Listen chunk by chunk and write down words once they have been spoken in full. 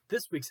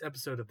This week's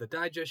episode of The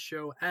Digest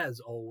Show, as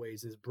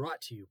always, is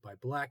brought to you by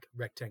Black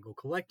Rectangle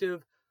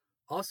Collective.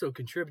 Also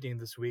contributing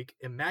this week,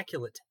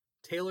 Immaculate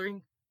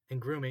Tailoring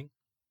and Grooming,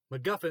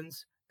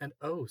 MacGuffins, and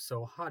oh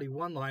so hottie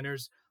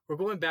one-liners. We're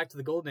going back to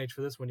the golden age for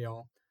this one,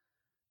 y'all.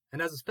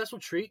 And as a special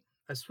treat,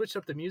 I switched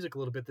up the music a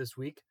little bit this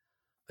week.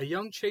 A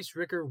young Chase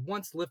Ricker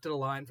once lifted a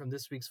line from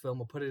this week's film.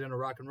 We'll put it in a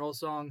rock and roll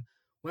song.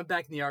 Went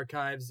back in the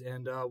archives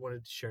and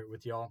wanted to share it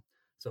with y'all.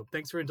 So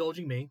thanks for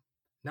indulging me.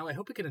 Now I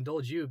hope we can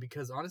indulge you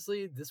because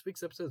honestly, this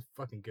week's episode is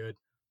fucking good.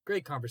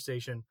 Great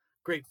conversation.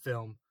 Great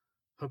film.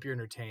 Hope you're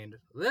entertained.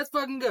 Let's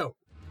fucking go!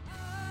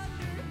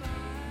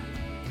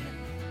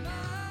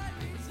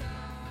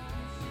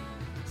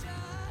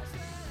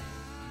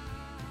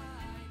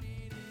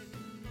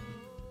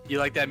 You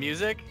like that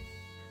music?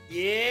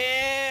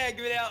 Yeah,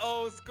 give me that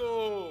old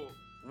school.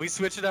 We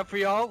switch it up for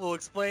y'all. We'll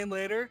explain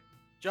later.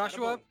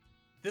 Joshua,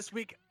 this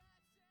week,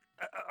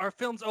 our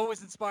films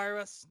always inspire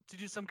us to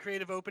do some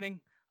creative opening.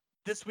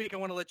 This week, I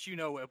want to let you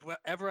know, if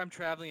ever I'm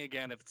traveling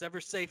again, if it's ever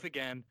safe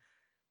again,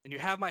 and you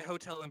have my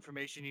hotel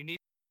information, you need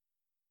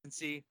to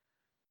see,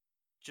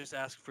 just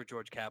ask for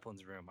George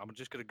Kaplan's room. I'm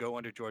just going to go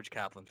under George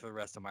Kaplan for the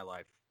rest of my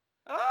life.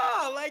 Oh,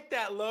 I like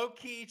that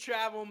low-key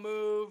travel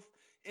move,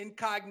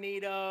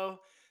 incognito.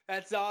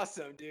 That's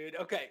awesome, dude.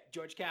 Okay,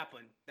 George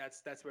Kaplan.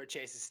 That's where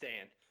Chase is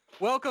staying.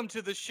 Welcome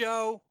to the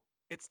show.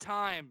 It's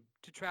time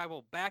to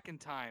travel back in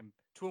time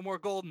to a more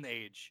golden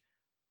age,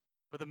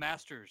 where the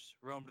masters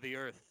roamed the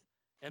earth.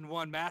 And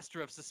one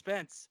master of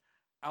suspense,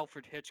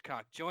 Alfred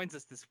Hitchcock, joins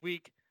us this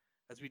week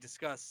as we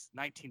discuss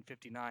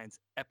 1959's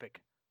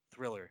epic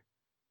thriller,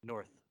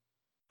 North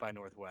by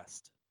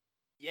Northwest.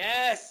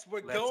 Yes, we're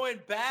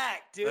going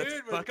back,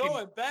 dude. We're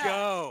going back.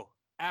 Go.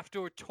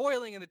 After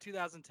toiling in the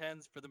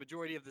 2010s for the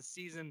majority of the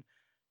season,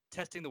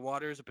 testing the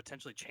waters and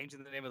potentially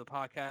changing the name of the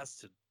podcast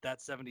to That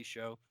 70s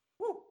Show,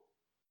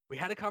 we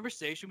had a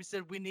conversation. We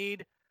said we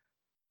need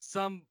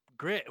some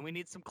grit and we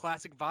need some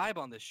classic vibe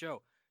on this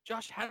show.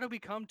 Josh, how did we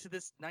come to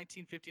this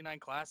 1959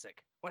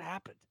 classic? What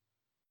happened?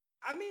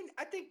 I mean,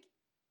 I think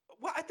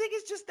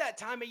it's just that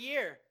time of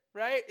year,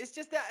 right? It's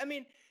just that,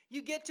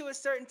 you get to a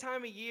certain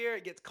time of year,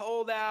 it gets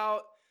cold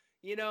out,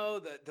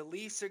 the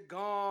leaves are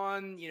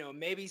gone,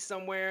 maybe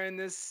somewhere in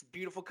this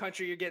beautiful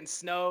country you're getting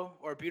snow,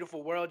 or a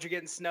beautiful world you're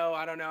getting snow.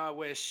 I don't know, I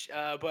wish.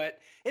 But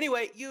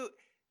anyway,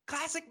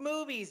 classic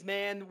movies,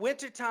 man,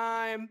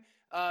 wintertime,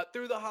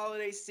 through the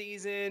holiday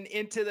season,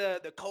 into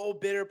the cold,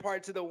 bitter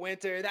parts of the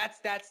winter. That's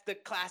the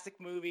classic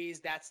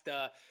movies. That's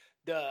the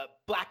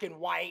black and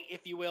white,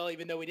 if you will,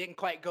 even though we didn't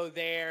quite go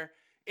there.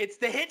 It's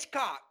the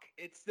Hitchcock.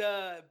 It's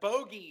the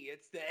bogey.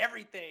 It's the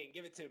everything.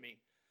 Give it to me.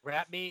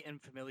 Wrap me in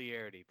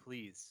familiarity,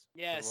 please.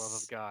 Yes. For the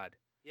love of God.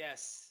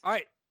 Yes. All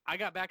right. I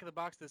got back of the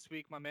box this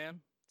week, my man.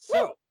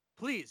 So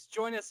please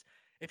join us.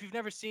 If you've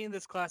never seen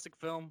this classic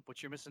film,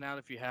 which you're missing out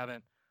if you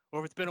haven't, or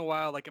if it's been a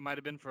while like it might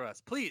have been for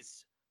us,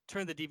 please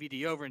turn the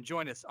DVD over and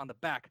join us on the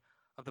back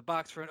of the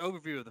box for an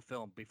overview of the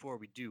film before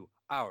we do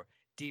our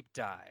deep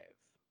dive.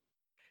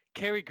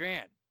 Cary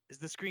Grant is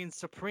the screen's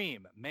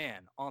supreme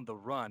man on the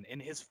run in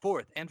his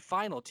fourth and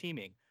final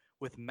teaming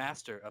with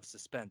master of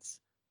suspense,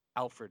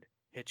 Alfred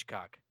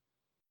Hitchcock.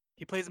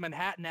 He plays a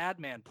Manhattan ad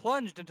man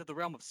plunged into the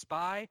realm of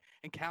spy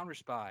and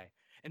counter-spy,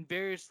 and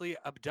variously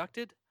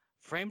abducted,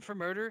 framed for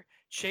murder,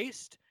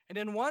 chased, and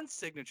in one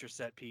signature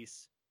set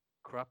piece,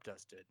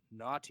 crop-dusted.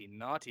 Naughty,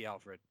 naughty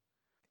Alfred.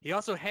 He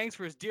also hangs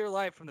for his dear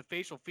life from the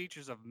facial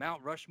features of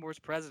Mount Rushmore's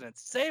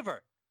presidents.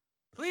 Savor,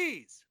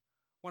 please,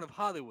 one of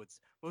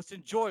Hollywood's most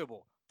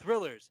enjoyable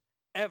thrillers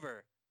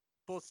ever.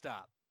 Full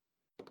stop.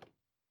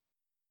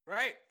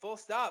 Right, full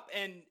stop.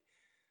 And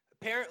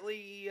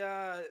apparently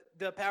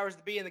the powers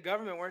that be in the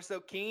government weren't so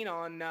keen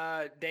on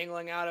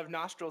dangling out of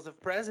nostrils of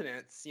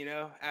presidents,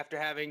 after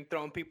having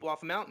thrown people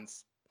off of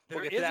mountains.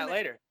 We'll get to that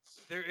later.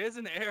 There is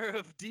an air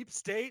of deep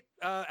state.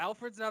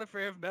 Alfred's not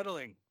afraid of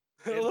meddling.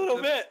 A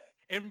little bit.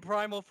 In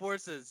Primal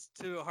Forces,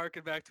 to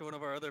harken back to one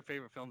of our other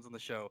favorite films on the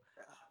show.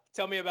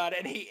 Tell me about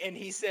it. And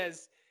he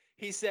says,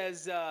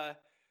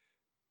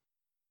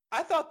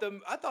 I thought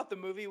the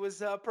movie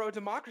was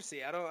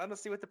pro-democracy. I don't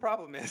see what the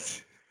problem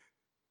is.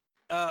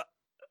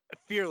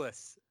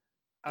 Fearless.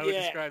 I would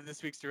describe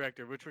this week's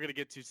director, which we're going to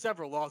get to.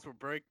 Several laws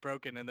were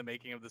broken in the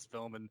making of this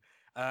film, and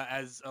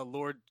as a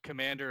Lord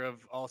Commander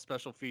of all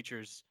special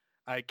features,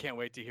 I can't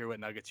wait to hear what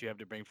nuggets you have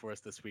to bring for us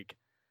this week.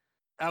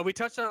 We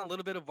touched on a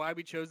little bit of why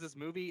we chose this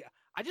movie.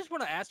 I just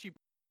want to ask you,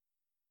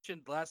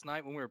 last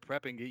night when we were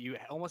prepping, you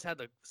almost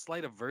had a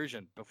slight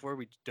aversion before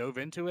we dove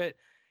into it.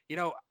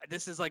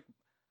 This is like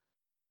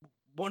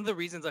one of the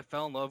reasons I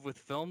fell in love with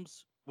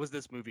films was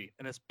this movie,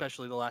 and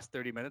especially the last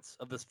 30 minutes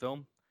of this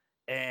film.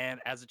 And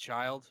as a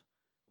child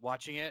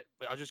watching it,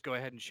 I'll just go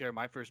ahead and share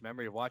my first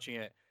memory of watching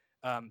it.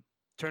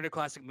 Turner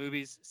Classic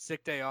Movies,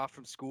 sick day off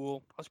from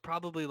school. I was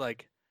probably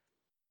like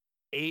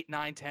 8,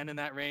 9, 10 in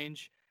that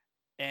range.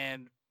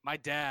 And my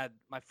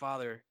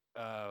father,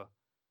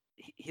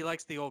 he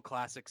likes the old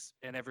classics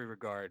in every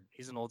regard.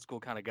 He's an old school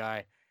kind of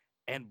guy.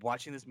 And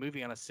watching this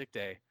movie on a sick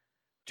day,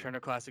 Turner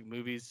Classic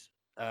Movies,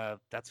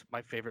 that's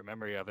my favorite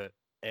memory of it.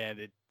 And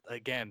it,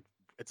 again,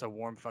 it's a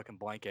warm fucking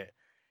blanket.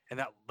 And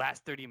that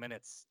last 30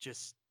 minutes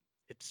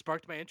it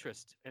sparked my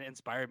interest and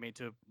inspired me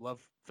to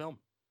love film.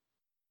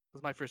 It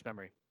was my first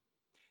memory.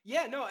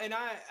 Yeah, no, and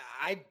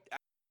I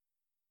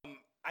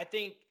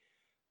think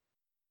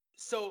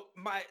so.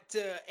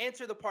 To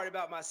answer the part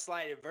about my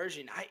slight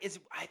aversion,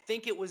 I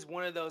think it was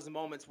one of those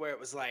moments where it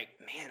was like,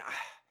 man,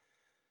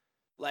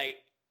 like.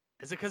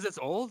 Is it because it's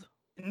old?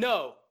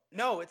 No,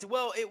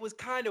 it was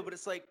kind of, but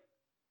it's like,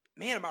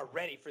 man, am I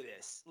ready for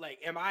this? Like,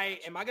 am I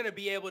gonna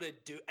be able to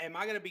do? Am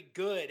I gonna be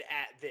good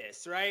at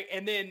this? Right?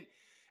 And then,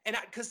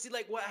 cause see,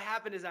 like, what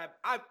happened is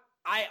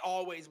I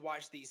always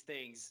watch these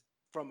things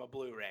from a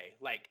Blu-ray,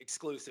 like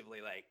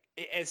exclusively, like,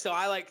 and so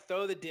I like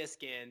throw the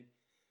disc in,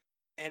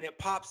 and it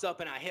pops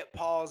up, and I hit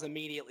pause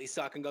immediately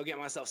so I can go get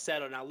myself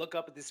settled. And I look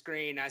up at the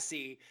screen, and I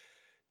see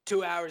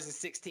 2 hours and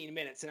 16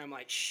 minutes, and I'm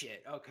like,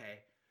 shit,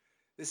 okay.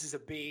 This is a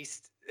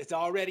beast. It's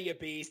already a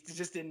beast. It's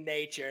just in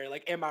nature.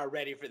 Like, am I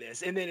ready for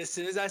this? And then as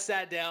soon as I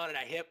sat down and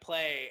I hit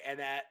play and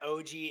that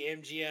OG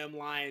MGM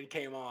line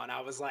came on, I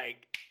was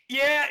like,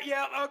 yeah,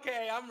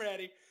 okay, I'm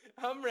ready.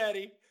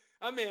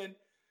 I'm in.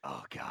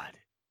 Oh God,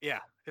 yeah,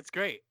 it's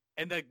great.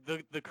 And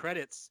the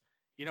credits,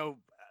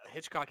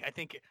 Hitchcock. I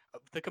think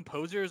the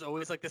composer is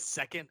always like the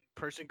second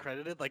person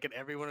credited, like in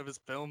every one of his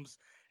films.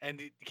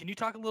 And can you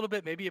talk a little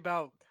bit maybe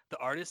about the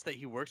artist that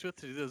he works with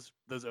to do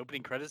those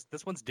opening credits?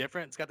 This one's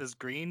different. It's got this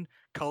green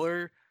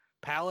color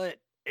palette.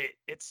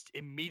 It's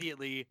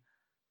immediately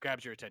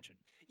grabs your attention.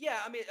 Yeah,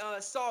 I mean,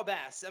 Saul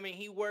Bass. I mean,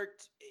 he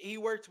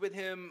worked with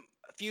him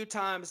a few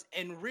times,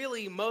 and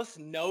really most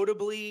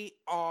notably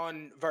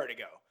on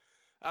Vertigo.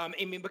 I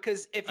mean,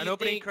 because if you an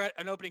opening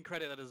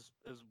credit that is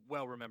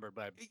well remembered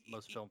by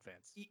most film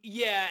fans.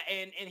 Yeah,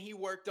 and he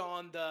worked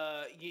on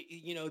the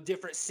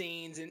different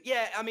scenes, and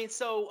yeah, I mean,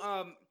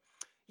 so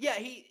yeah,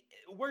 he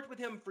worked with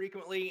him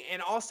frequently,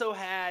 and also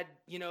had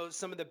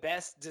some of the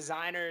best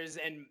designers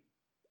and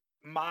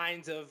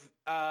minds of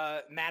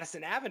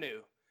Madison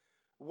Avenue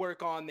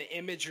work on the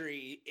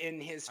imagery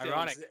in his films.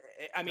 Ironic.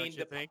 I mean,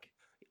 think?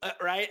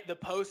 Right, the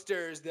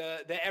posters,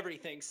 the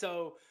everything.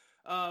 So,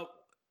 and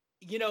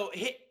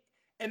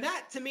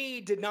that to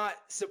me did not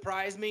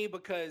surprise me,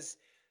 because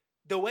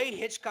the way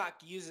Hitchcock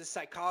uses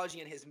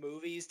psychology in his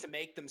movies to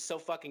make them so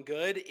fucking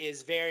good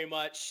is very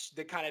much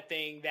the kind of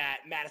thing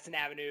that Madison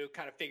Avenue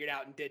kind of figured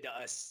out and did to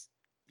us,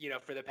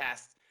 for the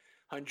past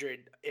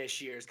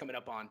 100-ish years coming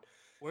up on.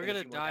 We're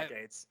going to dive.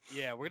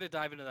 Yeah, we're going to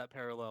dive into that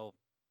parallel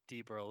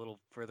deeper a little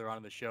further on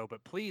in the show,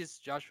 but please,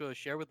 Joshua,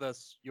 share with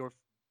us your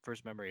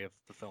first memory of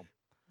the film.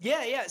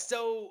 Yeah.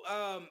 So,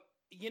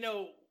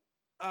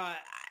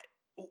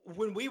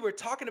 when we were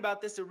talking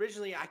about this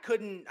originally, I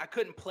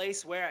couldn't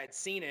place where I'd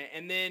seen it.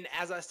 And then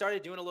as I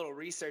started doing a little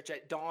research,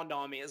 it dawned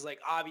on me, it's like,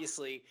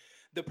 obviously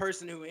the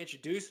person who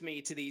introduced me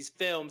to these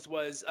films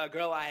was a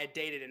girl I had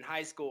dated in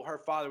high school. Her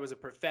father was a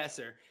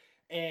professor,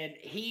 and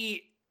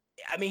he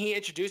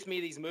introduced me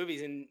to these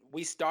movies, and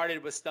we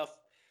started with stuff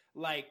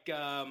like,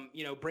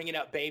 Bringing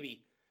Up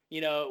Baby,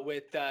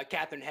 with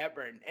Katharine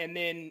Hepburn. And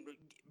then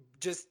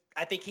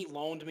I think he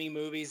loaned me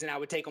movies, and I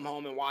would take them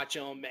home and watch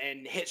them.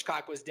 And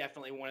Hitchcock was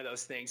definitely one of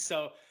those things.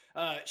 So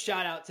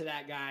shout out to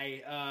that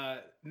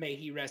guy. May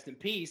he rest in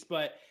peace.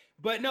 But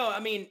no, I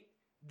mean,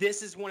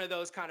 this is one of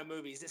those kind of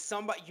movies. It's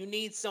you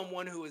need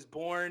someone who was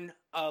born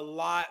a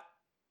lot,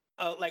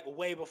 like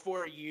way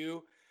before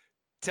you,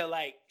 to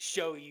like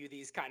show you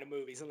these kind of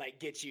movies and like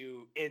get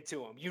you into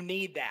them. You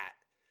need that.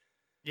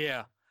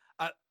 Yeah.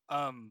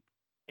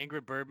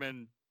 Ingrid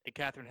Bergman and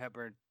Katharine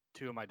Hepburn,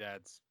 two of my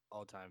dad's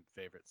all-time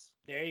favorites.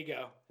 There you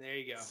go.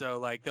 So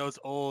like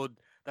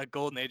that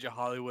golden age of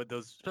Hollywood,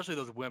 especially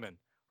those women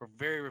were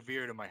very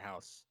revered in my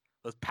house.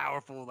 Those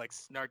powerful, like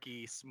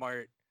snarky,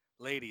 smart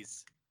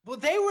ladies. Well,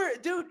 they were,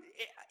 dude,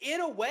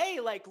 in a way,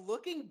 like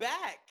looking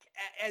back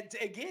and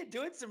again,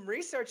 doing some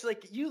research,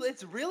 like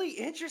it's really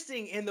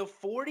interesting. In the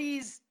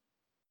 40s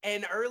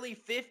and early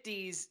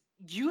 50s,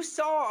 you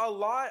saw a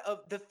lot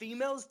of the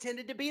females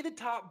tended to be the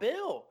top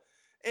bill.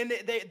 And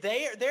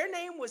their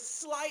name was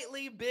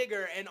slightly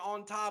bigger and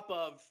on top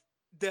of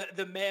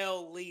the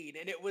male lead.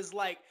 And it was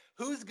like,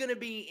 who's going to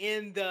be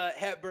in the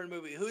Hepburn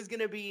movie? Who's going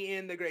to be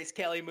in the Grace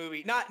Kelly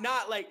movie? Not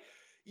like,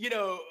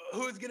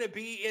 who's going to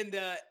be in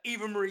the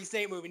Eva Marie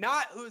Saint movie?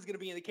 Not who's going to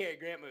be in the Cary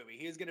Grant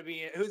movie. Who's going to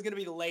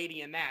be the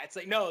lady in that? It's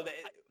like, no,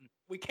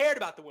 we cared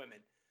about the women.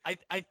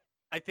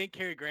 I think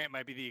Cary Grant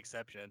might be the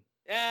exception.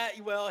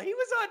 Well, he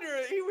was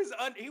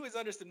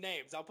under some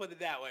names. I'll put it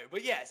that way.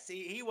 But yes,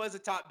 he was a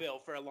top bill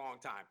for a long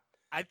time.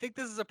 I think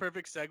this is a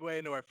perfect segue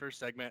into our first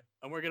segment,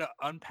 and we're gonna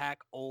unpack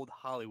old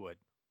Hollywood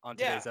on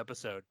today's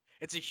episode.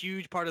 It's a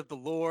huge part of the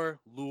lore,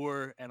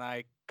 and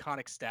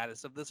iconic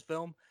status of this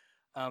film.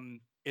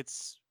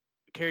 It's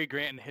Cary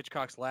Grant and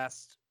Hitchcock's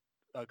last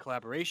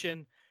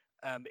collaboration.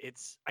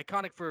 It's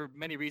iconic for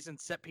many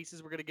reasons. Set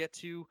pieces we're gonna get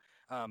to.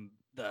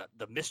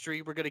 The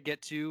mystery we're gonna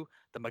get to.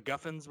 The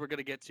MacGuffins we're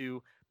gonna get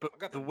to.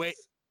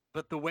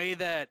 But the way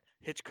that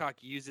Hitchcock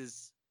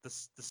uses the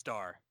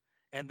star,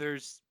 and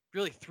there's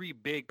really three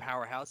big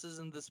powerhouses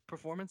in this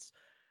performance,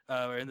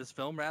 or in this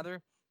film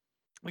rather.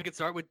 We could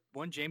start with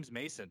one, James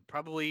Mason,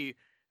 probably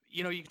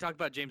you can talk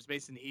about James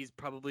Mason. He's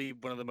probably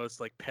one of the most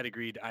like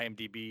pedigreed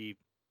IMDb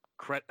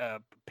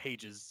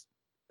pages.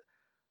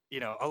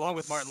 Along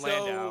with Martin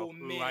Landau,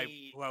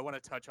 who I want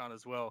to touch on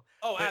as well.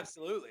 Oh, but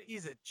absolutely.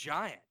 He's a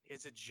giant.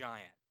 It's a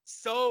giant.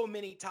 So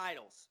many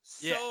titles.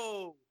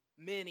 So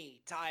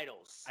many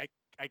titles.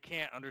 I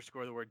can't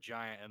underscore the word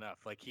giant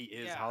enough. Like, he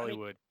is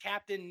Hollywood. I mean,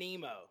 Captain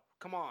Nemo.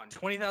 Come on.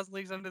 20,000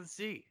 Leagues Under the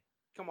Sea.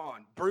 Come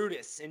on.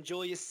 Brutus and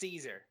Julius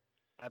Caesar.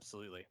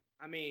 Absolutely.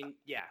 I mean,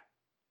 yeah.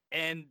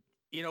 And,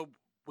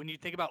 when you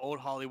think about old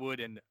Hollywood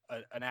and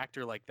an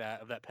actor like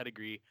that, of that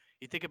pedigree,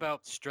 you think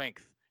about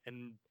strength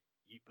and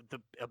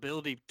the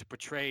ability to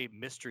portray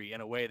mystery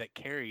in a way that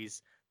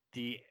carries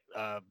the,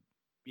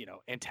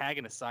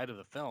 antagonist side of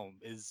the film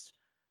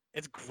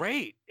it's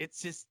great.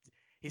 It's just,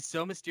 he's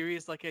so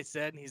mysterious, like I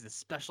said, and he's a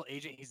special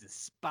agent. He's a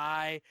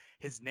spy.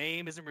 His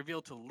name isn't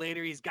revealed till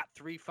later. He's got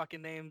 3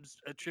 fucking names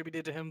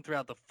attributed to him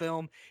throughout the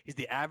film. He's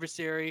the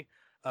adversary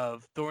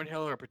of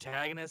Thornhill, our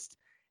protagonist.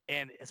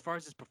 And as far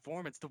as his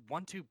performance, the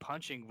 1-2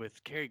 punching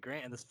with Cary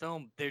Grant in this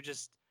film, they're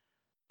just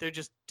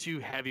 2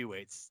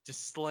 heavyweights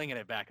just slinging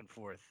it back and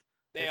forth.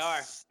 They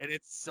are. And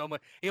it's so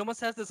much. He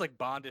almost has this like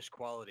Bondish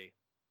quality.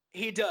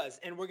 He does,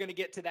 and we're going to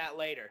get to that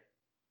later.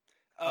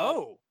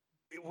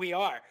 We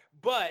are.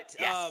 But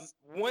yes.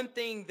 one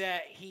thing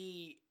that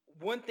he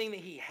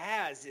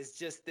has is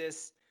just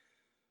this.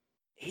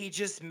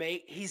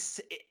 It's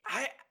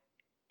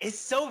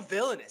so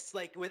villainous.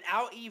 Like,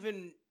 without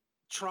even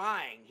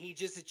trying, he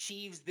just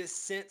achieves this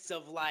sense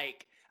of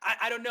like,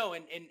 I don't know,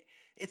 and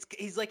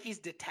he's like he's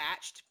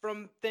detached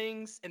from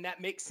things, and that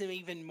makes him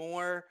even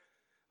more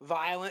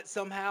violent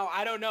somehow.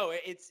 I don't know.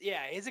 It's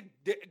a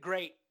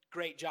great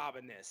job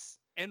in this.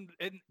 And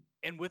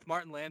with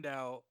Martin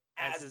Landau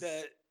as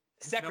the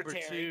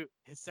secretary,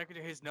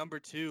 his number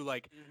 2,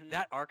 like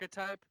that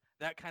archetype,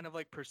 that kind of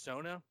like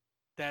persona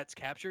that's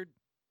captured,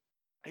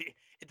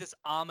 this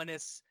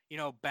ominous,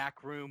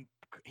 back room.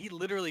 He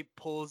literally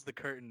pulls the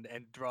curtain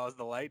and draws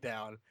the light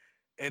down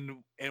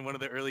in one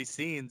of the early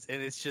scenes,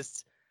 and it's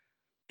just,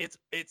 it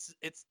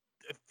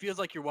feels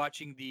like you're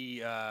watching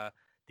the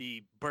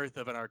birth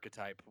of an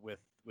archetype with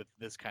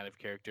this kind of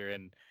character,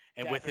 and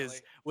with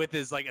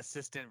his like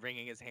assistant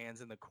wringing his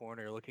hands in the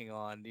corner, looking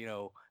on,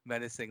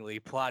 menacingly,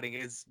 plotting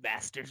his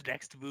master's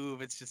next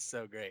move. It's just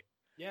so great.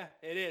 Yeah,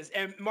 it is.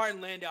 And Martin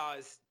Landau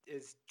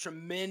is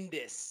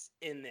tremendous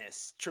in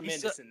this.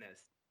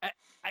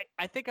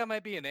 I think I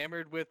might be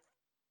enamored with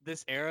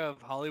this era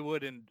of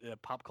Hollywood and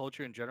pop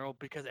culture in general,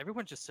 because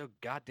everyone's just so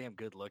goddamn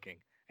good looking.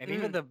 And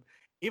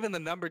even the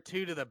number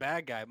 2 to the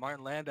bad guy,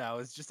 Martin Landau,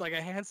 is just like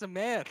a handsome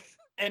man.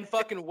 And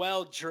fucking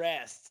well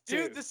dressed,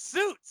 too. Dude, the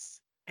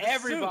suits.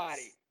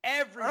 Everybody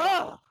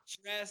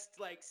dressed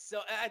like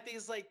so. I think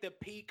it's like the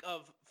peak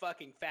of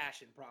fucking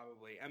fashion,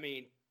 probably. I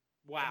mean,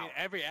 wow. I mean,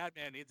 every ad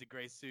man needs a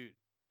gray suit.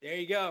 There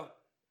you go.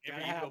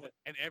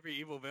 Every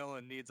evil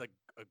villain needs a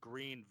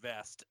green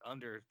vest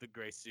under the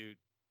gray suit.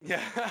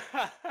 Yeah.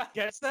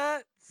 Catch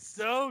that?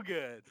 So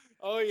good.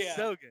 Oh, yeah.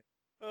 So good.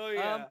 Oh,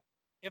 yeah.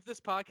 If this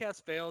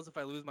podcast fails, if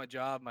I lose my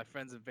job, my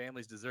friends and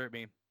families desert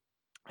me,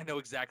 I know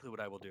exactly what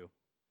I will do.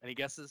 Any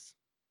guesses?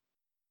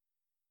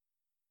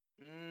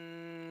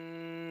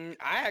 I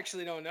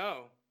actually don't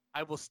know.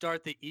 I will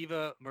start the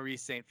Eva Marie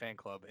Saint fan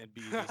club and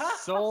be the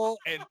sole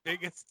and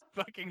biggest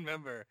fucking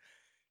member.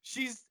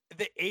 She's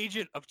the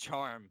agent of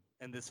charm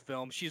in this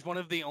film. She's one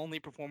of the only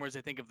performers,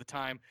 I think, of the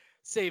time,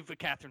 save for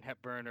Katharine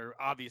Hepburn, or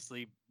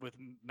obviously with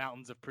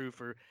Mountains of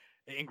Proof, or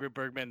Ingrid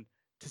Bergman,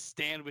 to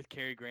stand with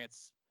Cary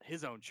Grant's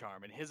his own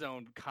charm and his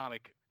own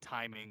comic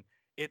timing.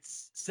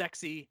 It's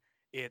sexy,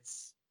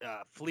 it's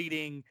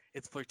fleeting,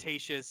 it's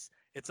flirtatious,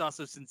 it's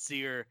also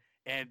sincere,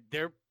 and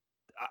their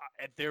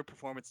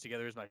performance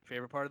together is my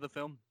favorite part of the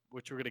film,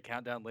 which we're going to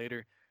count down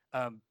later.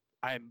 I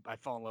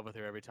fall in love with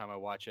her every time I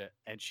watch it,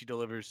 and she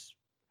delivers.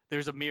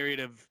 There's a myriad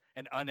of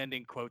and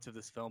unending quotes of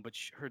this film, but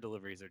her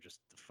deliveries are just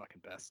the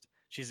fucking best.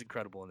 She's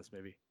incredible in this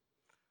movie.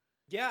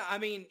 Yeah, I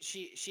mean,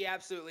 she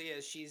absolutely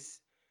is. She's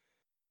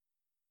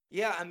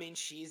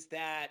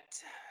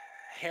that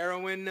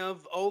heroine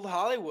of old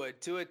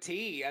Hollywood to a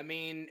T. I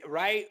mean,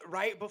 right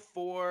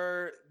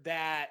before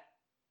that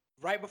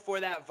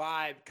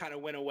vibe kind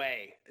of went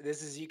away.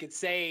 You could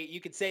say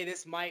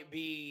this might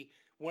be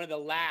one of the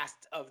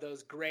last of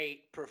those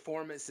great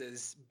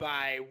performances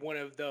by one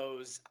of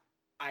those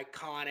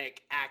iconic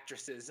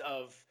actresses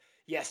of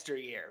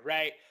yesteryear,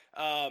 right?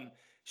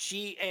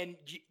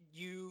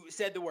 You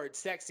said the word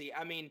sexy.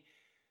 I mean,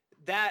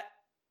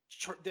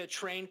 the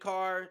train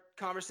car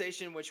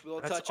conversation, which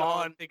we'll touch on. That's all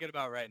I'm thinking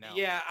about right now.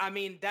 Yeah, I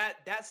mean,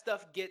 that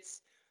stuff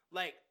gets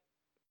like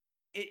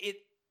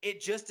it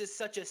just is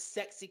such a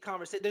sexy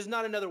conversation. There's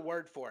not another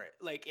word for it.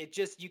 Like, it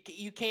just,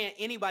 you can't,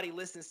 anybody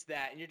listens to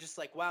that and you're just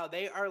like, wow,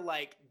 they are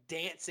like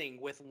dancing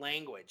with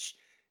language.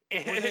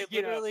 Well,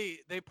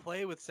 they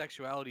play with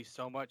sexuality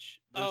so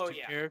much. Those two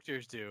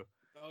characters do.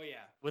 Oh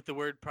yeah. With the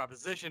word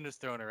proposition is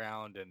thrown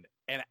around, and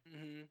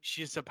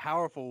she's a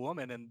powerful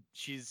woman, and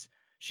she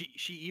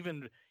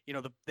even,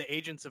 the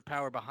agents of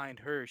power behind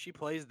her, she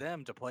plays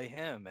them to play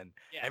him, and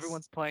Yes.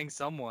 everyone's playing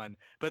someone.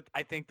 But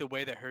I think the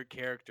way that her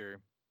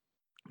character,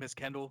 Miss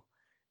Kendall,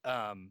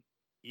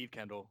 Eve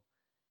Kendall,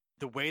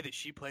 the way that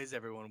she plays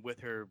everyone with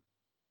her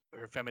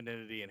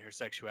femininity and her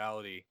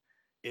sexuality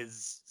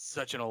is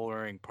such an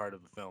alluring part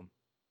of the film.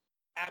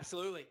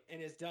 Absolutely,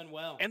 and it's done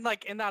well. And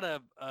like, and not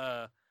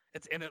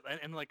it's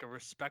in like a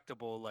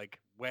respectable like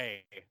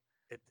way,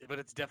 but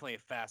it's definitely a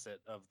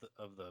facet of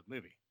the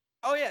movie.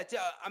 Oh yeah,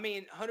 I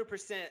mean,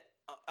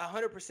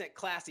 100%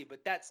 classy,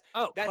 but that's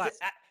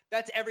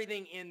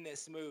everything in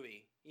this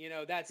movie.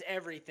 That's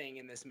everything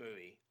in this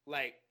movie.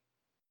 Like,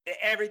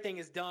 everything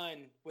is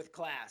done with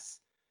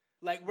class.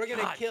 Like, we're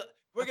gonna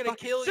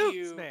kill suits,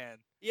 you, man.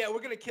 Yeah,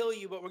 we're gonna kill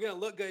you, but we're gonna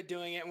look good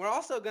doing it, and we're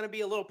also gonna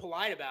be a little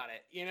polite about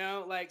it.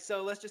 Like,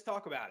 so let's just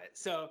talk about it.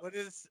 So what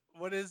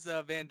does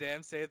Van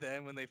Damme say at the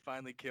end when they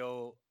finally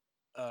kill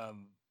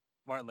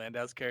Martin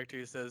Landau's character?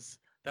 He says,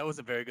 "That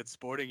wasn't very good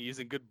sporting,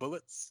 using good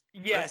bullets."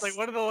 Yes, that's like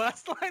one of the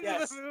last lines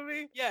of the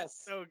movie.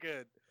 Yes, so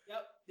good.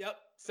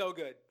 Yep, so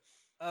good.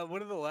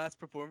 One of the last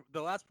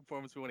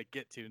performance we want to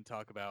get to and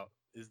talk about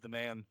is the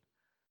man,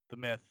 the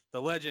myth,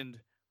 the legend,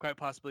 quite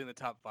possibly in the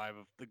top 5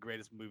 of the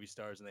greatest movie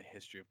stars in the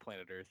history of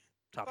planet Earth.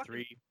 Top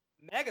 3.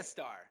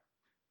 Megastar.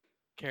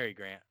 Cary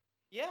Grant.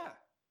 Yeah,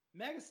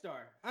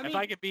 megastar. If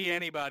I could be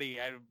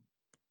anybody, I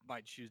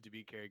might choose to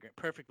be Cary Grant.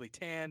 Perfectly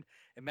tanned,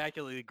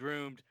 immaculately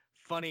groomed,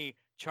 funny,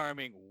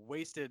 charming,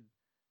 wasted,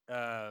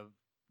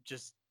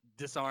 just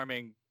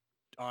disarming,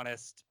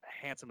 honest,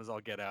 handsome as all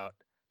get out.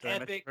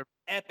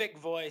 Epic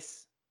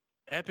voice.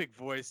 Epic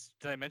voice.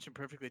 Did I mention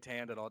perfectly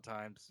tanned at all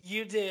times?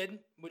 You did.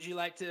 Would you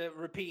like to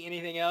repeat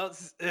anything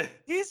else?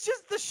 He's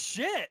just the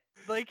shit.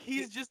 Like,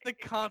 he's just the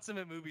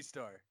consummate movie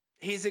star.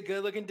 He's a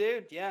good-looking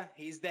dude. Yeah,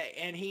 he's that,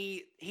 and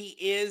he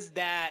is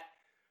that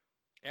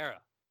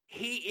era.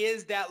 He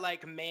is that,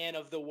 like, man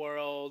of the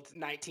world,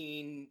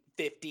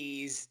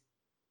 1950s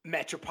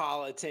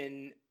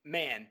metropolitan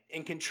man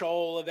in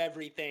control of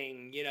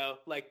everything.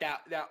 Like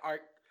that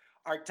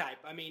archetype.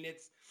 I mean,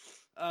 it's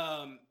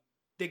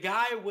the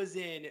guy was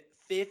in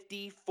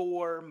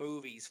 54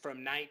 movies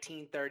from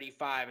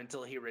 1935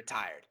 until he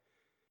retired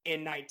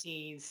in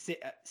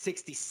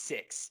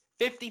 1966.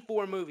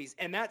 54 movies.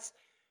 And that's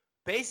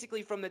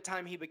basically from the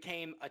time he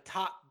became a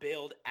top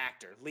billed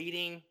actor,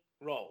 leading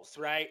roles,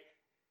 right?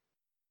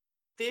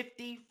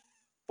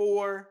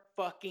 54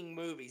 fucking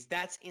movies.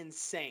 That's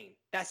insane.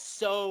 That's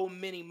so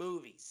many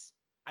movies.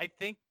 I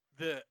think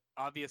the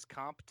obvious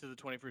comp to the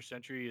 21st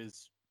century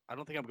is, I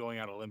don't think I'm going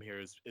out on a limb here,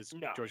 is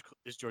George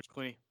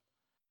Clooney.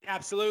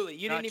 Absolutely.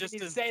 You didn't even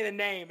need to say the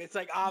name. It's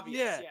like obvious.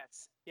 Yeah.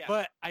 Yes. Yeah.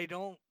 But I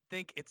don't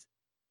think it's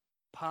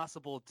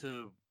possible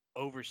to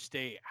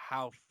overstate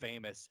how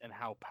famous and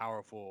how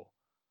powerful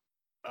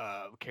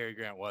Cary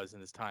Grant was in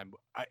his time.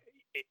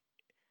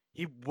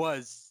 He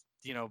was,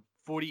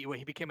 40.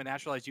 He became a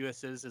naturalized U.S.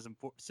 citizen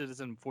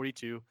in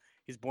 42.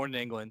 He's born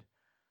in England,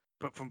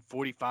 but from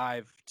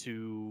 45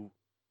 to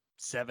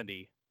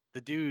 70,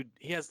 the dude,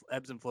 he has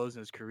ebbs and flows in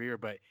his career,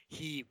 but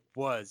he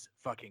was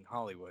fucking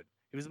Hollywood.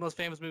 He was the most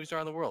famous movie star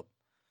in the world.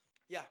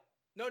 Yeah,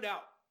 no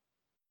doubt.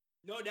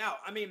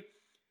 I mean,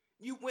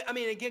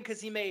 again,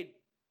 because he made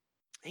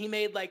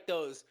like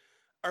those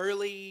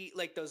early,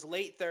 like those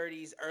late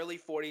 30s, early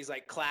 40s,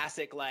 like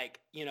classic, like,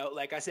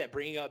 like I said,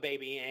 Bringing Up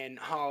Baby and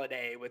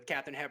Holiday with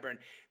Katharine Hepburn.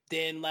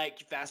 Then, like,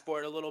 you fast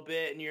forward a little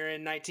bit and you're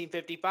in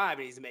 1955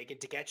 and he's making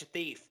To Catch a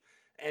Thief.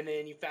 And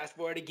then you fast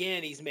forward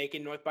again, he's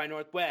making North by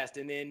Northwest.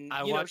 And then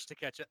I watched To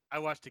Catch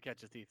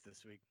a Thief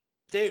this week.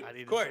 Dude,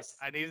 of course.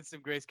 I needed some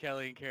Grace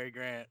Kelly and Cary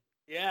Grant.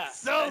 Yeah.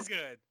 So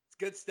good. It's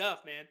good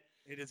stuff, man.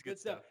 It is good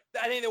stuff.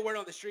 I think the word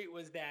on the street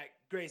was that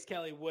Grace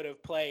Kelly would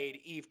have played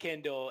Eve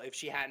Kendall if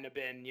she hadn't have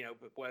been,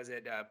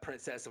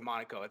 Princess of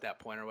Monaco at that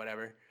point or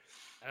whatever.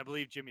 And I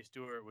believe Jimmy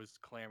Stewart was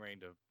clamoring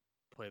to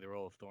play the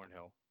role of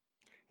Thornhill.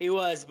 He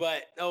was,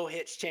 but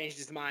Hitch changed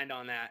his mind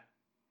on that.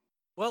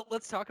 Well,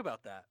 let's talk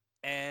about that.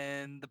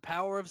 And the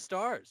power of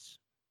stars.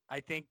 I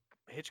think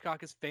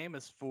Hitchcock is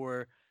famous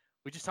for,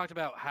 we just talked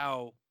about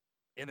how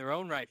in their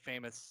own right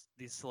famous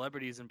these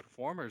celebrities and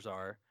performers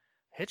are.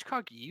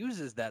 Hitchcock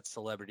uses that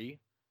celebrity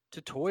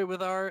to toy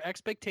with our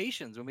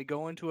expectations when we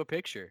go into a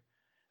picture.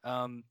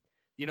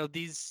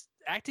 These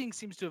acting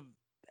seems to have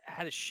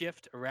had a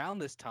shift around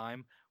this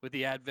time with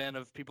the advent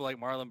of people like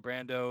Marlon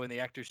Brando and the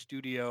Actors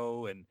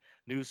Studio and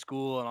New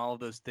School and all of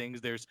those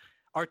things. There's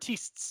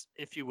artistes,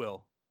 if you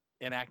will,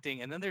 in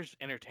acting, and then there's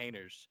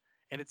entertainers.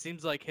 And it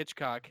seems like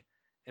Hitchcock,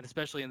 and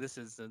especially in this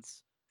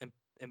instance,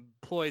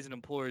 employs and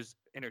implores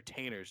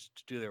entertainers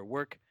to do their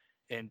work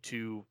and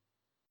to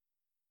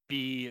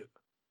be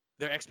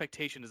their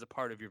expectation is a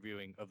part of your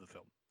viewing of the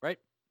film, right?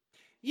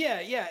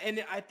 Yeah,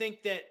 and I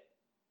think that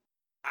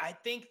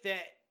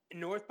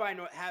North by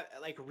North,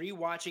 like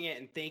rewatching it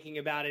and thinking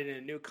about it in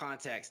a new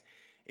context,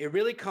 it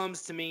really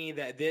comes to me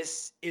that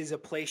this is a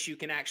place you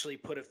can actually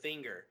put a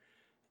finger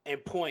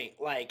and point,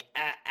 like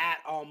at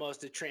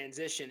almost a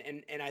transition,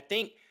 and I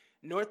think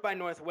North by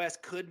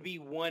Northwest could be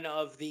one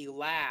of the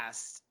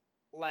last,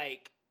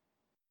 like,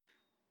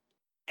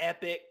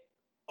 epic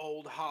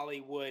old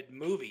Hollywood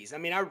movies. I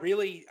mean, I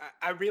really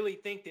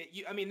think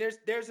that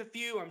there's a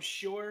few, I'm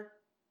sure,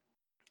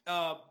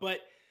 but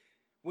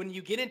when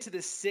you get into the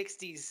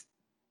 60s,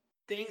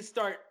 things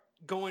start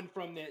going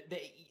from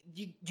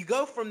you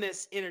go from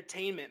this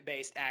entertainment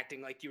based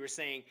acting, like you were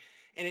saying,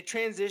 and it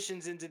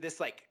transitions into this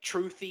like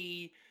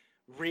truthy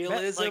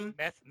realism,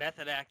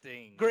 method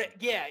acting. Great,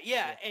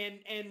 yeah.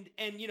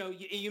 And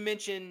you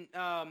mentioned,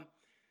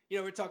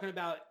 we're talking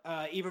about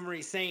Eva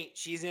Marie Saint.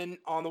 She's in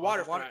On the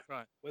Waterfront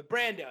with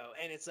Brando,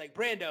 and it's like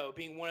Brando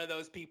being one of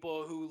those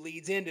people who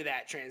leads into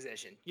that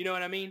transition. You know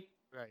what I mean?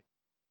 Right.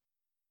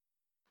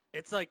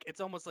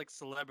 It's almost like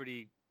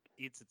celebrity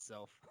eats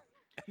itself.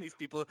 And these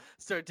people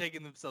start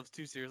taking themselves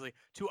too seriously,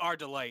 to our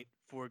delight,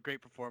 for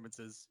great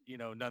performances,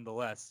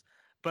 nonetheless.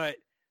 But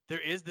there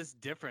is this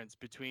difference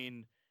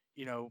between,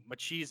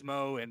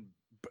 machismo and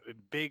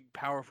big,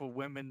 powerful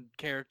women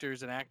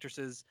characters and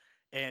actresses,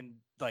 and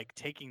like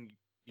taking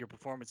your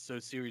performance so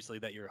seriously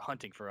that you're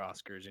hunting for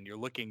Oscars and you're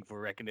looking for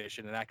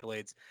recognition and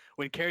accolades.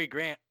 When Cary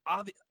Grant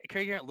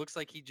looks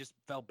like he just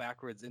fell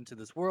backwards into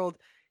this world.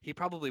 He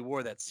probably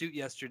wore that suit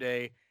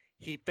yesterday.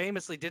 He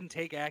famously didn't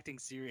take acting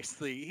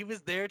seriously. He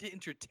was there to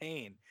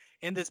entertain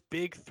in this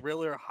big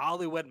thriller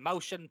Hollywood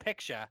motion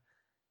picture.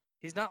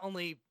 He's not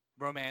only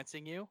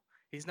romancing you,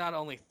 he's not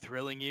only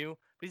thrilling you,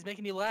 but he's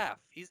making you laugh.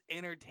 He's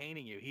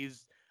entertaining you.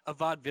 He's a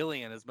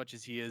vaudevillian as much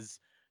as he is,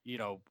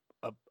 a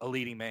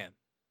leading man.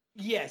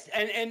 Yes,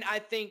 and I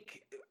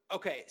think,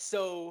 okay,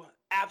 so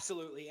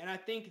absolutely. And I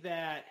think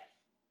that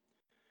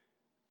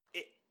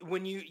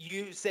when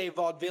you say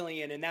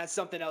vaudevillian, and that's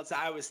something else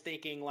I was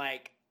thinking,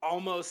 like,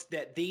 almost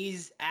that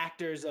these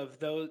actors of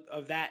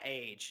that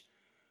age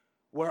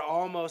were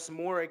almost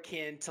more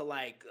akin to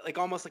like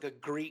almost like a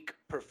Greek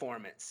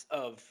performance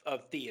of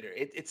theater.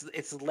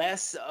 It's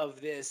less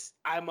of this,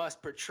 I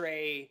must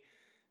portray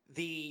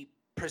the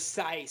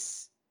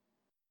precise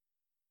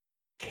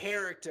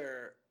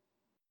character,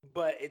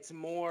 but it's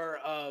more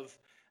of,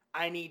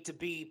 I need to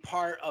be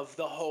part of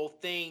the whole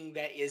thing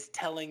that is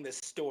telling the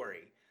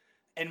story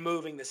and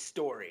moving the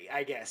story,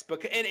 I guess. And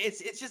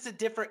it's just a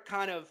different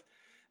kind of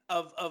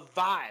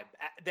vibe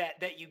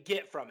that you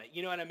get from it.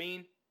 You know what I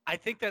mean? I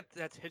think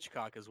that's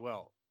Hitchcock as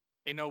well.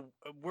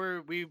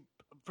 We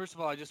first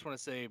of all, I just want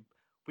to say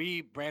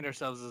we brand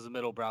ourselves as a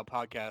middle brow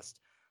podcast.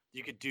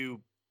 You could do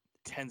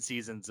 10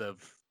 seasons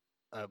of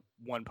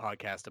one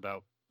podcast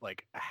about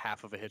like a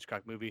half of a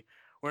Hitchcock movie.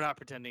 We're not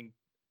pretending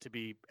to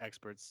be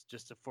experts,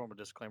 just a formal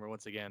disclaimer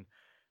once again.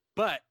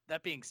 But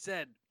that being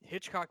said,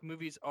 Hitchcock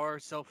movies are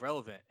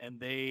self-relevant, and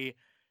they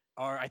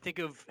are, I think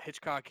of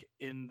Hitchcock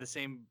in the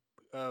same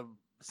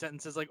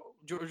sentences like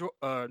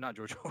not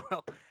George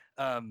Orwell,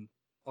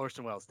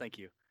 Orson Welles. Thank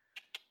you.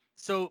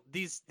 So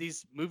these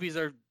movies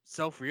are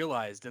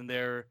self-realized, and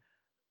they're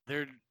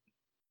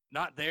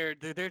not there.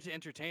 They're there to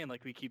entertain,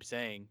 like we keep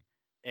saying.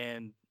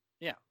 And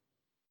yeah,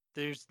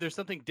 there's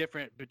something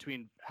different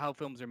between how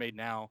films are made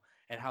now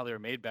and how they were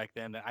made back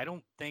then. I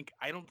don't think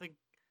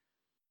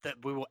that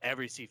we will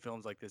ever see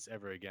films like this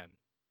ever again.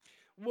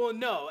 Well,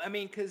 no, I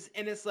mean,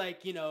 and it's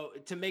like,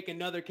 to make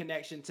another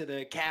connection to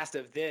the cast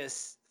of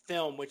this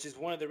film, which is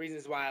one of the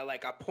reasons why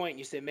I point,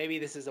 you said maybe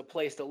this is a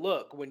place to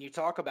look when you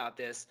talk about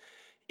this,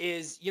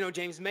 is,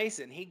 James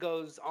Mason. He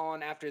goes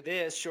on after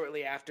this,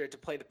 shortly after, to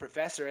play the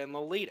professor in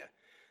Lolita.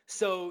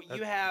 So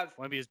you have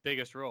one of his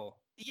biggest role.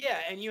 Yeah,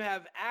 and you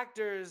have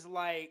actors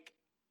like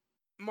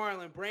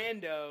Marlon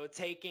Brando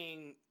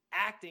taking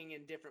acting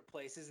in different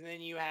places, and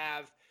then you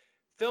have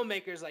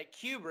filmmakers like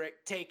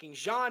Kubrick taking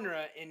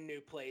genre in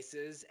new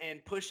places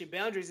and pushing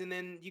boundaries, and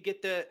then you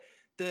get the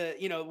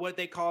what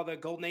they call the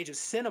golden age of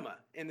cinema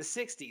in the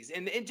 60s.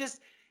 And it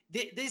just,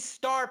 this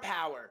star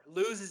power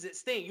loses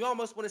its thing. You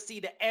almost want to see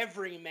the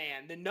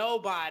everyman, the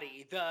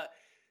nobody,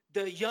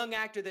 the young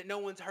actor that no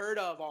one's heard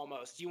of,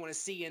 almost you want to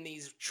see in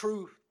these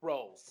true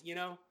roles,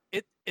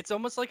 It's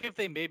almost like if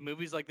they made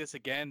movies like this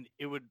again,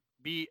 it would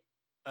be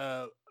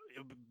it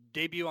would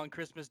debut on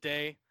Christmas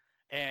Day,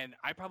 and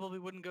I probably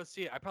wouldn't go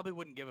see it. I probably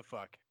wouldn't give a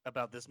fuck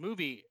about this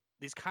movie.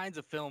 These kinds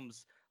of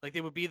films, like,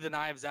 they would be the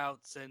Knives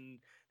Outs, and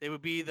they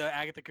would be the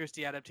Agatha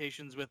Christie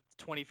adaptations with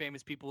 20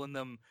 famous people in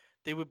them.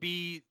 They would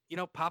be,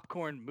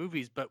 popcorn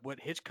movies. But what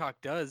Hitchcock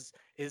does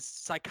is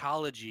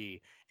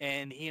psychology,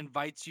 and he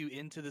invites you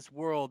into this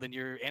world, and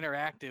you're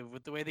interactive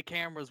with the way the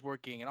camera's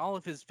working and all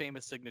of his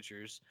famous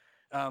signatures.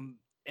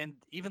 And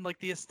even like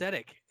the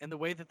aesthetic and the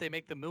way that they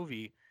make the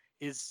movie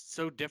is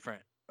so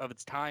different of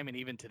its time and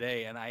even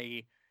today. And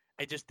I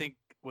just think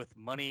with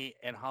money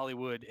and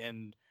Hollywood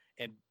and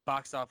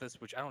box office,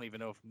 which I don't even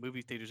know if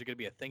movie theaters are going to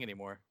be a thing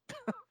anymore.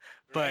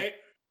 But right?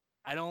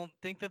 I don't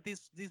think that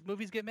these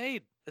movies get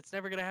made. It's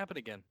never going to happen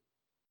again.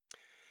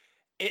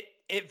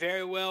 It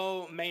very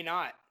well may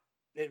not.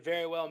 It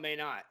very well may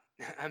not.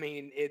 I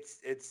mean,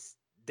 it's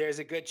there's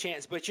a good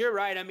chance. But you're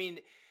right. I mean,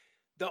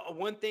 the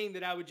one thing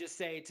that I would just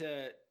say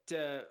to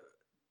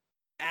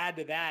add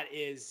to that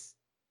is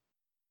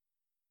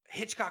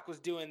Hitchcock was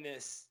doing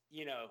this,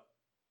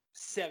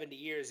 70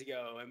 years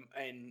ago,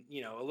 and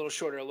a little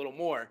shorter, a little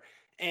more.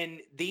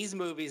 And these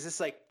movies, it's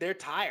like they're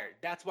tired.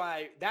 That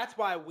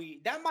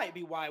might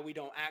be why we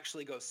don't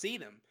actually go see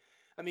them.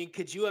 I mean,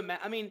 could you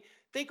imagine? I mean,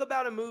 think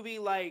about a movie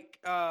like,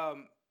 I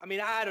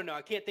mean, I don't know.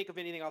 I can't think of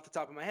anything off the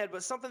top of my head,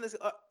 but something that's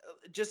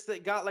just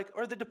that got like,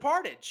 or The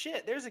Departed.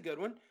 Shit, there's a good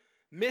one.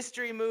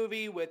 Mystery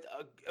movie with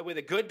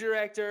a good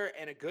director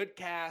and a good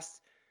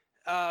cast.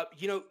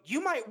 You know,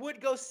 you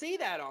would go see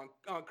that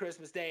on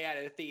Christmas Day at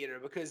a theater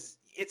because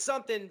it's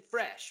something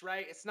fresh,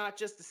 right? It's not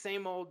just the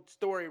same old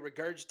story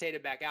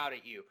regurgitated back out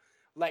at you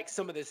like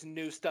some of this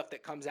new stuff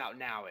that comes out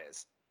now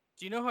is.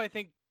 Do you know who I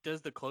think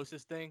does the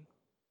closest thing?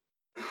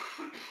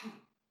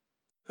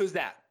 Who's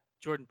that?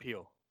 Jordan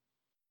Peele.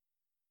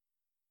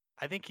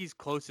 I think he's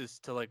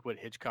closest to like what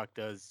Hitchcock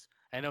does.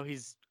 I know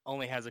he's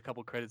only has a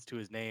couple credits to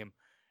his name,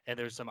 and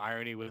there's some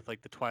irony with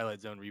like the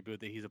Twilight Zone reboot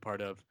that he's a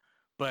part of.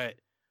 But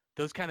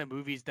those kind of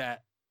movies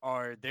that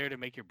are there to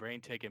make your brain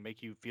tick and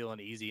make you feel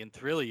uneasy and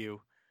thrill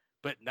you,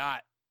 but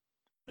not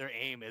their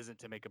aim isn't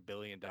to make $1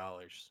 billion.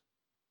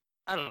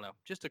 I don't know,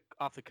 just a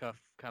off the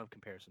cuff kind of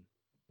comparison.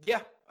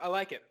 Yeah, I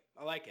like it.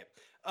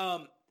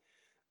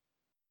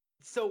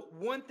 So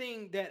one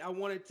thing that I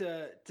wanted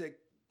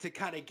to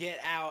kind of get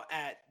out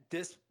at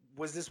this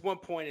one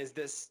point is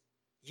this.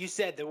 You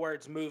said the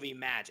words movie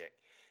magic,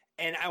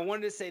 and I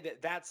wanted to say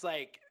that that's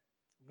like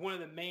one of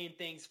the main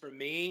things for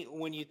me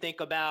when you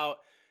think about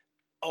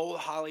old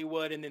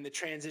Hollywood and then the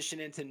transition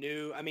into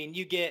new. I mean,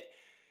 you get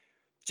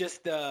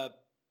just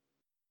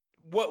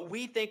what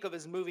we think of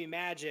as movie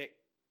magic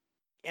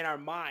in our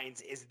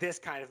minds is this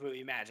kind of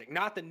movie magic,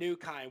 not the new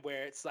kind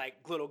where it's like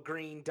little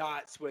green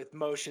dots with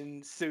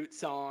motion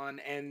suits on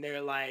and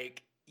they're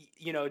like,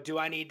 you know, do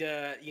I need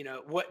to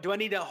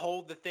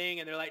hold the thing?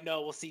 And they're like,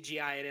 no, we'll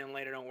CGI it in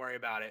later. Don't worry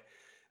about it.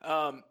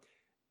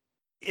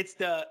 It's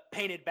the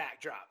painted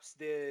backdrops,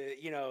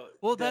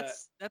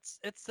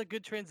 it's a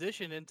good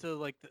transition into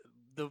like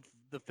the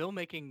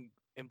filmmaking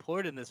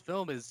employed in this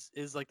film is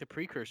like the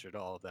precursor to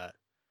all of that.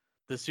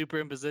 The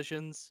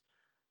superimpositions,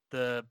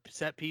 the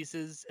set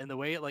pieces, and the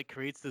way it like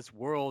creates this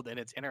world, and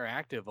it's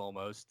interactive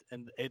almost,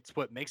 and it's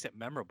what makes it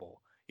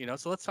memorable, you know?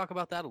 So let's talk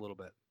about that a little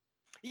bit.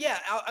 Yeah.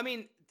 I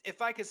mean,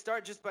 if I could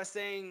start just by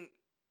saying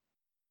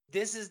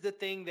this is the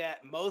thing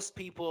that most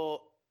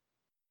people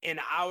in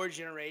our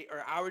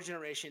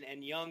generation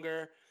and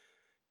younger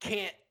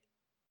can't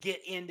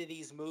get into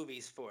these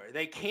movies for.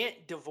 They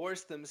can't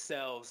divorce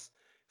themselves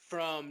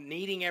from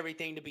needing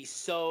everything to be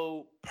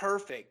so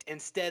perfect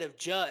instead of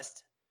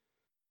just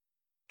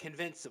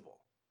convincing.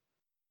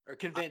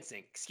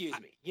 Excuse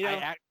me. You know,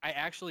 I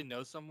actually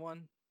know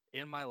someone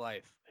in my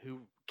life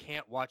who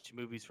can't watch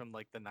movies from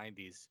like the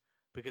 90s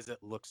because it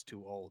looks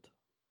too old.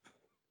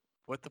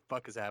 What the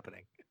fuck is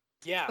happening?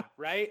 Yeah,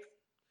 right.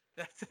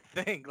 That's the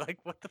thing. Like,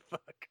 what the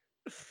fuck?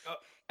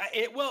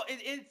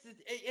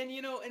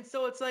 And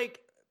so it's like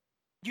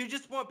you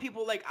just want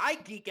people like I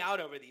geek out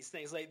over these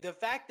things. Like the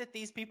fact that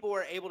these people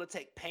were able to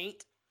take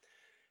paint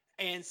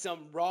and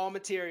some raw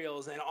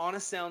materials and on a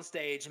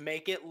soundstage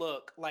make it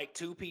look like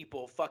two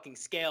people fucking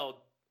scaled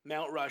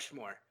Mount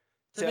Rushmore.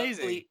 It's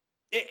amazing.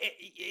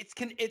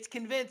 It's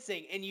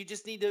convincing, and you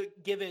just need to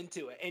give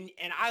into it. And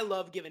I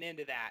love giving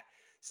into that.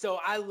 So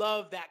I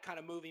love that kind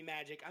of movie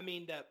magic. I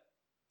mean,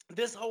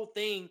 this whole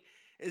thing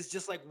is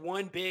just like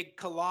one big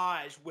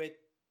collage with,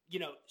 you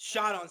know,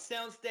 shot on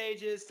sound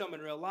stages, some in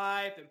real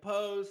life and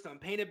posed, some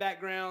painted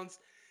backgrounds.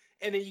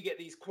 And then you get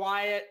this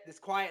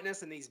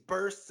quietness and these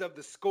bursts of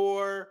the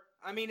score.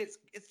 I mean, it's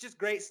just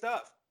great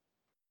stuff.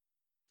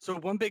 So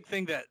one big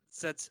thing that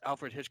sets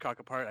Alfred Hitchcock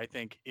apart, I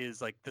think,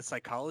 is like the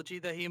psychology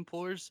that he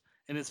employs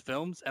in his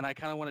films. And I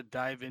kind of want to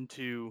dive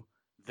into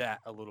that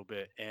a little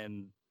bit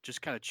and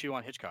just kind of chew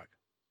on Hitchcock.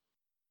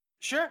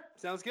 Sure.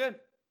 Sounds good.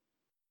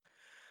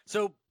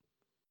 So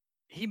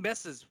he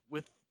messes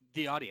with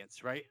the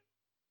audience, right?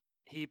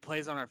 He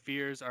plays on our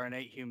fears, our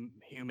innate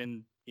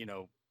human,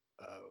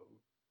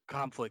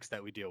 conflicts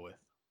that we deal with.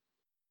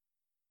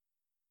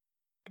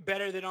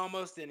 Better than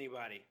almost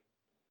anybody.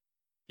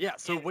 Yeah.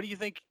 So what do you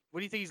think? What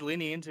do you think he's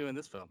leaning into in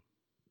this film?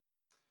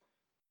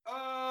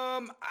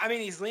 I mean,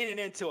 he's leaning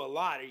into a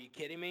lot. Are you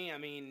kidding me? I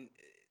mean,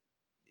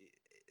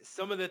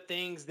 some of the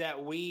things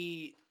that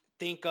we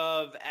think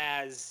of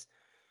as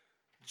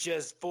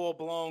just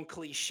full-blown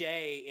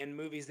cliche in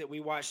movies that we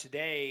watch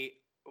today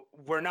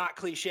were not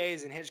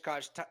cliches in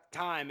Hitchcock's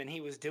time, and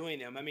he was doing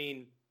them. I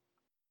mean,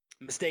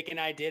 Mistaken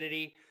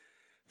Identity,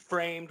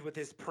 framed with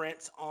his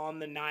prints on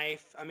the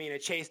knife. I mean, a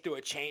chase through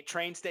a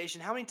train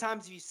station. How many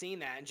times have you seen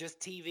that in just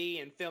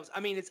TV and films? I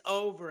mean, it's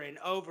over and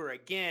over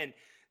again.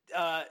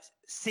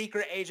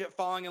 Secret agent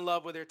falling in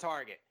love with her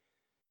target.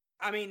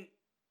 I mean,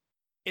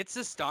 it's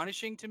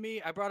astonishing to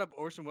me. I brought up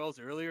Orson Welles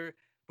earlier.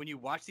 When you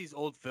watch these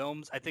old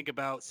films, I think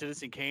about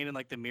Citizen Kane and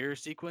like the mirror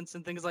sequence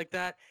and things like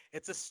that.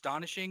 It's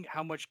astonishing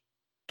how much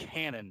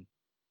canon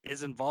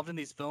is involved in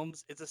these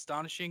films. It's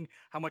astonishing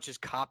how much is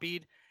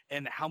copied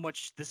and how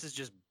much this is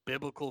just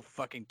biblical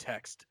fucking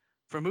text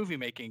for movie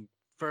making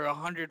for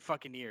 100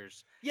 fucking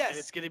years. Yes. And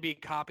it's going to be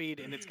copied,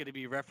 and it's going to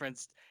be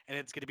referenced, and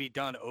it's going to be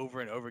done over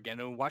and over again.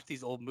 And when we watch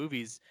these old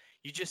movies,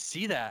 you just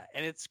see that,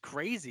 and it's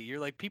crazy. You're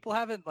like, people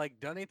haven't like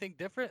done anything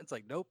different. It's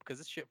like, nope, because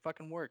this shit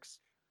fucking works.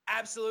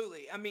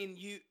 Absolutely. I mean,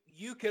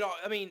 you could all.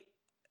 I mean,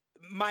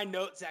 my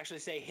notes actually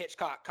say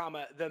Hitchcock,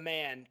 comma the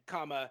man,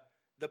 comma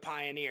the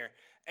pioneer,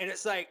 and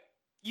it's like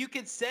you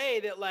could say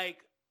that like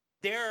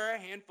there are a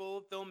handful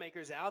of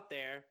filmmakers out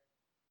there,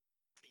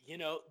 you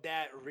know,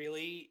 that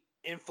really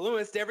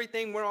influenced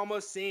everything we're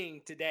almost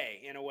seeing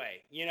today in a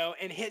way, you know,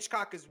 and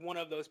Hitchcock is one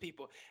of those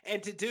people.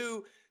 And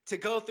to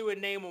go through and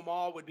name them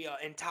all would be an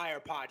entire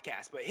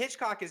podcast, but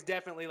Hitchcock is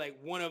definitely like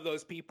one of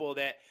those people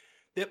that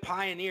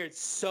pioneered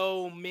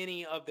so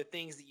many of the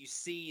things that you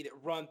see that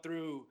run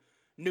through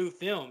new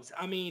films.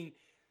 I mean,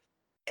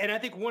 and I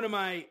think one of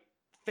my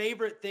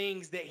favorite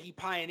things that he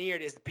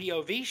pioneered is the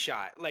POV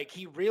shot. Like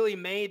he really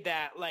made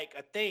that like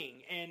a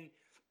thing. And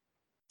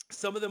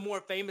some of the more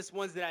famous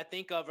ones that I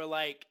think of are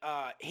like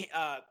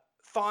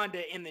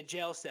Fonda in the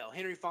jail cell,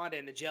 Henry Fonda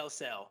in the jail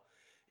cell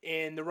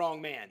in The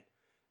Wrong Man.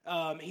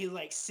 He's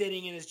like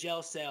sitting in his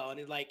jail cell, and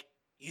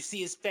you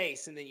see his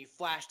face, and then you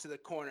flash to the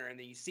corner, and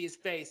then you see his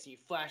face, and you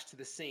flash to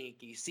the sink,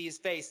 and you see his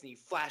face, and you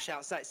flash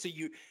outside. So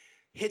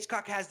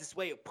Hitchcock has this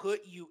way of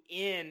put you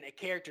in a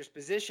character's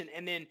position,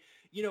 and then,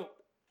 you know,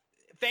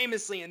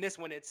 famously in this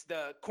one, it's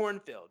the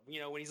cornfield, you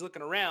know, when he's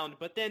looking around.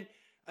 But then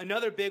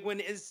another big one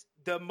is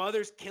the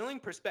mother's killing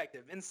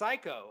perspective in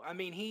Psycho. I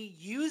mean, he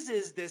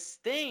uses this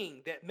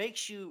thing that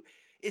makes you,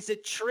 it's a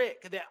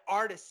trick that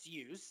artists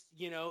use,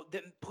 you know,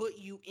 that put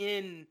you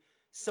in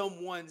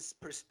someone's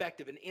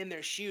perspective and in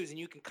their shoes, and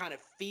you can kind of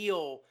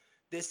feel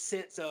this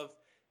sense of,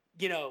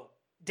 you know,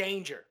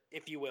 danger,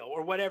 if you will,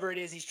 or whatever it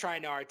is he's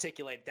trying to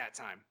articulate at that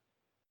time.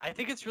 I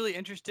think it's really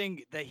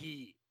interesting that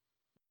he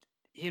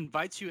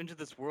invites you into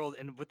this world,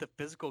 and with the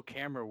physical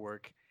camera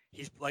work,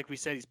 he's, like we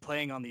said, he's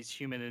playing on these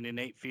human and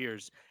innate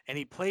fears, and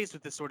he plays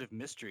with this sort of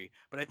mystery.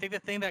 But I think the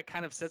thing that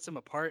kind of sets him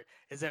apart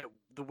is that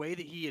the way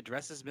that he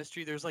addresses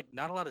mystery, there's like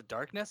not a lot of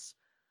darkness,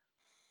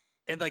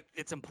 and like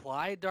it's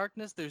implied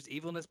darkness. There's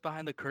evilness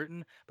behind the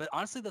curtain. But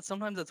honestly,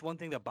 sometimes that's one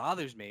thing that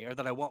bothers me, or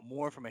that I want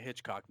more from a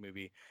Hitchcock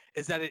movie,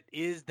 is that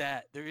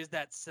there is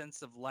that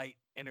sense of light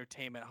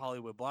entertainment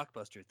Hollywood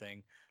blockbuster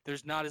thing.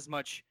 There's not as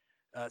much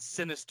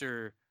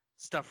sinister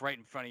stuff right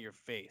in front of your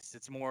face.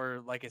 It's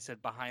more, like I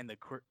said, behind the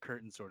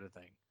curtain sort of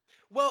thing.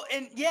 Well,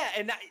 and yeah,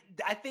 and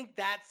I think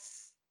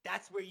that's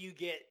where you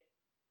get,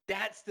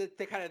 that's the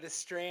kind of the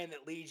strand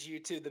that leads you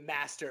to the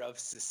master of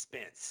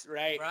suspense,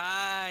 right?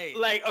 Right.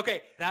 Like,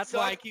 okay, that's so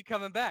why I keep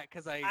coming back,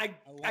 because I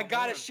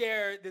gotta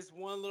share this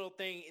one little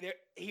thing.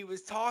 He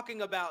was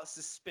talking about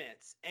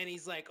suspense, and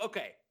he's like,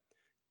 okay,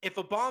 if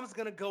a bomb's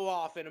gonna go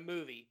off in a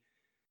movie,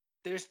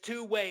 there's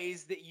two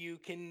ways that you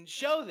can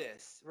show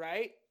this,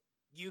 right?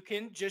 You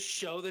can just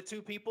show the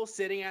two people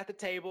sitting at the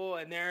table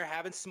and they're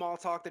having small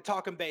talk. They're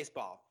talking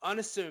baseball,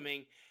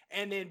 unassuming.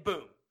 And then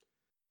boom,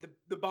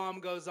 the bomb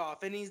goes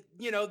off. And he's,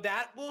 you know,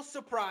 that will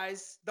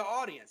surprise the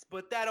audience,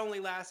 but that only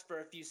lasts for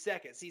a few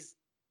seconds.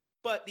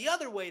 But the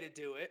other way to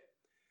do it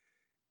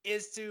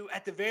is to,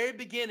 at the very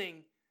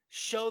beginning,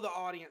 show the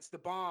audience the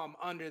bomb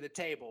under the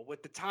table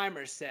with the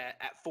timer set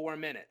at 4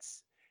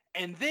 minutes.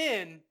 And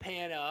then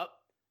pan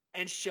up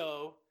and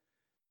show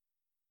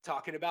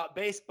talking about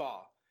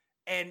baseball.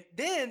 And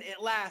then it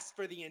lasts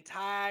for the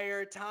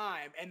entire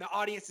time, and the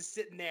audience is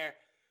sitting there.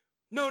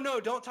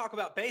 No, don't talk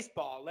about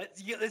baseball.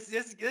 Let's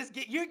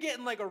get. You're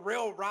getting like a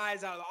real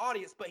rise out of the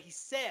audience. But he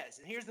says,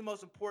 and here's the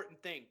most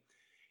important thing: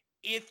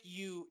 if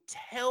you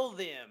tell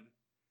them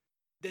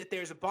that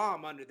there's a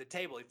bomb under the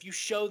table, if you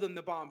show them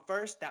the bomb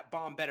first, that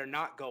bomb better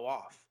not go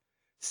off.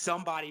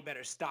 Somebody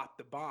better stop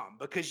the bomb,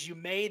 because you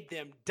made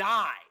them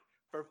die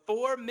for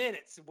 4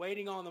 minutes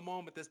waiting on the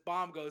moment this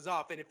bomb goes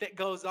off. And if it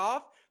goes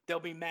off, they'll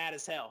be mad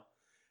as hell.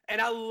 And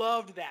I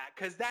loved that,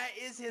 because that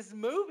is his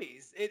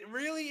movies. It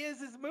really is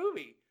his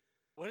movie.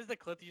 What is the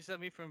clip that you sent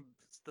me from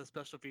the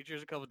special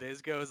features a couple of days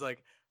ago? It's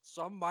like,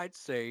 some might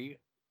say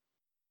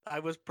I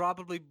was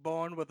probably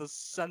born with a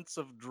sense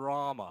of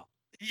drama.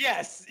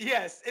 Yes.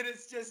 And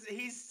it's just,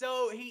 he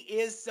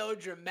is so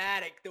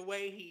dramatic the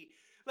way he,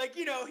 like,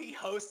 you know, he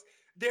hosts.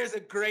 There's a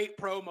great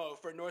promo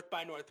for North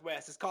by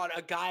Northwest. It's called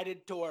A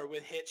Guided Tour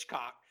with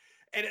Hitchcock.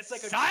 And it's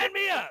like sign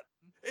me up.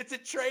 It's a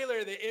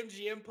trailer that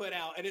MGM put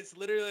out, and it's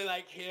literally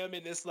like him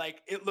in this,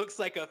 like, it looks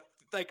like a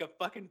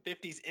fucking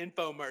 50s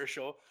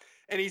infomercial.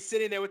 And he's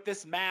sitting there with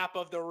this map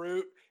of the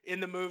route in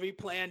the movie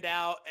planned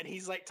out, and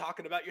he's like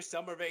talking about your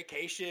summer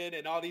vacation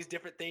and all these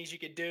different things you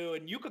could do,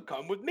 and you could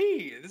come with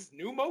me. This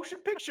new motion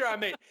picture I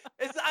made.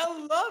 I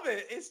love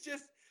it. It's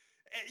just,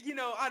 you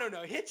know, I don't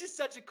know. Hitch is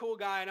such a cool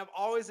guy, and I've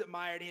always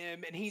admired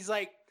him. And he's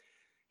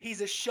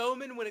a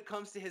showman when it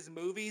comes to his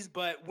movies,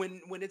 but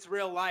when it's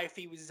real life,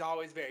 he was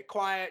always very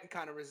quiet and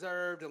kind of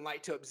reserved and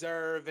liked to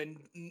observe and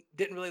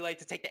didn't really like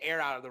to take the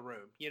air out of the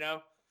room, you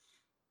know?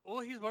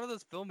 Well, he's one of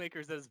those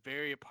filmmakers that is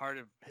very a part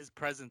of his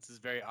presence is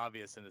very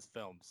obvious in his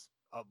films,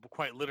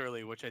 quite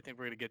literally, which I think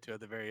we're going to get to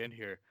at the very end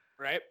here.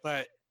 Right.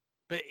 But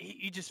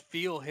you just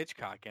feel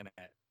Hitchcock in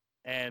it.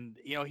 And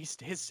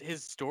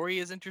his story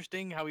is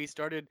interesting. How he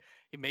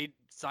made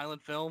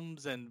silent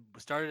films and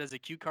started as a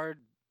cue card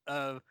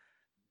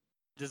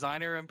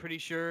designer, I'm pretty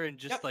sure, and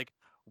just like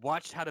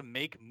watched how to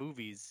make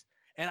movies.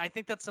 And I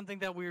think that's something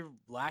that we're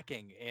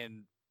lacking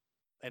in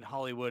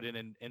Hollywood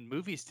and in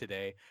movies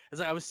today.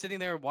 As I was sitting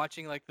there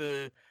watching like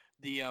the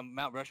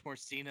Mount Rushmore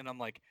scene, and I'm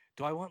like,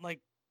 do I want like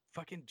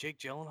fucking Jake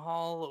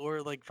Gyllenhaal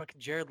or like fucking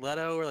Jared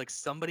Leto or like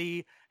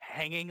somebody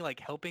hanging, like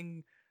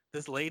helping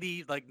this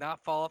lady like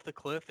not fall off the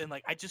cliff? And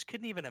like I just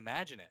couldn't even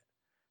imagine it,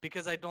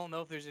 because I don't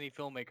know if there's any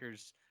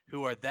filmmakers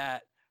who are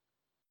that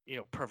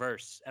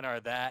perverse and are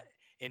that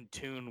in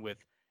tune with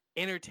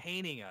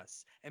entertaining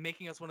us and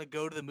making us want to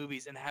go to the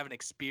movies and have an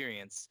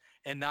experience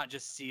and not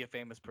just see a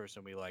famous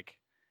person we like,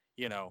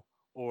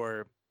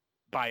 or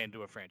buy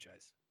into a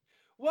franchise.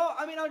 Well,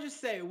 I mean, I'll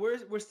just say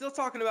we're still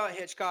talking about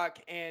Hitchcock,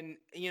 and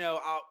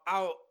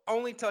I'll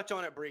only touch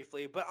on it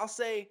briefly, but I'll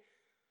say,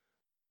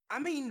 I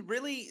mean,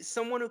 really,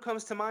 someone who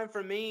comes to mind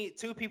for me,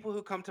 two people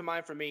who come to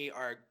mind for me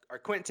are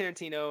Quentin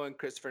Tarantino and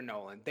Christopher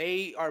Nolan.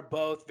 They are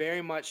both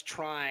very much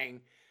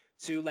trying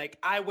to, like,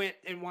 I went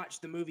and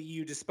watched the movie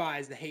you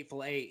despise, The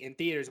Hateful Eight, in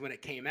theaters when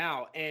it came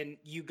out, and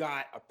you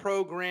got a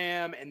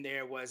program, and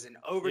there was an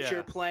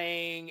overture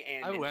playing,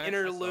 and an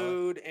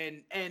interlude,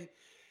 and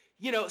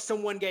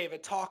someone gave a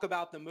talk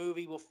about the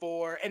movie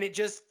before, and it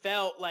just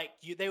felt like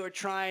they were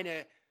trying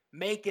to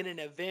make it an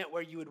event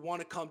where you would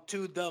want to come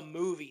to the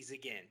movies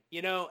again,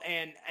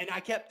 and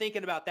I kept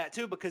thinking about that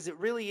too, because it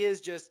really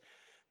is just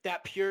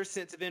that pure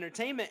sense of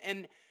entertainment.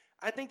 And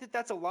I think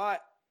that is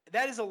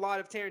a lot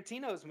of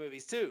Tarantino's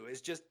movies too.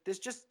 It's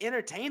just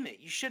entertainment.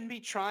 You shouldn't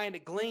be trying to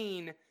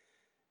glean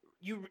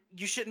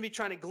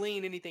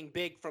anything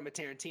big from a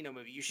Tarantino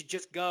movie. You should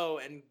just go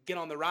and get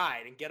on the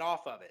ride and get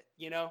off of it,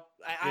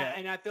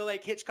 and I feel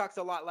like Hitchcock's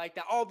a lot like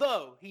that,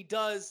 although he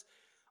does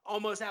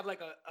almost have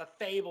like a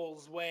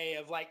Fables way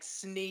of like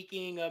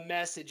sneaking a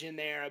message in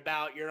there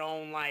about your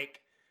own like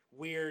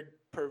weird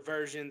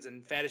perversions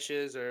and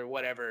fetishes or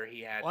whatever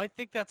he had. Well, I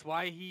think that's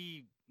why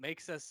he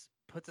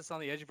puts us on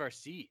the edge of our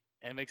seat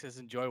and makes us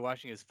enjoy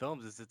watching his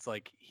films. Is it's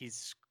like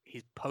he's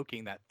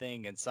poking that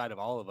thing inside of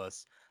all of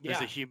us.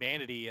 There's a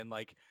humanity, and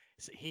like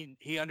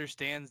he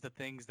understands the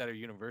things that are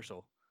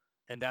universal,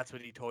 and that's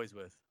what he toys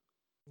with.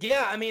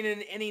 Yeah, I mean,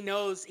 and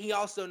he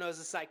also knows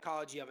the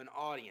psychology of an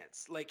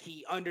audience. Like,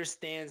 he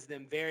understands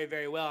them very,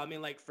 very well. I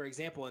mean, like, for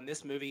example, in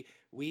this movie,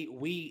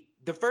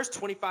 the first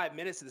 25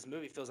 minutes of this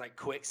movie feels like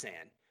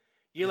quicksand.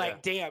 You're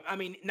like, damn, I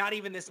mean, not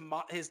even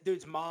his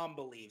dude's mom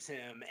believes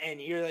him. And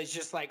you're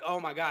just like, oh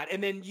my God.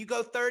 And then you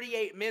go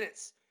 38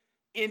 minutes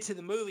into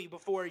the movie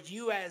before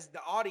you as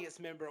the audience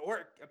member,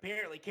 or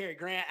apparently Cary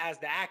Grant as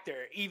the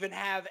actor, even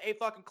have a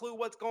fucking clue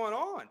what's going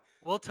on.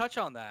 We'll touch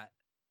on that.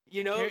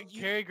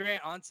 Cary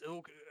Grant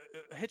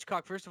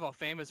Hitchcock, first of all,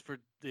 famous for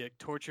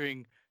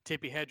torturing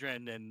Tippi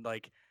Hedren and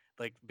like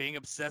being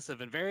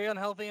obsessive and very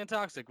unhealthy and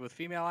toxic with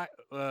female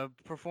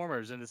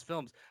performers in his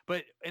films.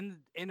 But in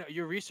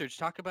your research,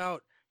 talk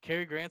about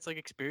Cary Grant's like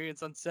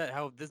experience on set.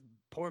 How this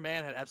poor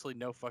man had absolutely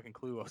no fucking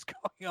clue what was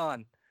going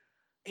on.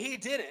 He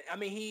didn't. I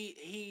mean,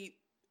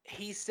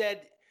 he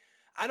said,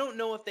 I don't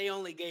know if they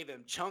only gave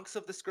him chunks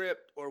of the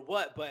script or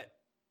what, but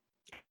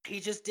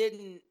he just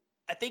didn't.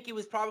 I think he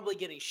was probably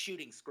getting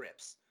shooting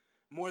scripts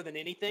more than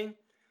anything.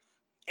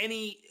 And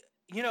he,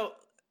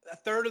 a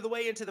third of the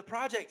way into the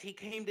project, he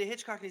came to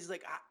Hitchcock and he's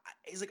like,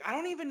 I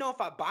don't even know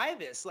if I buy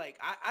this. Like,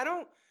 I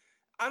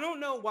don't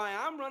know why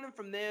I'm running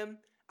from them.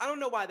 I don't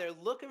know why they're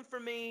looking for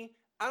me.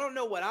 I don't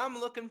know what I'm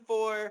looking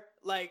for.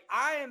 Like,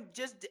 I am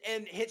just,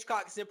 and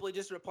Hitchcock simply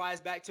just replies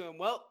back to him,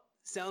 well,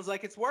 sounds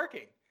like it's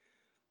working.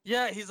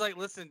 Yeah, he's like,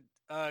 listen,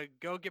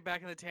 go get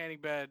back in the tanning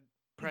bed,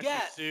 press your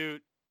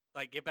suit,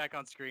 like, get back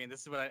on screen.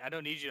 This is what I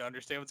don't need you to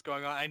understand what's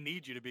going on. I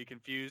need you to be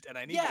confused, and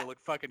I need you to look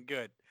fucking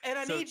good. And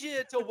I need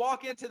you to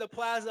walk into the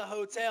Plaza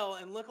Hotel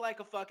and look like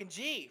a fucking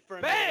G for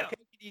a minute.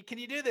 Okay? Can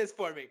you do this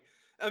for me?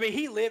 I mean,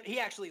 he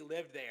actually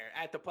lived there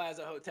at the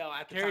Plaza Hotel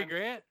at the time. Cary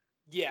Grant?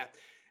 Yeah.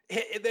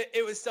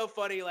 It was so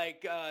funny.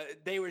 Like,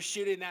 they were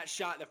shooting that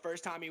shot the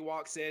first time he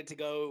walks in to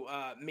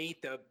go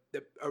meet the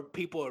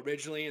people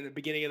originally in the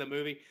beginning of the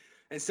movie.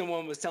 And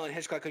someone was telling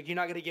Hitchcock, like, you're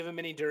not going to give him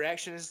any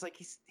direction. It's like,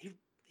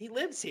 he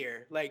lives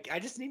here. Like, I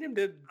just need him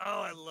to.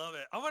 Oh, I love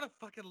it. I want to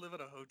fucking live in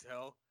a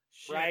hotel.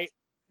 Shit. Right?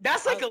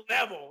 That's like a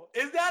level.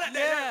 Is that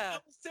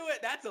levels to it?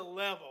 That's a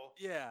level.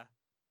 Yeah.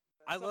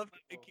 I love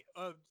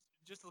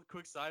just a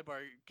quick sidebar.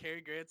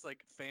 Cary Grant's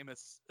like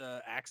famous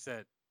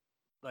accent,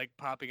 like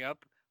popping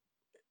up,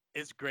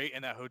 is great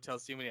in that hotel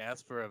scene when he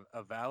asks for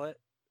a valet.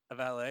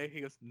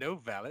 He goes, no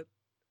valet.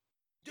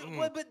 Dude,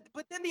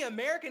 but then the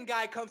American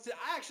guy comes to.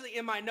 Actually,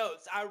 in my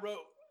notes, I wrote,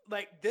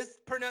 like, this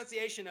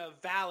pronunciation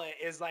of valet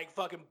is like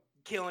fucking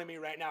killing me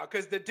right now,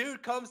 because the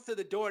dude comes to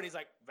the door and he's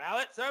like,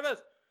 valet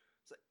service.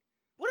 It's like,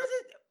 what is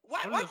it?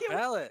 Why can't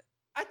valet?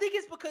 I think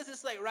it's because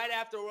it's like right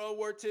after World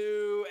War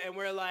II, and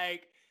we're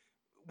like,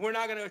 we're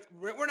not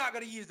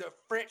gonna use the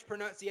French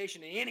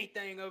pronunciation of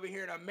anything over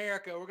here in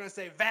America. We're gonna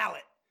say valet.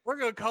 We're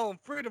gonna call them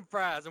freedom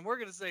fries, and we're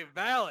gonna say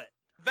valet.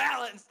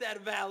 Valet instead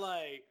of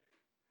valet.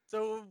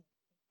 So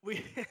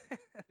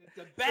It's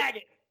a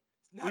baguette.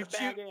 It's not a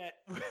baguette.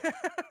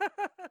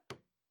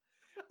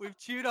 We've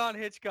chewed on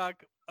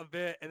Hitchcock a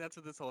bit, and that's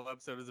what this whole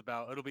episode is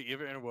about. It'll be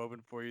interwoven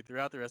for you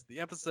throughout the rest of the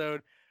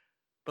episode.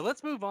 But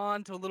let's move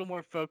on to a little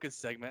more focused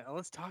segment, and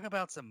let's talk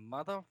about some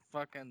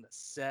motherfucking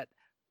set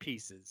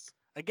pieces.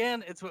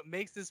 Again, it's what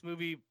makes this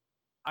movie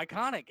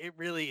iconic. It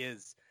really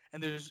is.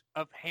 And there's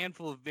a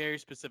handful of very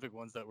specific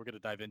ones that we're going to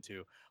dive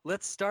into.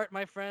 Let's start,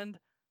 my friend,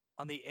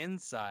 on the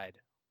inside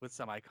with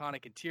some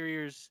iconic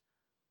interiors.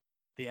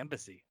 The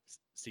embassy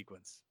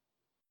sequence.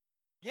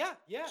 Yeah,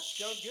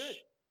 sounds good.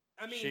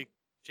 I mean,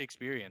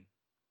 Shakespearean.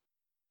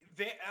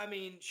 I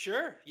mean,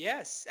 sure,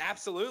 yes,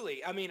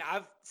 absolutely. I mean,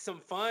 I've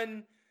some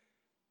fun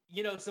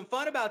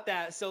about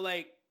that. So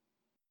like,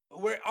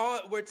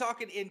 we're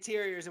talking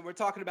interiors, and we're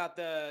talking about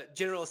the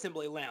General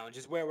Assembly Lounge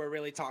is where we're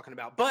really talking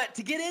about. But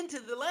to get into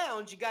the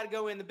lounge, you got to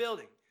go in the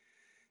building.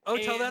 Oh,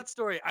 tell that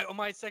story. On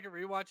my second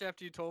rewatch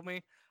after you told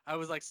me, I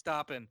was like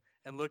stopping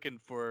and looking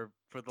for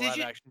the live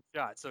action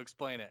shot. So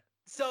explain it.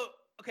 So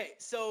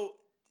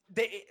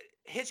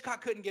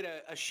Hitchcock couldn't get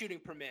a shooting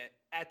permit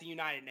at the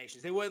United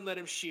Nations. They wouldn't let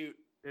him shoot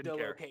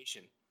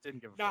location.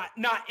 Didn't give a fuck.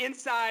 Not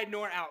inside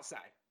nor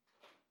outside.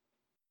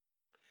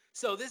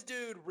 So this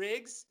dude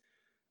rigs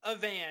a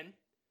van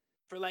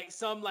for like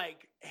some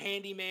like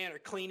handyman or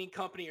cleaning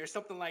company or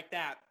something like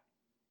that.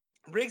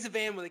 Rigs a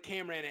van with a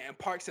camera in it and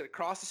parks it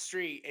across the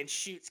street and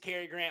shoots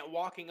Cary Grant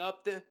walking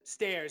up the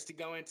stairs to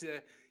go into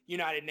the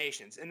United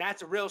Nations. And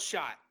that's a real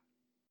shot.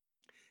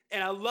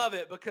 And I love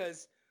it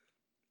because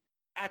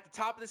at the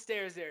top of the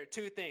stairs, there are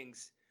two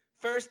things.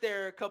 First,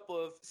 there are a couple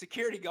of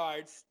security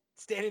guards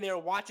standing there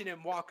watching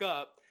him walk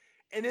up.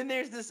 And then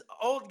there's this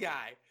old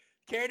guy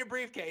carrying a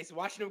briefcase,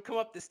 watching him come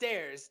up the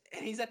stairs.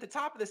 And he's at the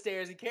top of the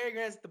stairs, and Cary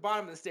Grant's at the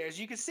bottom of the stairs.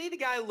 You can see the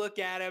guy look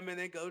at him and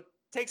then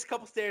takes a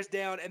couple stairs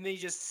down, and then he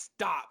just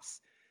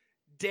stops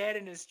dead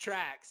in his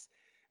tracks.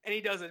 And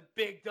he does a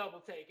big double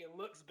take and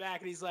looks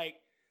back, and he's like,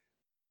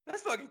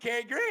 that's fucking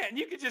Cary Grant. And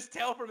you could just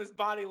tell from his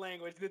body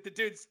language that the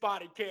dude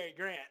spotted Cary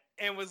Grant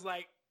and was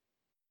like,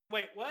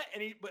 wait, what?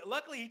 But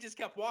luckily he just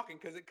kept walking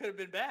because it could have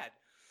been bad.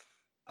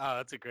 Oh,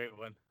 that's a great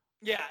one.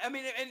 Yeah, I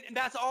mean, and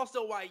that's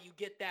also why you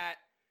get that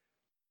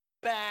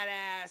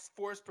badass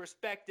forced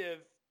perspective.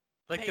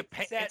 Like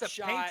it's a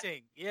shot.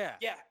 painting. Yeah.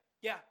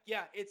 Yeah.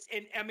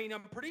 I mean,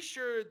 I'm pretty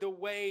sure the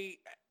way,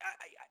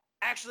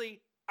 actually,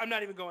 I'm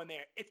not even going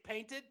there. It's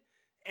painted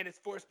and it's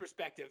forced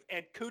perspective,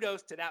 and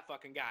kudos to that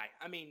fucking guy.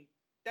 I mean,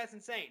 that's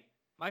insane.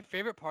 My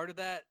favorite part of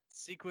that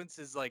sequence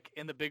is like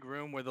in the big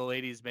room where the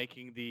lady's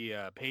making the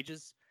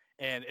pages,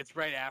 and it's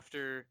right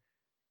after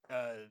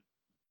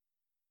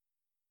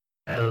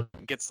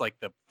gets like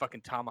the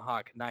fucking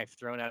tomahawk knife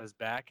thrown at his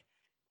back,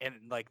 and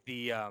like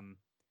the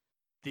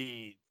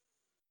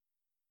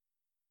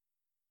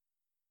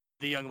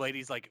young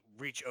ladies like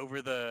reach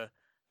over the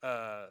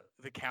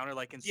counter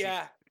like in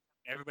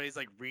everybody's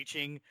like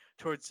reaching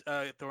towards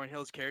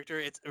Thornhill's character.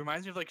 It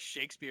reminds me of like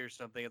Shakespeare or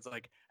something. It's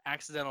like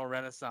accidental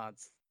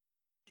Renaissance,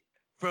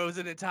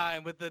 frozen in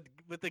time with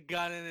the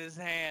gun in his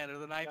hand or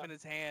the knife in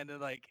his hand,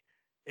 and like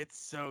it's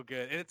so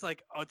good. And it's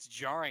like it's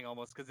jarring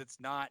almost because it's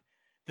not,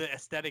 the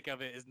aesthetic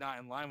of it is not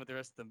in line with the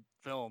rest of the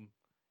film,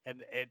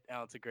 and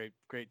it's a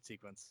great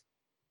sequence.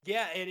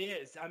 Yeah, it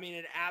is. I mean,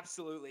 it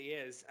absolutely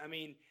is. I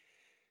mean,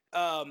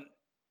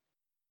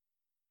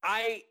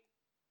 I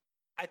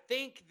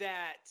think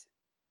that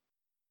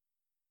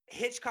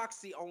Hitchcock's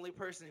the only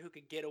person who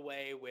could get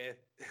away with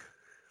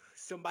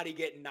somebody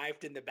getting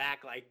knifed in the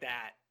back like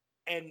that.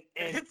 And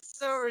it's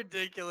so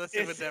ridiculous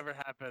if it never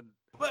happened.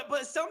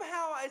 But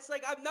somehow it's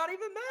like I'm not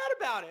even mad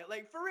about it.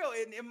 Like for real,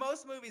 in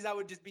most movies I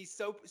would just be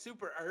so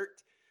super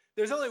irked.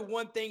 There's only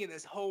one thing in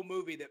this whole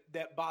movie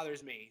that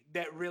bothers me,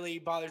 that really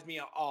bothers me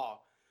at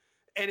all.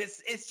 And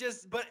it's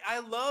just, but I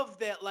love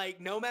that,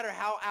 like, no matter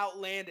how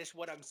outlandish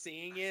what I'm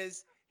seeing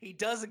is, he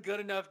does a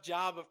good enough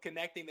job of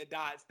connecting the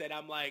dots that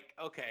I'm like,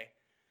 okay.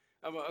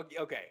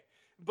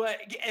 But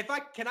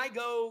can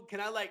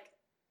I like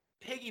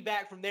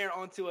piggyback from there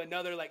onto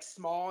another like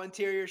small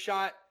interior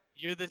shot?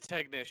 You're the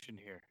technician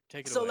here.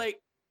 Take it away. So like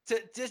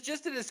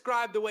just to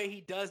describe the way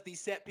he does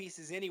these set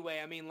pieces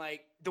anyway, I mean,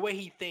 like the way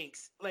he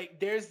thinks, like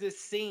there's this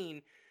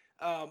scene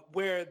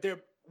where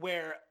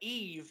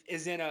Eve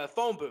is in a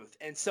phone booth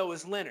and so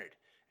is Leonard,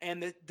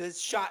 and the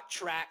shot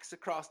tracks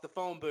across the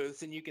phone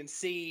booths, and you can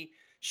see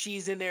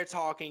she's in there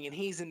talking and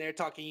he's in there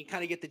talking. You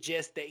kind of get the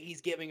gist that he's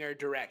giving her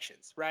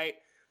directions, right?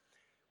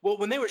 Well,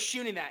 when they were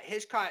shooting that,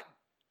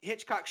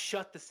 Hitchcock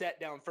shut the set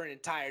down for an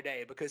entire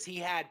day because he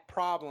had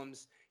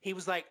problems. He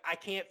was like, I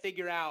can't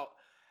figure out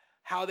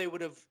how they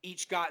would have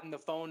each gotten the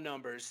phone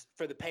numbers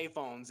for the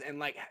payphones and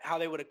like how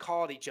they would have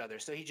called each other.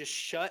 So he just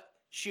shut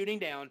shooting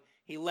down.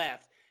 He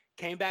left,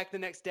 came back the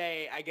next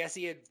day. I guess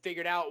he had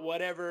figured out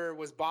whatever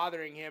was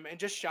bothering him and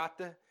just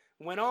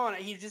went on.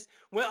 He just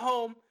went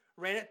home,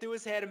 ran it through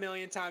his head a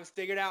million times,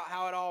 figured out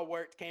how it all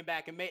worked, came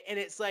back and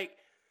it's like,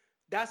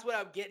 that's what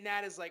I'm getting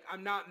at is like,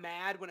 I'm not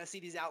mad when I see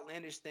these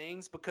outlandish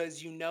things because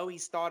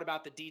he's thought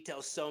about the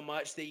details so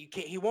much that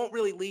he won't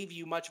really leave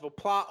you much of a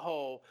plot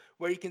hole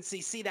where you can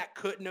see that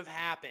couldn't have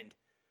happened.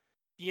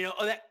 You know,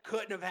 oh, that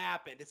couldn't have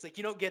happened. It's like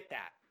you don't get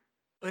that.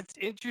 It's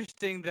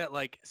interesting that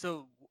it's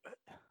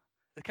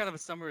kind of a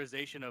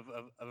summarization of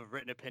a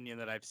written opinion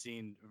that I've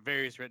seen,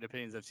 various written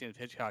opinions I've seen of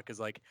Hitchcock is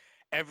like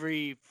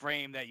every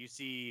frame that you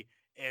see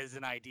is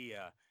an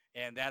idea,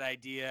 and that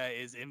idea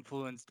is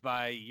influenced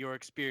by your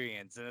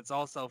experience, and it's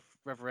all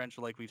self-referential,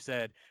 like we've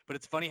said. But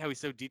it's funny how he's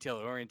so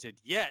detail-oriented,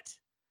 yet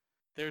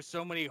there's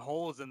so many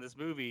holes in this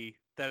movie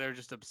that are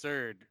just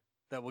absurd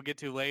that we'll get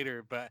to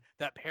later. But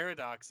that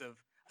paradox of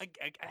I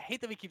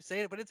hate that we keep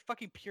saying it, but it's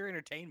fucking pure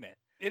entertainment.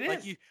 It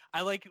is.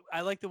 I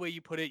like the way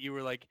you put it. You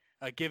were like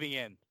giving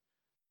in.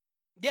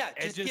 Yeah,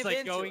 Just give like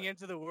into going it.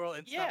 into the world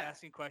and stop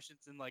asking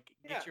questions and like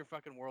get your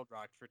fucking world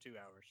rocked for 2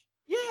 hours.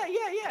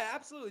 Yeah,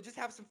 absolutely. Just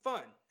have some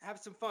fun.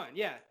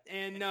 Yeah.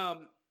 And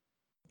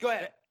go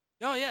ahead.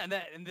 No, yeah,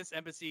 and this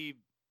embassy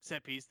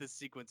set piece, this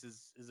sequence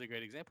is a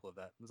great example of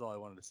that. That's all I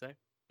wanted to say.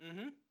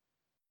 Mm-hmm.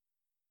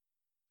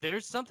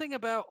 There's something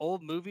about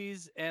old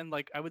movies and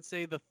like I would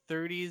say the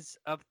 30s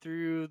up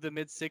through the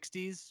mid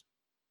 60s.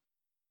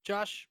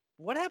 Josh,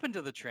 what happened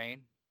to the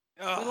train?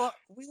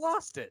 We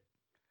lost it.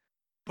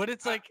 But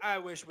it's like I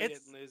wish we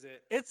didn't lose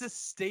it. It's a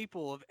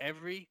staple of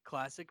every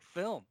classic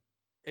film.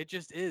 It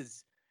just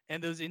is.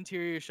 And those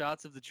interior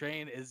shots of the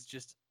train is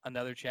just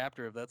another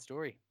chapter of that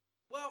story.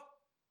 Well,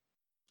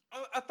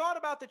 I thought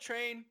about the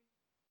train.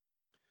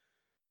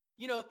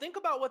 You know, think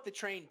about what the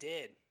train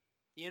did.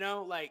 You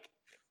know, like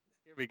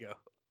here we go.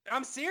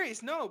 I'm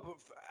serious. No, but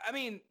I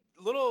mean,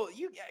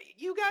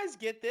 you guys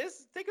get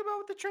this. Think about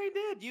what the train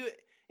did.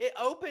 It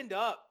opened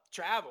up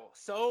travel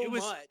so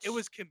much. It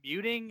was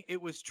commuting.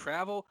 It was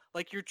travel.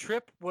 Like your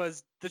trip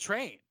was the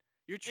train.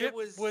 Your trip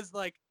was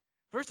like,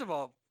 first of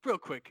all, real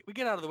quick, we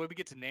get out of the way. We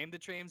get to name the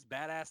trains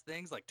badass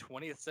things like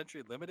 20th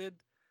Century Limited.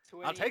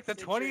 I'll take the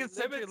 20th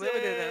Century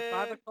Limited at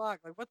 5 o'clock.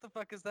 Like, what the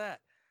fuck is that?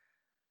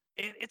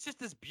 And it's just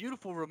this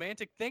beautiful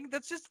romantic thing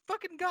that's just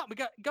fucking gone. We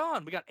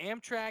got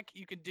Amtrak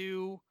you can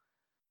do,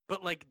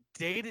 but like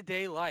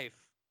day-to-day life,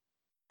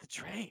 the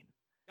train.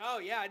 Oh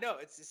yeah, I know.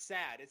 It's just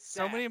sad. It's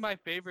sad. So many of my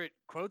favorite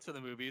quotes of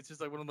the movie. It's just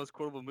like one of the most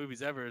quotable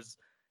movies ever. Is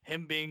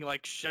him being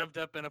like shoved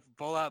up in a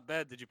full-out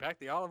bed. Did you pack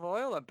the olive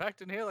oil? I'm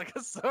packed in here like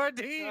a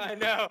sardine. I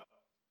know.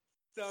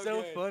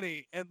 So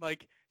funny, and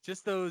like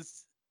just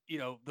those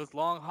those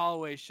long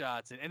hallway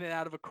shots and in and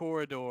out of a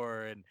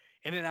corridor and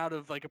in and out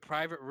of like a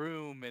private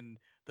room and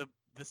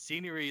the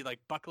scenery like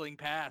buckling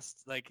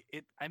past. Like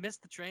I miss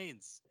the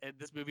trains, and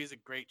this movie is a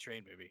great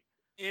train movie.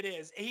 It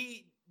is.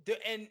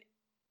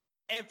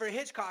 And for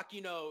Hitchcock,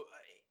 you know,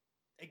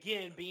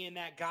 again, being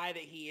that guy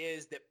that he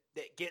is, that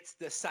gets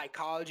the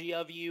psychology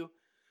of you,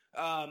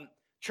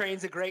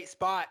 Train's a great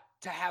spot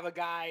to have a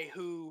guy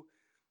who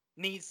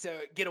needs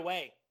to get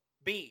away.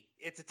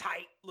 It's a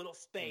tight little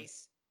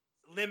space,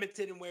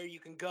 limited in where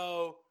you can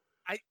go.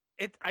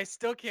 I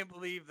still can't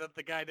believe that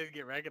the guy didn't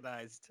get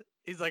recognized.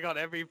 He's like on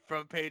every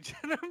front page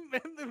in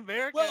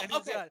America. Well,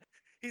 and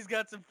he's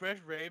got some fresh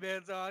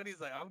Ray-Bans on.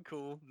 He's like, I'm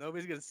cool.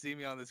 Nobody's gonna see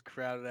me on this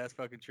crowded ass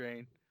fucking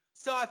train.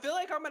 So I feel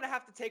like I'm going to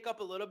have to take up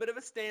a little bit of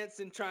a stance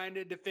in trying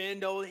to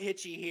defend old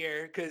Hitchy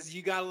here because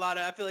you got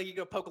I feel like you're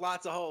going to poke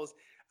lots of holes.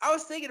 I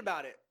was thinking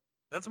about it.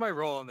 That's my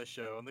role on the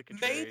show. I'm the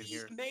contrarian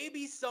here.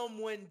 Maybe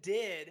someone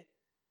did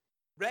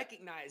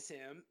recognize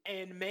him,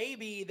 and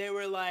maybe they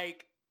were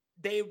like,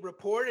 they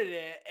reported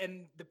it,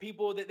 and the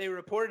people that they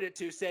reported it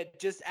to said,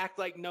 just act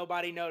like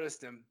nobody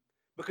noticed him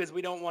because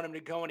we don't want him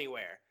to go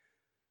anywhere.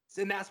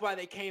 And that's why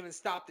they came and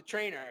stopped the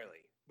train early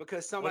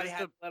because somebody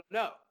had to let them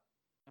know.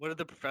 What did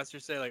the professor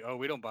say? Like, oh,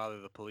 we don't bother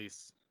the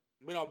police.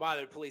 We don't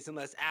bother the police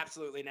unless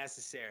absolutely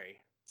necessary.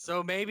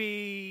 So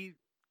maybe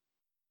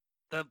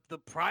the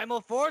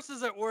primal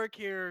forces at work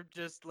here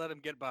just let him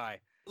get by.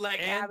 Like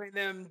having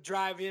them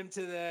drive him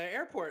to the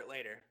airport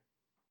later.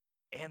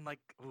 And like,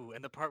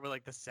 and the part where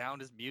like the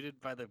sound is muted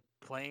by the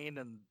plane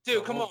and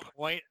dude, come on.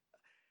 Point.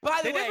 By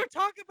the way, they never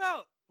talk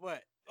about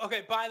what.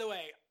 Okay, by the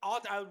way,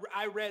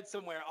 I read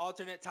somewhere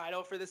alternate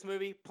title for this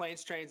movie: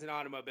 Planes, Trains, and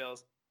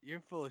Automobiles.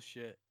 You're full of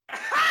shit.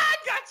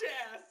 Gotcha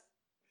ass.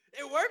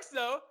 It works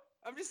though.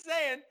 I'm just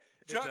saying.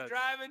 Drunk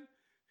driving.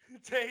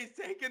 He's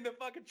taking the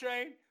fucking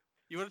train.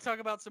 You want to talk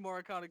about some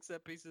more iconic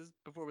set pieces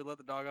before we let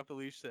the dog off the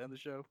leash to end the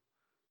show?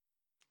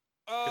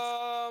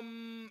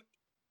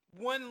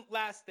 One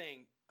last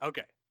thing.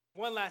 Okay.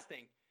 One last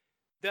thing.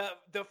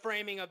 The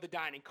framing of the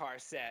dining car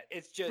set.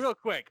 It's just real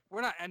quick.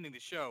 We're not ending the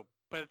show,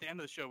 but at the end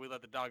of the show, we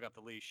let the dog off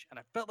the leash, and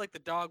I felt like the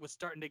dog was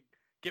starting to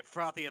get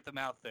frothy at the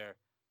mouth there.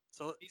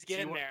 So he's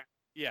getting there.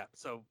 Yeah.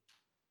 So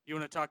you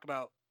want to talk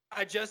about?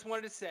 I just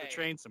wanted to say the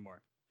train some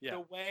more. Yeah.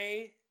 The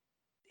way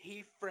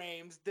he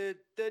frames the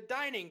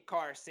dining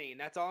car scene.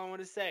 That's all I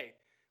want to say.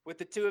 With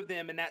the two of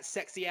them and that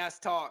sexy ass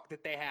talk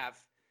that they have,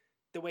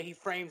 the way he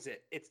frames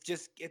it, it's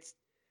just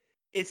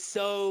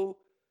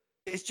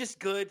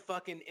good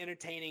fucking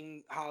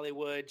entertaining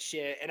Hollywood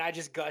shit, and I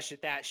just gush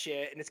at that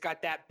shit. And it's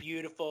got that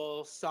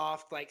beautiful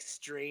soft like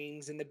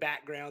strings in the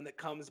background that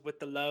comes with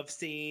the love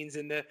scenes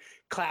and the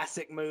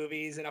classic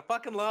movies, and I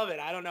fucking love it.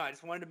 I don't know. I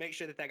just wanted to make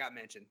sure that got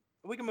mentioned.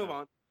 We can move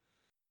on.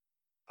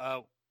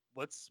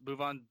 let's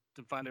move on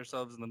to find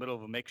ourselves in the middle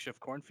of a makeshift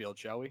cornfield,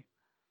 shall we?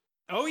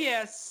 Oh,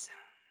 yes.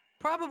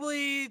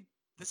 Probably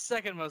the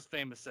second most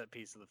famous set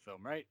piece of the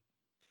film, right?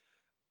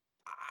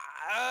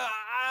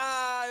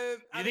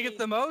 You think it's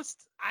the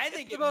most? I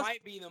think it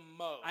might be the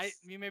most.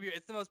 Maybe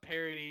it's the most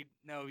parodied.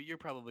 No, you're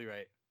probably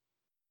right.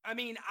 I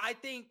mean, I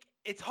think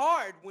it's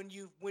hard when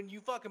you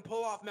fucking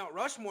pull off Mount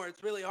Rushmore.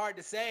 It's really hard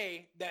to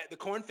say that the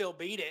cornfield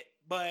beat it,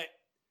 but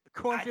the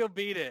cornfield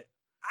beat it.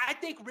 I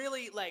think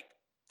really, like,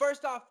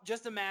 first off,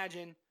 just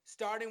imagine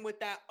starting with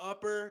that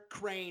upper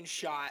crane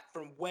shot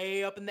from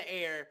way up in the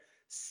air,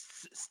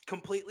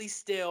 completely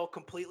still,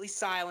 completely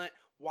silent,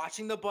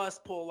 watching the bus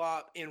pull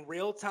up in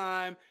real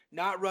time,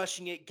 not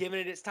rushing it, giving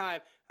it its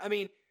time. I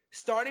mean,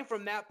 starting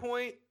from that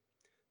point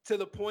to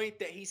the point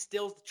that he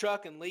steals the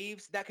truck and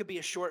leaves, that could be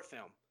a short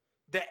film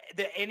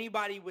that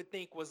anybody would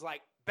think was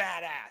like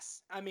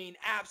badass. I mean,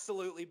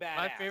 absolutely badass.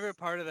 My favorite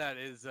part of that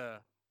is,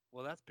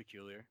 well, that's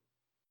peculiar.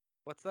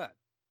 What's that?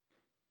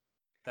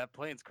 That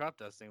plane's crop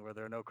dusting where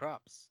there are no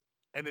crops.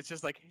 And it's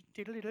just like,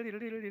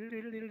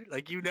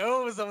 like, you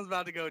know, someone's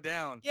about to go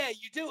down. Yeah,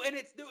 you do. And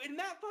it's in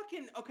that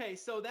fucking, okay,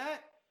 so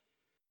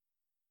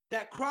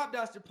that crop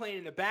duster playing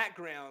in the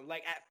background,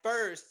 like at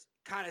first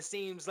kind of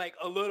seems like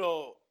a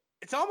little,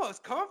 it's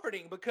almost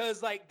comforting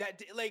because like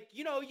that, like,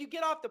 you know, you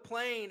get off the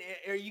plane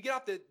or you get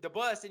off the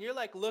bus and you're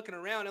like looking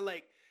around and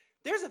like,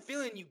 there's a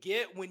feeling you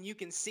get when you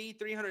can see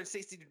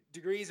 360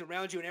 degrees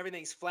around you and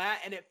everything's flat.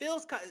 And it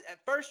feels kind of, at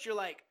first you're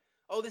like,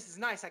 oh, this is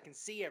nice. I can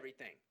see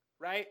everything,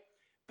 right?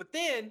 But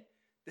then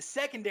the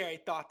secondary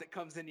thought that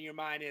comes into your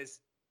mind is,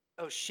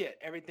 oh shit,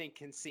 everything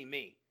can see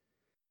me.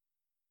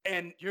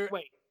 And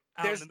wait,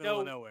 there's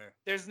nowhere.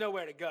 There's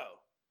nowhere to go.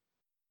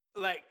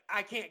 Like,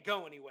 I can't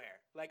go anywhere.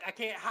 Like, I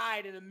can't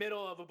hide in the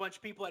middle of a bunch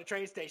of people at a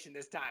train station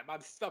this time. I'm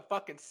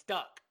fucking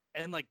stuck.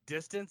 And like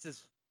distance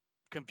is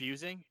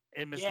confusing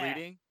and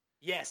misleading.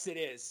 Yeah. Yes, it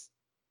is.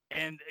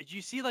 And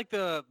you see like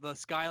the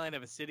skyline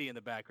of a city in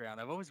the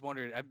background. I've always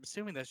wondered, I'm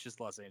assuming that's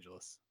just Los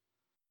Angeles.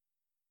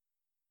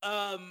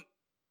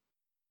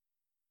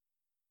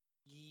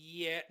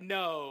 Yeah,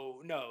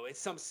 no,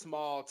 it's some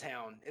small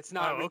town. It's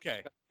not. Oh,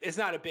 okay. It's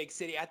not a big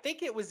city. I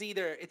think it was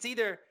either.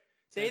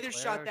 They either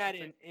shot that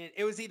in.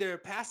 It was either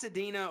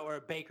Pasadena or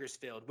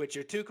Bakersfield, which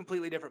are two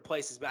completely different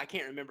places. But I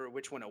can't remember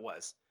which one it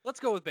was. Let's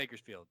go with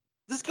Bakersfield.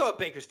 Let's go with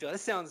Bakersfield. That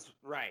sounds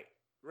right.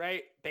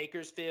 Right?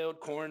 Bakersfield,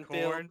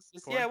 cornfield.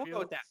 Yeah, we'll go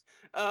with that.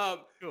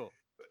 Cool.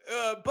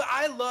 But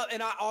I love,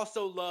 and I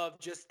also love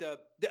just the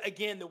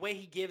again the way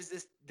he gives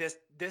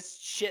this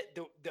shit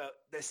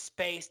the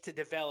space to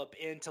develop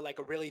into like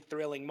a really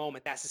thrilling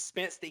moment. That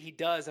suspense that he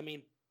does. I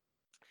mean,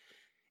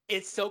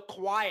 it's so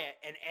quiet,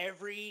 and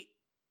every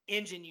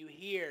engine you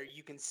hear,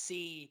 you can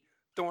see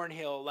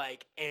Thornhill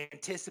like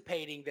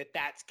anticipating that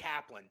that's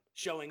Kaplan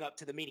showing up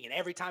to the meeting, and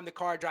every time the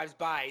car drives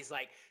by, he's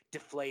like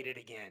deflated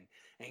again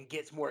and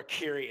gets more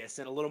curious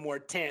and a little more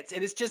tense,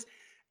 and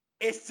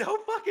it's so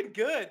fucking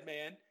good,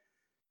 man.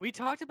 We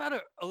talked about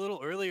it a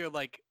little earlier,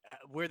 like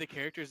where the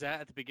character's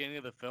at the beginning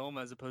of the film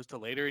as opposed to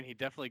later. And he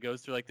definitely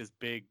goes through like this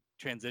big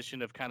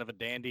transition of kind of a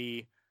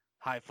dandy,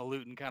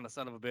 highfalutin kind of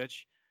son of a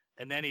bitch.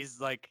 And then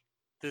he's like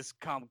this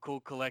calm,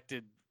 cool,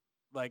 collected,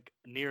 like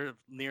near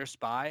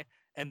spy.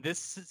 And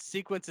this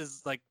sequence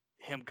is like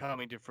him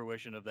coming to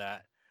fruition of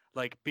that,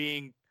 like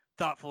being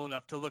thoughtful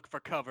enough to look for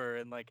cover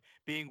and like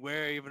being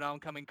wary of an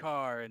oncoming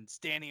car and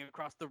standing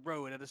across the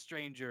road at a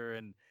stranger.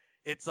 And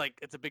it's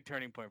a big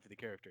turning point for the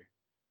character.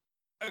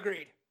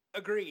 Agreed.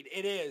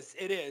 It is.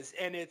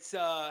 And it's,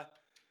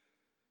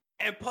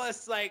 and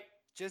plus, like,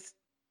 just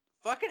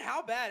fucking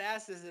how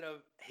badass is it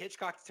of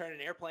Hitchcock to turn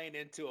an airplane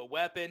into a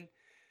weapon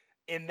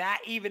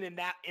even in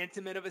that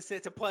intimate of a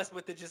sense, and plus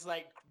with the just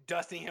like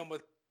dusting him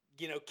with,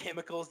 you know,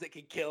 chemicals that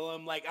could kill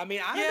him. Like, I mean,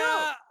 I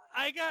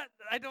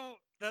don't know.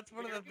 That's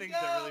one of the things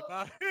that really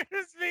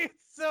bothers me.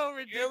 It's so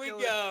ridiculous. Here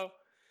we go.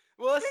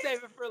 We'll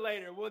save it for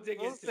later. We'll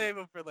save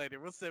it for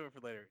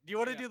later. Do you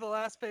want to do the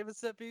last famous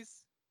set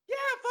piece? Yeah,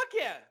 fuck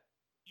yeah.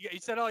 You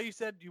said all you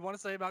said you want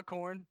to say about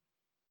corn?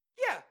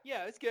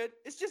 Yeah, it's good.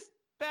 It's just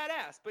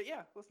badass, but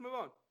yeah, let's move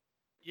on.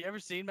 You ever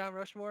seen Mount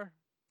Rushmore?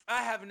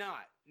 I have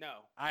not.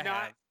 No. I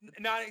have.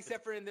 Not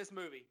except for in this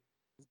movie.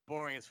 It's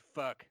boring as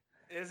fuck.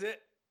 Is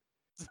it?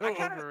 So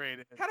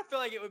overrated. I kind of feel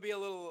like it would be a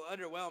little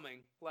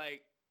underwhelming.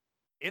 Like,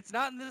 it's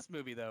not in this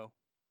movie though.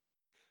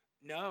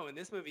 No, in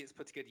this movie it's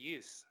put to good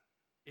use.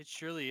 It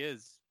surely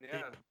is.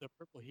 Yeah. The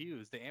purple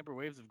hues, the amber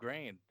waves of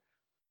grain.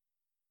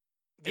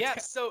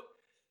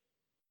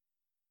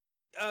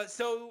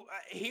 So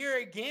here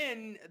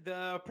again,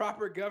 the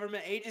proper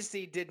government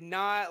agency did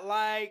not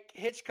like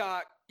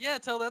Hitchcock. Yeah,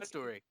 tell that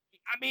story.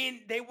 I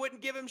mean, they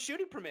wouldn't give him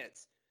shooting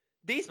permits.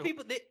 These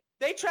people,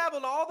 they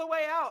traveled all the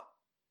way out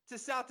to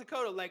South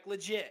Dakota, like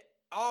legit,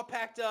 all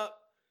packed up,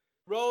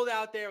 rolled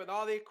out there with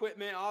all the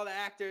equipment, all the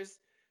actors.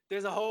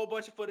 There's a whole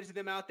bunch of footage of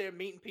them out there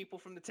meeting people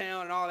from the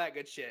town and all that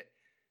good shit.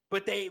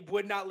 But they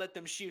would not let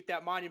them shoot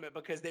that monument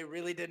because they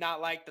really did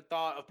not like the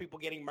thought of people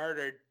getting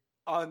murdered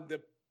on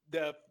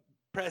the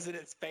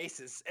president's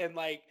faces. And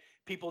like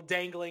people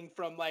dangling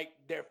from like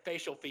their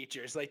facial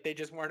features. Like they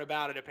just weren't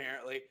about it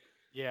apparently.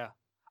 Yeah.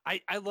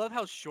 I love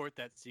how short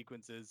that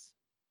sequence is.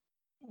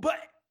 But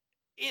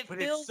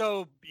it's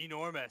so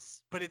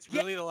enormous. But it's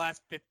really the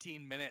last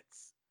 15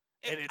 minutes.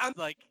 And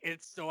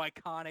it's so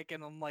iconic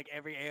and on like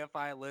every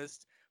AFI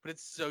list, but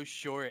it's so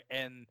short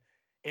and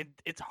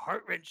it's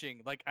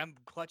heart-wrenching. Like I'm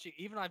clutching,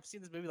 even I've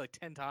seen this movie like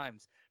 10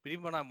 times, but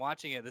even when I'm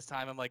watching it this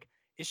time, I'm like,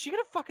 is she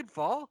gonna fucking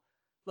fall?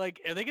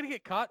 Like, are they gonna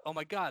get caught? Oh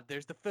my god,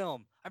 there's the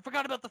film. I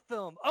forgot about the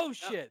film. Oh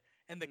shit.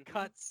 And the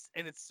cuts,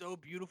 and it's so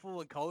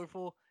beautiful and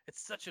colorful.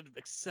 It's such an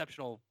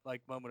exceptional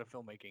like moment of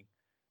filmmaking.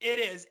 It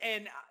is.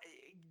 And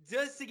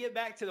just to get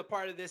back to the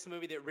part of this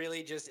movie that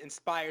really just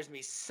inspires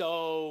me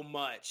so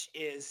much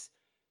is,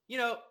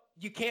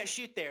 you can't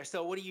shoot there.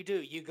 So what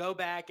do? You go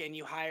back and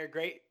you hire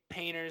great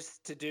painters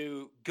to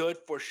do good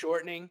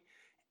foreshortening,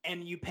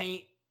 and you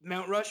paint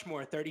Mount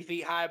Rushmore 30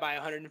 feet high by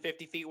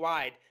 150 feet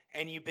wide,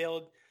 and you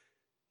build,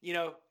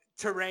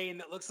 terrain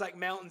that looks like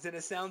mountains in a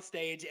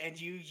soundstage, and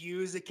you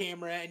use a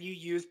camera and you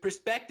use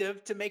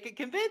perspective to make it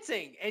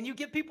convincing, and you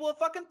give people a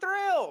fucking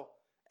thrill.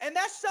 And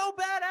that's so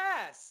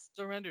badass.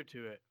 Surrender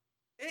to it.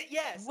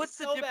 Yes, it's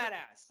so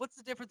badass. What's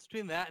the difference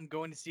between that and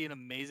going to see an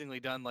amazingly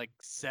done like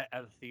set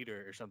at a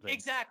theater or something?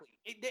 Exactly.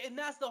 And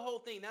that's the whole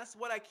thing. That's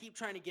what I keep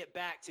trying to get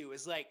back to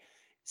is like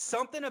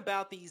something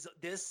about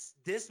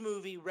this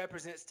movie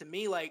represents to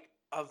me like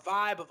a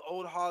vibe of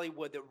old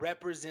Hollywood that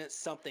represents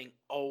something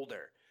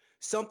older.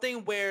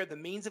 Something where the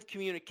means of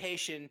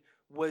communication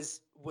was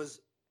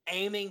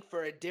aiming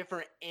for a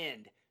different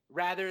end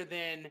rather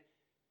than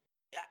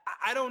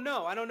I don't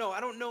know. I don't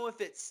know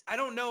if it's, I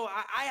don't know.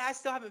 I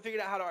still haven't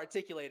figured out how to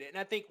articulate it. And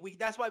I think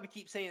that's why we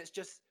keep saying it's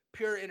just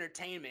pure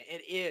entertainment.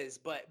 It is,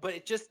 but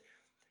it just,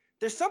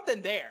 there's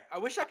something there. I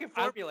wish I could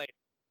formulate.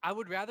 I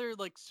would rather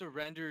like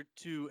surrender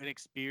to an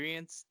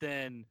experience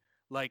than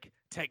like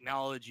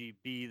technology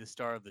be the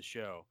star of the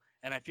show.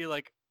 And I feel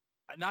like,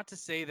 not to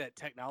say that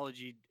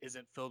technology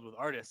isn't filled with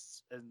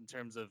artists in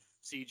terms of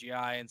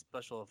CGI and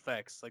special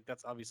effects. Like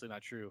that's obviously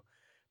not true.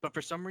 But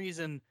for some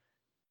reason,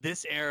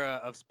 this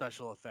era of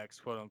special effects,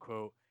 quote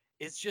unquote,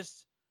 is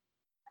just,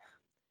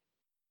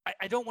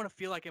 I don't want to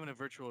feel like I'm in a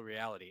virtual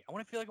reality. I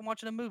want to feel like I'm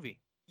watching a movie.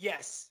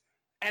 Yes.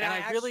 And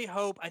I really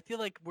hope, I feel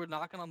like we're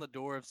knocking on the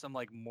door of some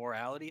like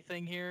morality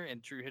thing here in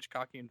true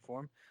Hitchcockian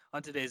form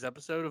on today's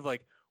episode of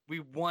like,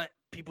 we want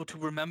people to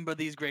remember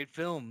these great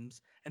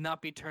films and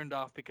not be turned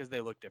off because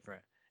they look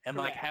different and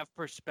like have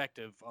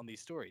perspective on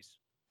these stories.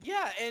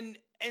 Yeah. And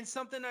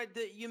something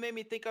that you made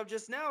me think of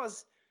just now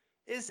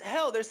is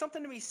hell, there's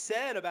something to be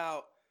said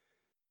about,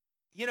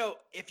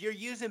 if you're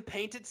using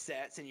painted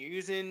sets and you're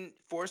using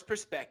forced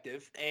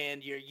perspective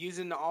and you're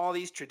using all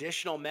these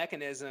traditional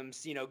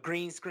mechanisms,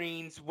 green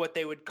screens, what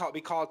they would be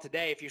called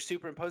today, if you're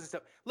superimposing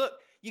stuff, look,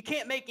 you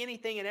can't make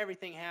anything and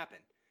everything happen.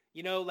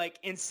 Like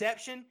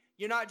Inception,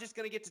 you're not just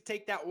going to get to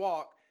take that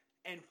walk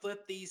and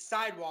flip these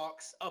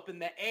sidewalks up in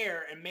the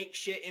air and make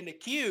shit into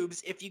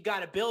cubes if you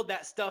got to build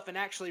that stuff and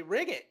actually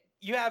rig it.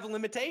 You have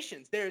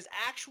limitations. There's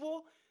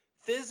actual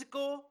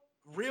physical,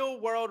 real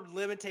world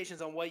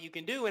limitations on what you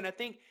can do. And I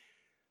think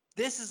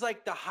this is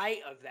like the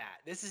height of that.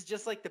 This is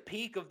just like the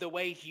peak of the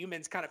way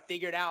humans kind of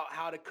figured out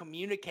how to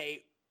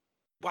communicate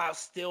while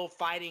still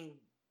fighting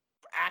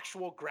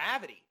actual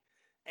gravity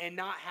and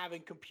not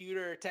having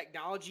computer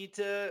technology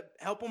to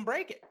help them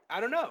break it. I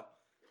don't know.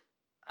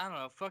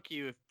 Fuck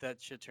you if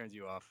that shit turns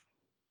you off.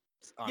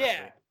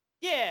 Honestly.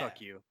 Yeah.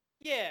 Fuck you.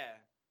 Yeah.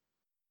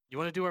 You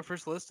want to do our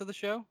first list of the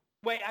show?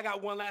 Wait, I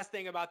got one last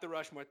thing about the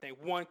Rushmore thing.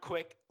 One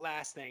quick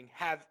last thing.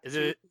 Is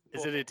it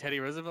a Teddy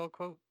Roosevelt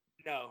quote?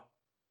 No.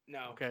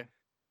 Okay.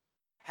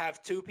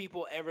 Have two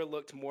people ever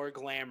looked more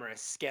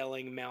glamorous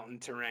scaling mountain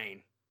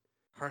terrain?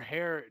 Her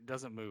hair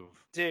doesn't move,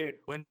 dude.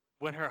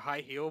 When her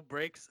high heel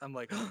breaks, I'm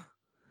like,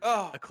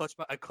 oh. I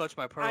clutch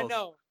my pearls. I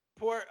know.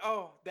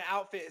 The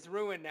outfit is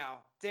ruined now.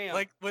 Damn.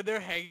 Like when they're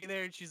hanging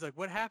there, and she's like,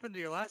 "What happened to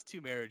your last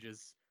two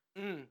marriages?"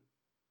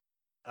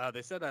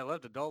 They said I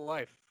lived a dull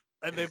life,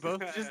 and they both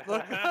just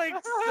look like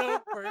so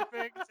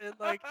perfect, and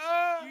like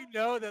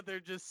that they're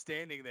just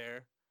standing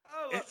there.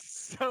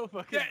 It's so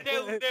fucking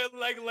they're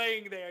like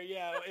laying there.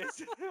 Yeah,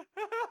 it's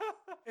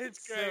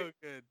great. So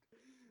good.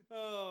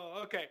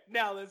 Oh, okay.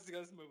 Now let's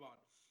move on.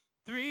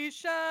 3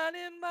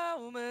 shining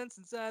moments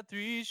inside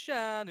 3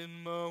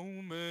 shining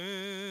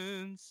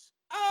moments.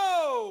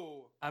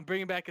 Oh! I'm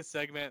bringing back a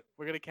segment.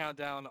 We're going to count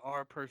down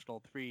our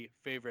personal 3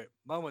 favorite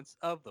moments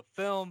of the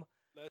film.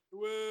 Let's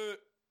do it.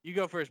 You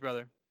go first,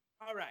 brother.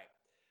 All right.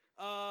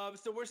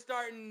 So we're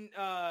starting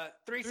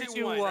 3,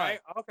 2, 1, right?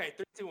 Okay,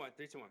 3, 2, 1.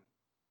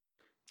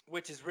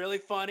 Which is really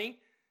funny,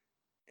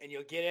 and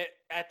you'll get it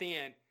at the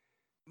end.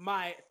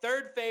 My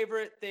third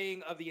favorite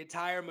thing of the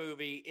entire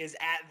movie is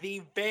at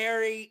the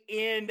very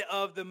end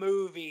of the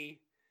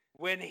movie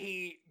when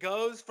he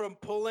goes from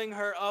pulling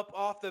her up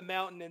off the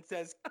mountain and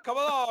says, "Come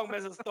along,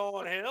 Mrs.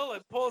 Thornhill,"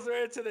 and pulls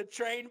her into the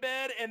train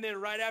bed. And then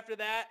right after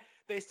that,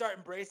 they start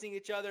embracing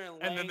each other and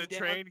laying down. And then the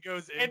train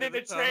goes into and then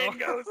the train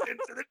goes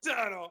into the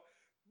tunnel.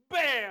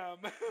 Bam!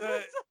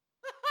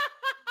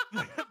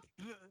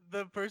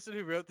 the person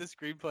who wrote the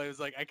screenplay was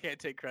like, I can't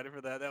take credit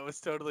for that. That was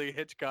totally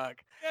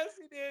Hitchcock. Yes,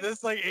 he did.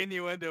 This like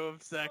innuendo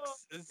of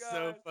sex is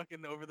so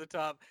fucking over the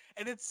top,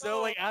 and it's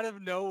so like out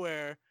of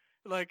nowhere.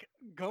 Like,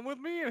 come with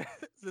me.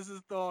 This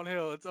is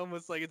Thornhill. It's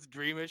almost like it's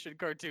dreamish and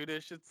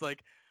cartoonish. It's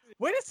like,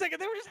 wait a second,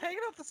 they were just hanging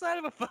off the side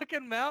of a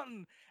fucking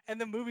mountain, and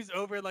the movie's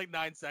over in like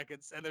 9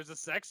 seconds, and there's a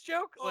sex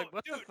joke. Like,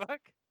 what the fuck?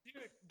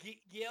 Dude,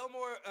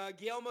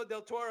 Guillermo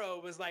del Toro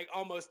was like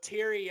almost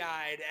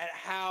teary-eyed at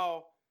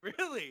how.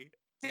 Really?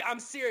 I'm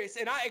serious,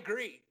 and I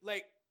agree.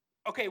 Like,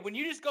 okay, when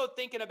you just go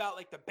thinking about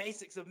like the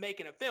basics of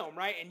making a film,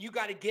 right? And you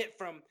got to get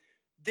from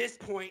this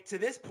point to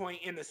this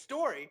point in the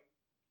story.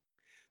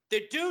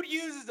 The dude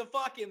uses a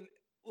fucking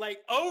like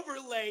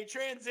overlay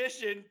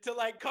transition to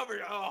like cover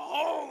a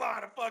whole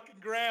lot of fucking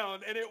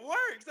ground, and it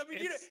works. I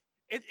mean,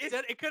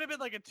 it could have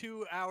been like a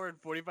 2 hour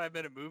and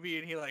 45-minute movie,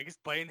 and he like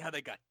explained how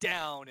they got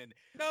down and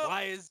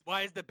why is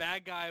the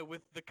bad guy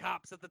with the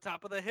cops at the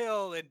top of the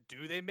hill, and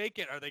do they make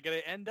it? Are they gonna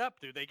end up?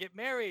 Do they get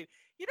married?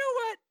 You know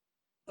what?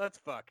 Let's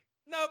fuck.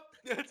 Nope,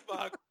 let's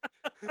fuck.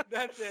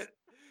 That's it.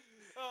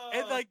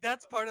 And like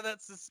that's part of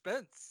that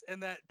suspense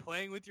and that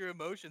playing with your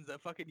emotions,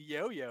 that fucking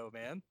yo-yo,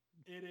 man.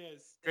 It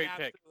is. Great it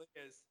pick.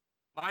 Absolutely is.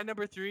 My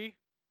number 3,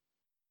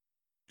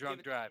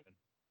 drunk driving.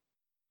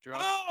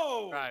 Drunk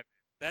driving.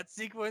 That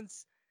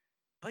sequence,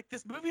 like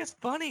this movie is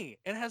funny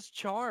and has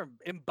charm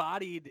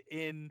embodied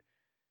in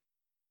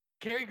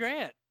Cary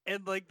Grant.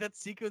 And like that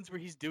sequence where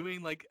he's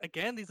doing like,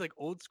 again, these like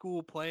old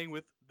school playing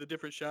with the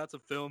different shots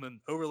of film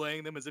and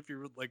overlaying them as if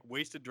you're like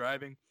wasted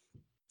driving.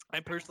 I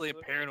personally am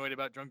paranoid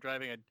about drunk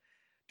driving. I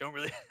don't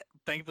really,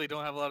 thankfully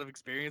don't have a lot of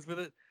experience with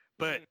it,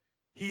 but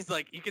he's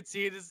like, you can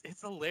see it's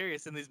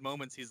hilarious in these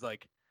moments. He's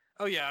like,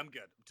 oh yeah, I'm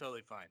good. I'm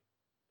totally fine.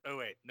 Oh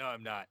wait, no,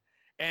 I'm not.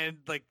 And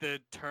like the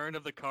turn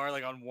of the car,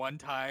 like on one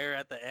tire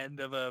at the end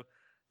of a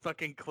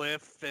fucking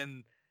cliff.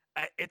 And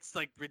it's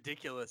like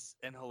ridiculous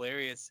and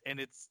hilarious. And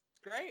it's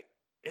great.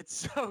 It's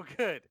so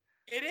good.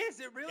 It is.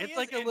 It really is. It's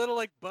like a little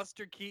like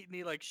Buster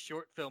Keaton-y like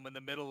short film in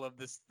the middle of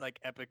this like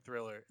epic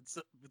thriller.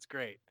 It's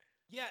great.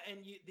 Yeah,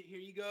 and here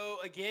you go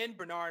again.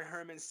 Bernard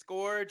Herrmann's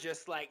score,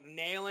 just like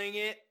nailing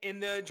it in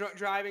the drunk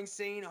driving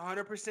scene,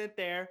 100%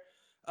 there.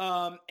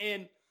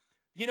 And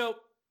you know,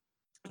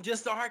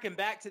 just to harken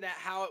back to that,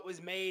 how it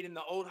was made in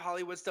the old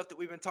Hollywood stuff that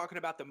we've been talking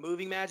about, the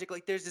moving magic.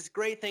 Like, there's this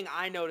great thing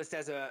I noticed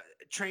as a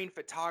trained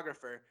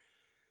photographer.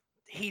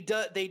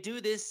 They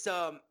do this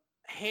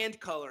hand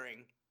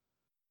coloring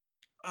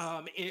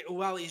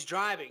while he's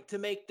driving to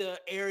make the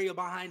area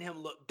behind him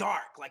look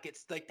dark, like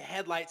it's like the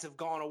headlights have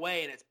gone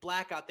away and it's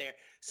black out there.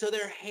 So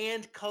they're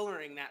hand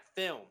coloring that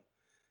film,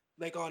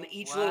 like on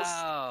each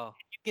little.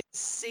 You can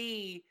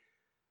see,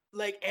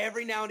 like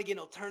every now and again,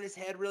 he'll turn his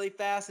head really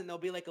fast, and there'll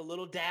be like a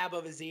little dab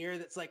of his ear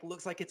that's like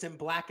looks like it's in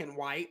black and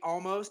white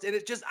almost. And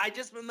I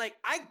just been like,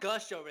 I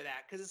gush over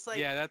that because it's like,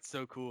 yeah, that's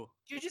so cool.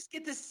 You just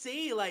get to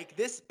see like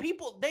this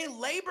people, they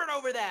labored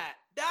over that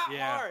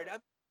hard.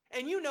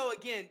 And you know,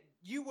 again,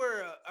 you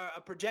were a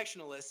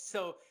projectionalist,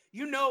 so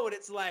you know what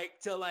it's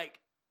like to like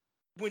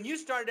when you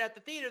started at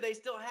the theater, they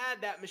still had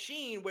that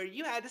machine where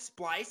you had to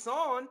splice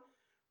on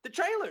the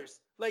trailers.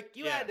 Like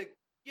you had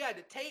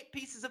to tape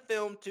pieces of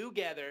film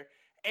together,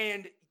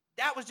 and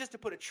that was just to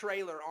put a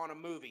trailer on a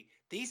movie.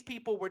 These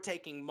people were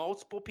taking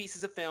multiple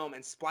pieces of film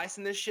and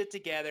splicing this shit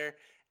together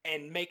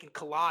and making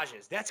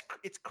collages.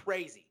 It's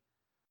crazy.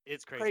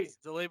 It's crazy.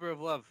 It's a labor of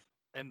love.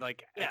 And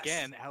like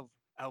again, how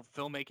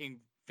filmmaking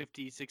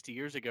 50, 60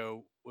 years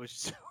ago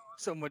was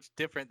so much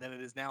different than it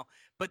is now,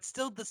 but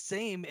still the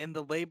same in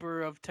the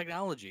labor of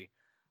technology.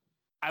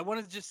 I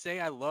wanted to just say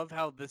I love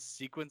how this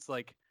sequence,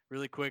 like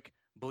really quick,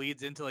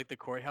 bleeds into like the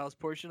courthouse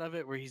portion of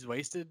it where he's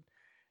wasted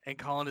and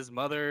calling his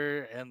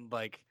mother, and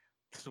like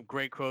some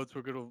great quotes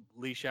we're gonna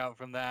leash out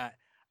from that.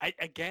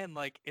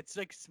 It's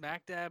like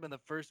smack dab in the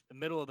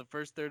middle of the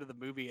first third of the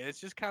movie, and it's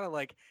just kind of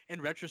like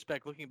in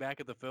retrospect, looking back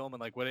at the film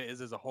and like what it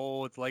is as a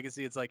whole, its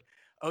legacy. It's like,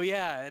 oh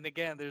yeah, and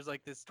again, there's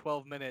like this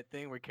 12-minute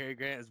thing where Cary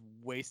Grant is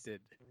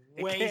wasted,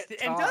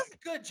 and does a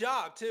good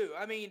job too.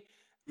 I mean,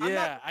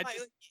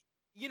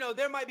 you know,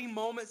 there might be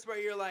moments where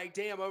you're like,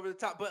 damn, over the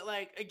top, but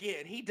like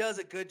again, he does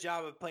a good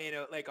job of playing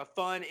a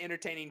fun,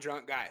 entertaining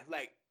drunk guy.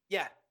 Like,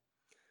 yeah.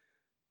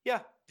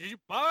 Did you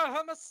borrow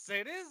her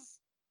Mercedes?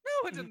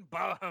 No, I didn't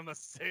borrow her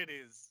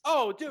Mercedes.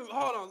 Oh, dude,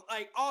 hold on.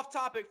 Like, off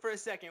topic for a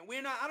second.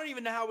 I don't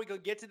even know how we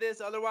could get to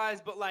this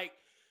otherwise, but like,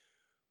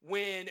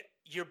 when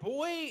your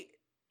boy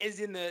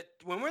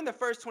when we're in the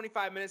first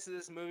 25 minutes of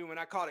this movie, when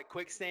I called it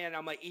quicksand,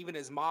 I'm like, even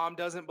his mom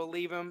doesn't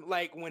believe him.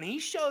 Like, when he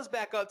shows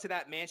back up to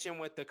that mansion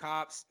with the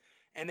cops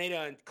and they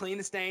done cleaned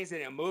the stains,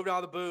 they done moved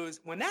all the booze,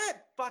 when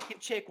that fucking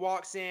chick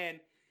walks in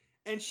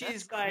and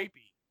she's like,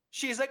 creepy.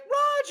 She's like,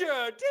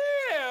 Roger,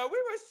 dear, we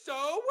were so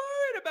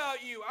worried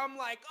about you. I'm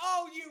like,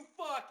 oh, you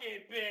fucking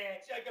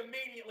bitch. Like,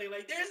 immediately,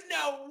 like, there's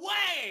no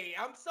way.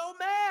 I'm so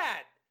mad.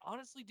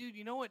 Honestly, dude,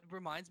 you know what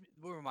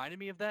reminded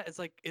me of that?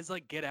 It's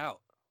like Get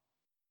Out.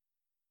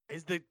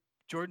 Is the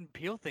Jordan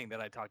Peele thing that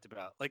I talked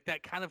about. Like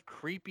that kind of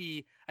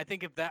creepy, I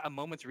think if that a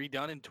moment's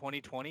redone in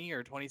 2020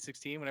 or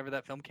 2016, whenever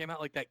that film came out,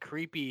 like that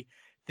creepy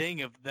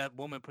thing of that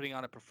woman putting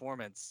on a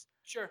performance.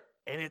 Sure.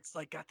 And it's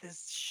like got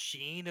this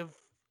sheen of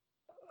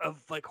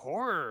like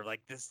horror,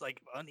 like this like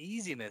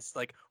uneasiness.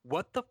 Like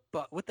what the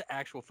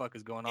actual fuck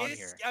is going on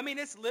here? I mean,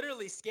 it's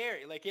literally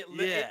scary. Like it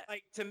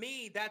like to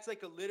me, that's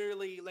like a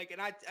literally like,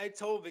 and I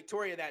told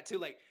Victoria that too.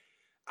 Like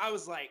I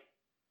was like,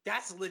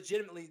 that's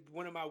legitimately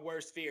one of my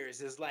worst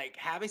fears is like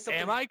having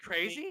something. Am I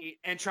crazy?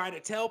 And trying to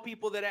tell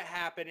people that it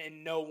happened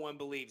and no one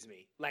believes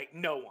me. Like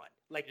no one.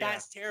 Like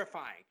that's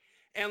terrifying.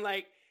 And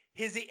like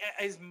his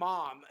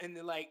mom and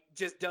like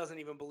just doesn't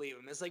even believe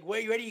him. It's like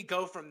where do you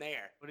go from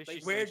there?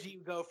 Like where do you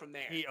go from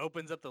there? He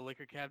opens up the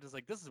liquor cabinet. Is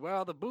like, this is where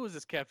all the booze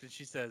is kept, and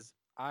she says,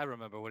 "I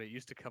remember when it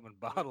used to come in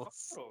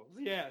bottles."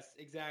 Yes,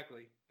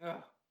 exactly.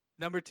 Ugh.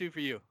 Number 2 for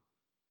you.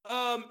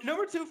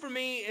 Number 2 for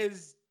me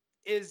is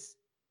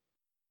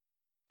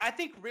I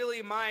think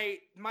really my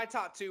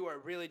top 2 are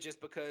really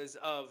just because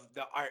of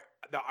the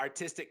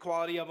artistic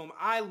quality of them.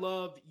 I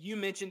love, you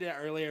mentioned it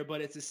earlier,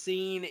 but it's a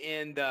scene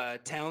in the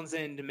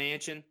Townsend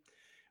mansion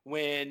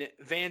when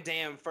Van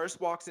Damme first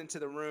walks into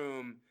the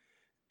room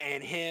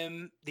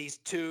and these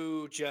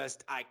two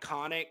just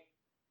iconic,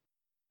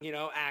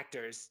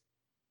 actors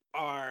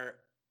are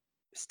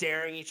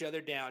staring each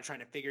other down, trying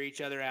to figure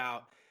each other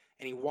out.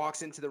 And he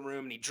walks into the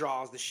room and he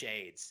draws the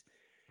shades.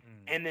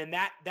 And then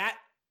that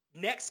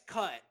next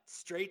cut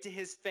straight to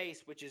his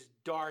face, which is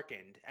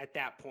darkened at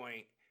that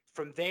point.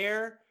 From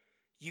there,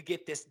 you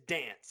get this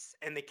dance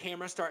and the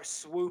camera starts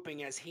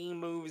swooping as he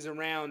moves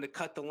around to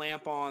cut the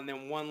lamp on,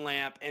 then one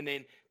lamp, and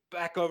then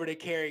back over to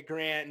Cary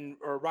Grant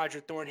or Roger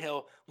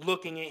Thornhill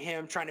looking at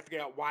him, trying to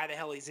figure out why the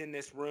hell he's in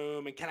this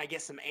room and can I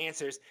get some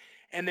answers?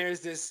 And there's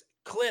this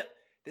clip,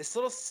 this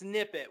little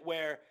snippet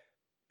where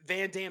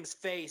Van Damme's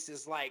face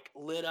is like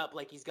lit up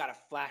like he's got a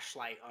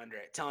flashlight under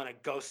it, telling a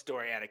ghost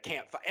story at a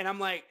campfire. And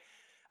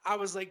I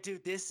was like,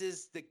 dude, this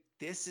is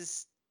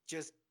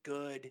just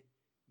good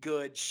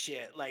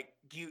shit. Like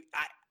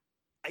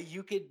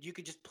you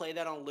could just play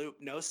that on loop,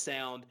 no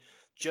sound,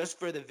 just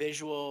for the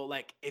visual.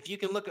 Like if you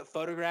can look at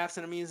photographs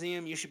in a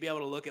museum, you should be able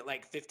to look at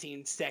like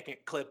 15-second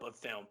clip of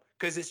film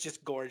because it's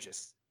just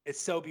gorgeous. It's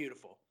so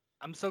beautiful.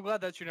 I'm so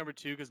glad that's your number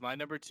 2 because my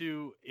number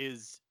 2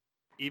 is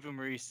Eva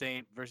Marie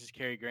Saint versus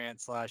Cary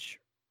Grant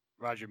 /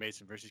 Roger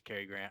Mason versus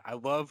Cary Grant. I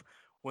love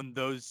when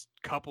those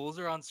couples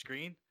are on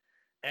screen.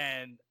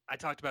 And I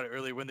talked about it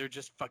earlier when they're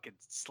just fucking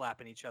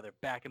slapping each other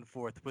back and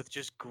forth with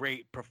just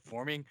great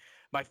performing.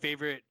 My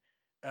favorite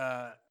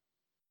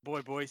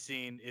boy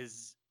scene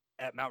is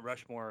at Mount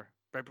Rushmore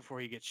right before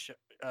he gets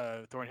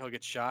Thornhill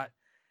gets shot.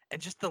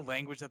 And just the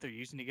language that they're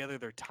using together,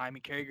 their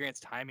timing. Cary Grant's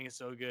timing is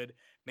so good.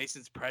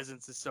 Mason's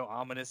presence is so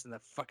ominous in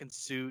that fucking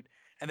suit.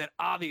 And then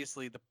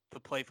obviously the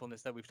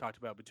playfulness that we've talked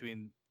about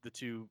between the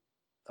two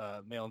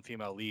male and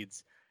female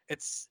leads.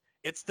 It's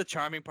the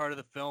charming part of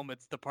the film.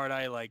 It's the part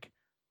I like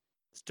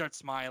start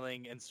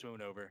smiling and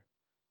swoon over.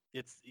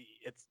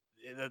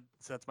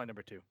 So that's my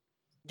number 2.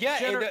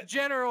 Yeah,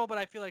 general, but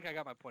I feel like I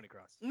got my point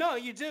across. No,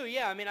 you do.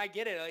 Yeah, I mean, I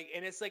get it. Like,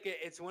 and it's like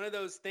it's one of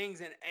those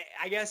things, and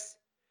I guess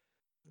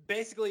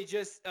basically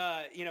just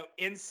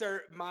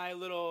insert my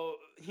little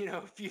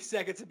few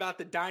seconds about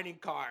the dining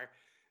car.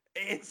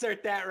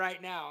 Insert that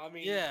right now. I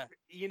mean, yeah,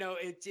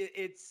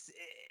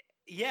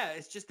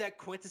 it's just that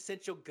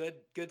quintessential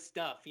good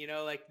stuff.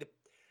 Like the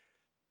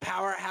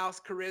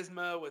powerhouse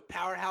charisma with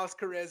powerhouse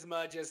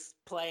charisma just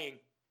playing.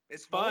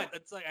 It's fun.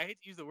 It's like, I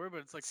hate to use the word, but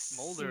it's like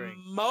smoldering.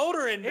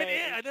 Smoldering,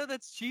 man. I know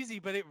that's cheesy,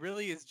 but it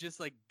really is just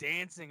like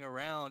dancing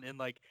around, and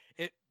like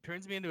it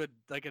turns me into a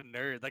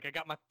nerd. Like I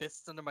got my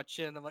fists under my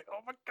chin. I'm like,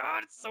 oh my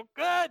god, it's so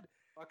good.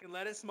 Fucking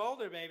let it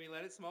smolder, baby.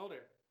 Let it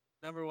smolder.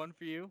 Number 1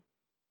 for you.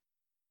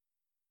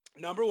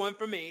 Number 1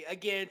 for me,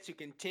 again, to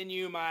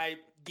continue my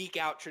geek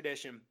out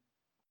tradition.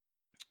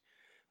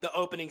 The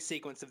opening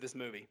sequence of this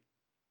movie.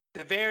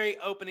 The very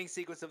opening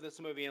sequence of this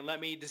movie, and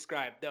let me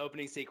describe the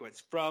opening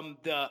sequence. From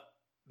the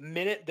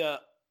minute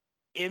the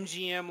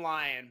MGM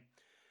lion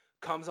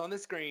comes on the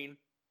screen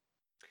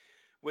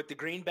with the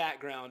green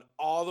background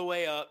all the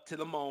way up to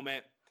the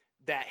moment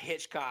that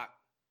Hitchcock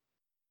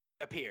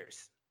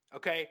appears.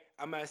 Okay?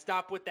 I'm going to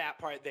stop with that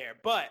part there.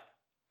 But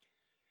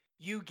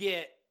you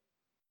get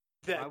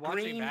the Am I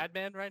watching Mad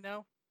Men right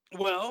now?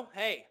 Well,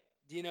 hey,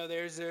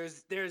 there's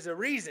a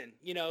reason.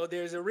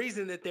 There's a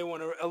reason that they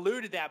want to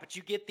allude to that, but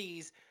you get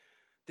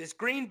this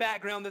green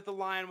background that the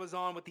lion was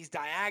on with these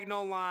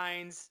diagonal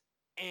lines,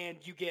 and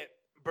you get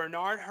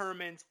Bernard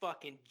Herrmann's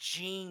fucking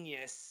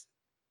genius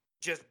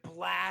just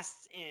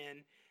blasts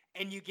in,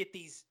 and you get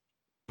these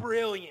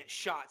brilliant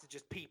shots of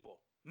just people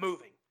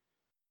moving.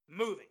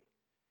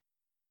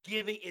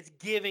 It's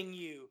giving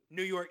you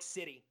New York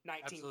City,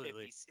 1950s.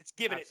 Absolutely. It's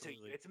giving it to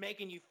you. It's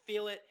making you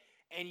feel it,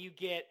 and you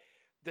get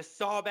the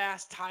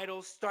Sawbass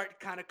titles start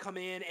to kind of come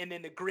in, and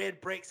then the grid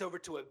breaks over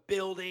to a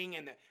building,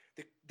 and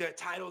the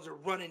titles are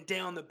running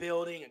down the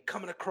building and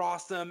coming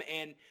across them,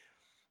 and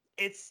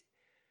it's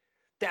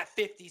that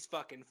 50s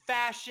fucking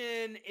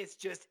fashion. It's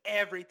just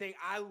everything.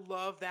 I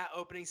love that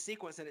opening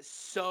sequence, and it's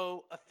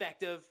so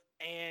effective,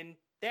 and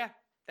yeah,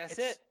 that's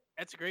it.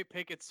 That's a great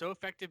pick. It's so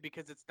effective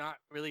because it's not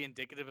really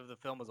indicative of the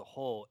film as a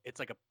whole. It's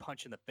like a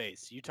punch in the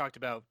face. You talked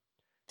about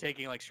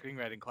taking like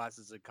screenwriting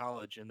classes in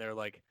college, and they're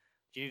like,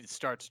 you need to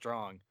start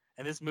strong.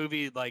 And this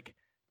movie, like,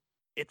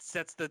 it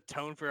sets the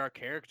tone for our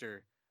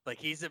character. Like,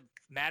 he's a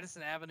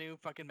Madison Avenue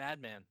fucking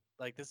madman.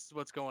 Like, this is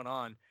what's going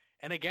on.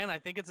 And again, I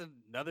think it's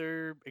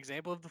another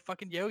example of the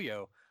fucking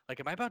yo-yo. Like,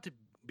 am I about to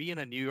be in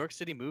a New York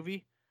City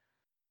movie?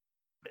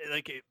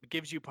 Like, it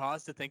gives you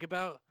pause to think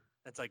about.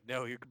 It's like,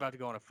 no, you're about to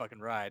go on a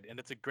fucking ride, and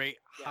it's a great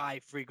high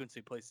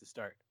frequency place to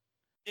start.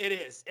 It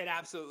is. It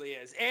absolutely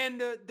is. And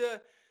the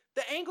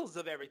angles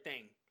of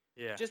everything.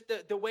 Yeah. Just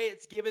the way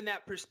it's given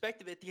that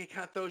perspective, it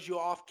kind of throws you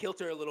off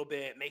kilter a little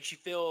bit, makes you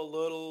feel a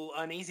little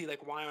uneasy.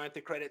 Like, why aren't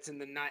the credits in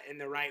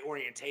the right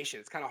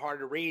orientation? It's kind of hard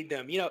to read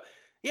them.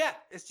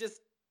 It's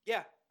just,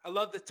 I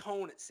love the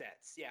tone it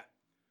sets. Yeah.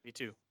 Me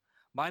too.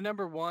 My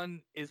number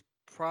one is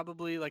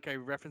probably, like I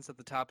referenced at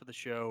the top of the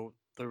show,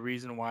 the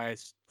reason why I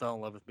fell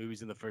in love with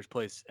movies in the first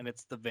place, and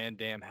it's the Van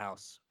Damme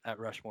house at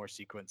Rushmore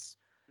sequence.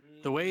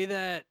 The way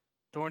that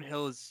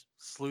Thornhill is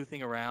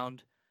sleuthing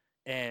around,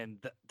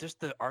 and just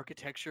the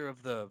architecture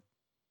of the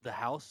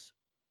house,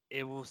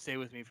 it will stay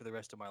with me for the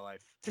rest of my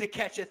life. To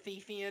catch a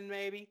thief in,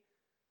 maybe.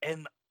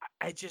 And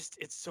it's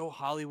so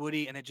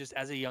Hollywoody, and it just,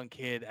 as a young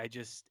kid, it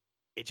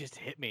just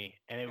hit me,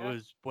 and it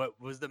was what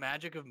was the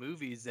magic of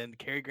movies, and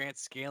Cary Grant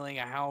scaling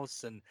a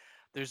house, and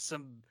there's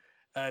some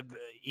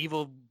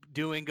evil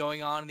doing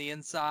going on the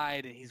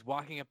inside, and he's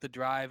walking up the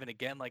drive, and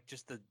again, like,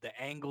 just the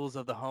angles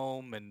of the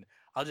home, and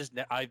I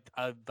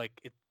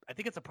like it. I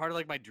think it's a part of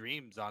like my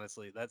dreams,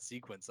 honestly, that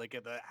sequence. Like,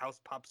 the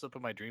house pops up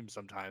in my dreams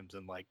sometimes,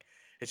 and like,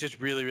 it's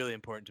just really, really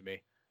important to me.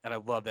 And I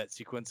love that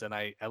sequence, and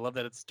I love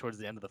that it's towards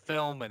the end of the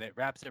film, and it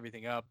wraps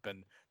everything up,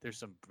 and there's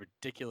some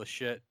ridiculous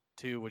shit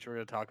too, which we're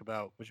going to talk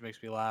about, which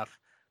makes me laugh.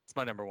 It's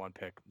my number one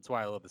pick. That's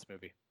why I love this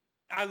movie.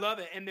 I love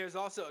it. And there's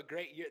also a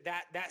great,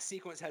 that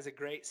sequence has a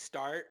great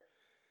start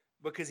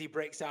because he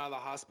breaks out of the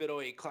hospital.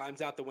 He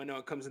climbs out the window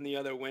and comes in the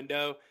other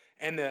window.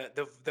 And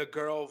the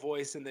girl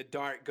voice in the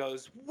dark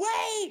goes,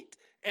 "Wait!"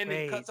 And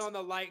then cuts on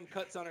the light and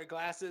cuts on her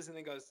glasses and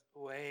then goes,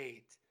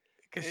 "Wait."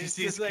 Because she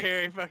sees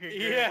Carrie fucking great.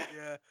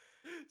 Yeah.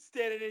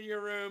 Standing in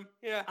your room.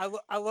 Yeah.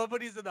 I love when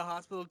he's in the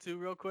hospital too,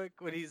 real quick,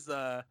 when he's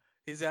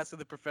asking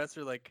the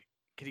professor, like,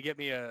 can you get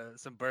me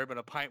some bourbon?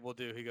 A pint will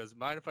do. He goes,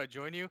 mind if I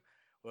join you?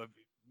 Well,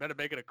 you better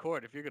make it a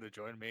quart if you're going to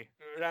join me.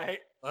 Right.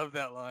 Love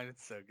that line.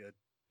 It's so good.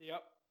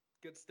 Yep.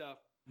 Good stuff.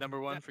 Number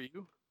one for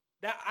you?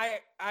 That I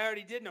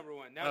already did number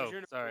one. That was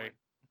your number one.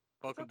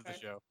 Welcome to the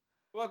show.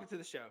 Welcome to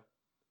the show.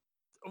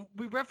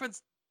 We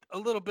referenced a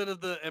little bit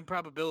of the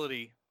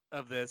improbability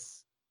of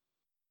this,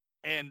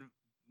 and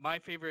my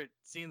favorite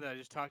scene that I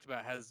just talked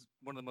about has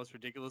one of the most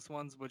ridiculous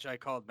ones, which I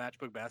called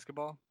matchbook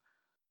basketball.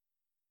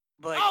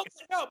 Like,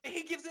 no,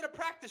 he gives it a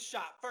practice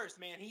shot first,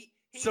 man.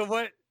 So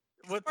what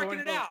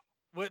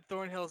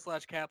Thornhill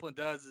 / Kaplan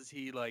does is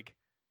he like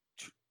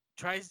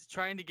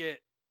trying to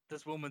get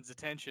this woman's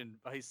attention.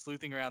 He's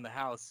sleuthing around the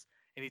house,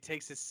 and he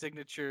takes his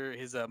signature,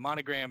 his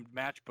monogrammed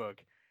matchbook,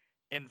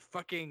 and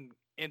fucking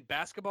in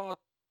basketball,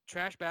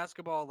 trash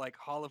basketball, like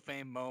Hall of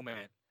Fame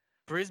moment,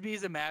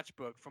 frisbees a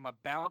matchbook from a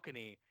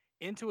balcony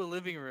into a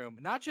living room,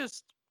 not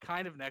just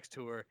kind of next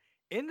to her,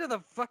 into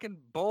the fucking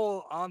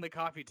bowl on the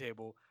coffee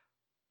table.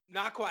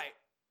 Not quite.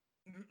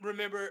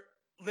 Remember,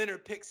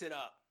 Leonard picks it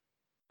up.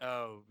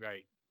 Oh,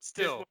 right.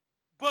 Still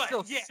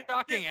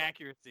shocking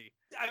accuracy.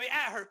 I mean,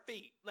 at her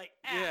feet. Like,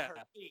 at her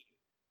feet.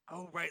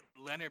 Oh, right.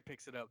 Leonard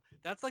picks it up.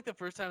 That's like the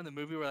first time in the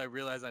movie where I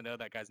realize I know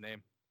that guy's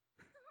name.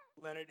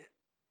 Leonard.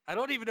 I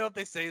don't even know if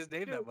they say his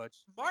name that much.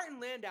 Martin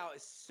Landau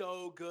is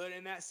so good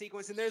in that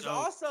sequence. And there's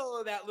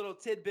also that little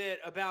tidbit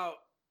about,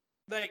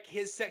 like,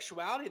 his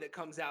sexuality that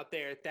comes out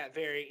there at that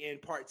very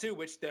end part two,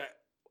 which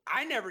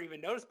I never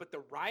even noticed, but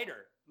the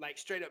writer, like,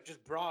 straight up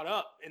just brought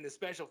up in the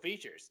special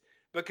features,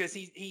 because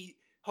he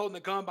holding the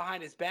gun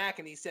behind his back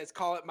and he says,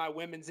 "Call it my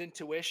women's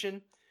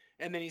intuition."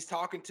 And then he's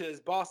talking to his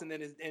boss, and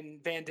then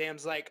and Van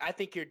Damme's like, "I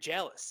think you're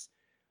jealous."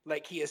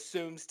 Like, he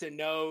assumes to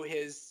know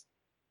his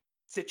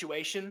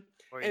situation.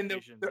 And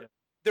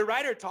the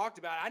writer talked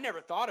about it. I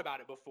never thought about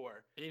it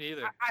before. Me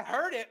neither. I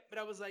heard it, but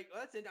I was like,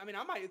 well, that's it. I mean,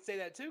 I might say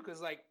that too,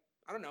 because, like,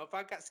 I don't know, if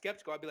I got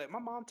skeptical, I'd be like, my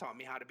mom taught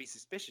me how to be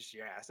suspicious of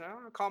your ass. And I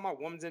don't call my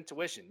woman's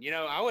intuition. You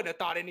know, I wouldn't have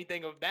thought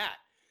anything of that.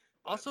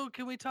 Also,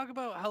 can we talk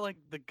about how, like,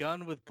 the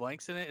gun with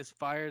blanks in it is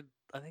fired,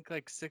 I think,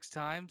 like 6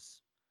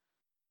 times?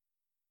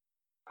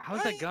 How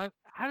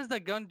does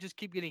that gun just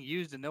keep getting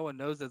used and no one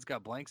knows that it's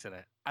got blanks in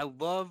it? I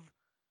love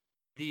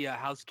the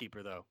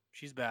housekeeper, though.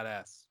 She's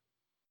badass.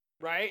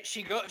 Right?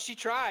 She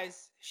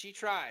tries,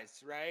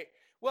 right?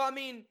 Well, I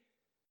mean,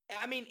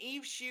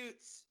 Eve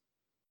shoots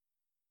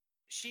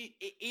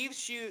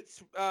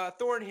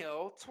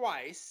Thornhill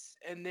twice,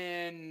 and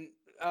then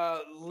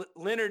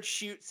Leonard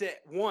shoots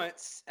it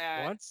once.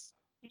 Once?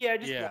 Yeah,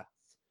 just once.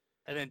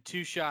 And then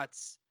 2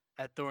 shots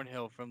at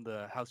Thornhill from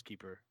the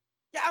housekeeper.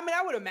 Yeah, I mean,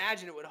 I would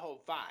imagine it would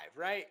hold 5,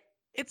 right?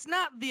 It's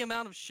not the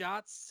amount of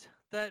shots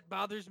that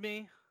bothers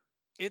me.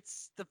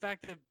 It's the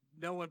fact that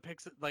no one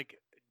picks it. Like,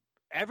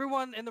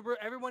 everyone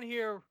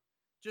here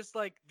just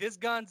like this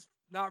gun's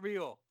not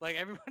real. Like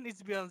everyone needs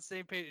to be on the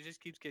same page. It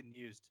just keeps getting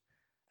used.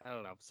 I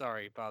don't know.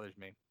 Sorry, it bothers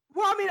me.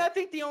 Well, I mean, I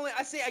think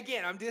I say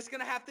again, I'm just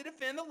gonna have to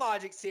defend the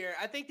logics here.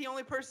 I think the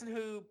only person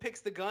who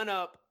picks the gun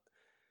up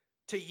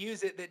to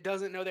use it that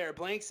doesn't know there are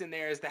blanks in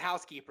there is the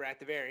housekeeper at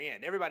the very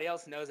end. Everybody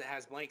else knows it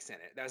has blanks in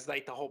it. That's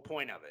like the whole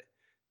point of it.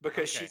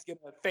 Because she's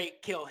gonna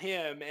fake kill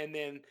him, and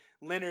then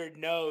Leonard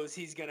knows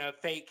he's gonna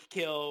fake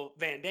kill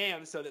Van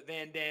Damme, so that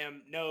Van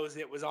Damme knows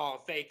it was all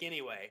fake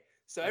anyway.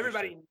 So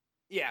everybody,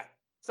 yeah.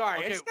 Sorry,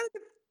 okay. I just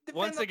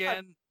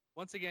gotta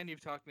once again,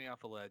 you've talked me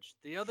off a ledge.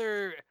 The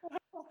other,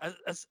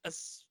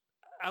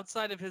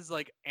 outside of his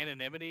like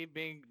anonymity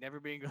never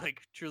being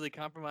like truly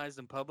compromised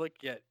in public,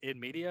 yet in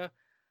media,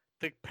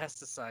 the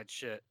pesticide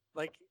shit.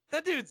 Like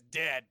that dude's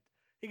dead.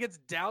 He gets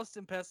doused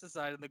in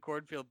pesticide in the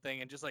cornfield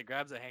thing and just like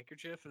grabs a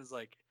handkerchief and is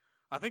like,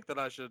 I think that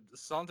I should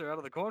saunter out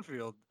of the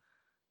cornfield,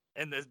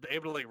 and is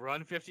able to like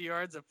run 50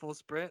 yards at full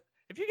sprint.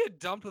 If you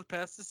get dumped with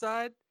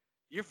pesticide,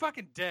 you're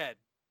fucking dead.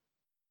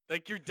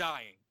 Like you're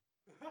dying.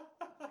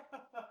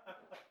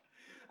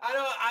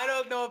 I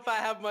don't know if I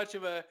have much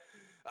of the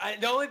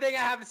only thing I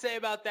have to say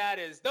about that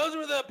is those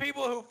were the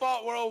people who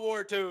fought World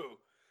War II.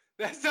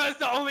 That's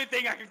the only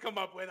thing I can come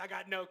up with. I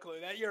got no clue.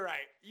 That you're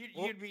right.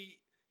 You'd be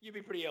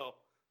pretty ill.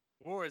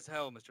 War is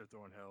hell, Mr.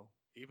 Thornhill,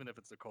 even if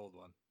it's a cold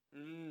one.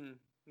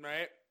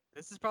 Right.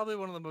 This is probably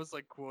one of the most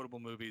like quotable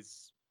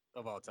movies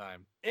of all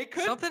time. It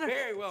could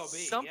very well be.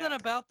 Something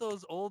about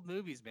those old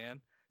movies, man.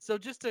 So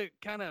just to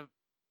kind of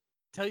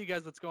tell you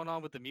guys what's going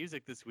on with the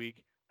music this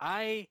week,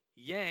 I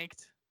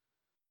yanked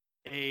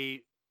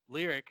a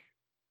lyric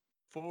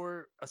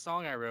for a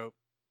song I wrote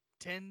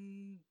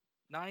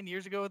 9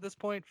 years ago at this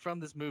point from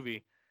this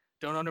movie.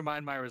 Don't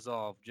undermine my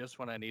resolve just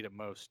when I need it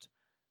most.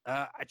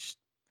 It's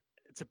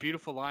a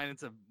beautiful line.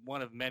 It's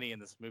one of many in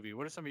this movie.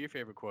 What are some of your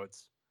favorite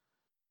quotes?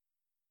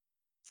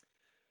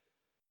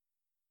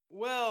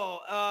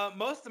 Well,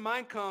 most of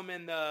mine come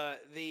in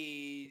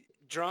the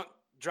drunk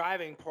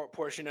driving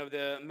portion of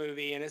the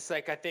movie, and it's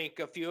like I think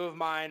a few of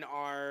mine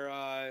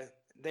are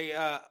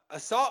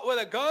assault with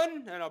a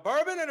gun and a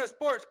bourbon and a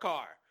sports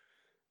car.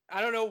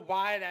 I don't know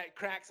why that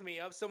cracks me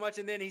up so much.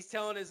 And then he's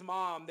telling his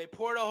mom, they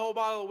poured a whole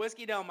bottle of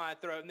whiskey down my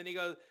throat, and then he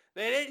goes,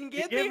 they didn't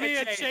give me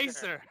a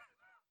chaser.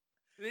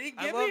 They didn't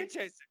give me a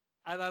chaser.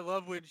 And I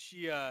love when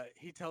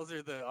he tells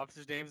her the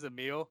officer's name's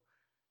Emil,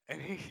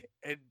 and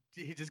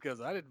he just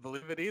goes, I didn't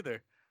believe it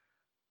either.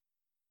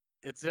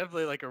 It's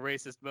definitely like a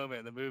racist moment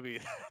in the movie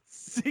that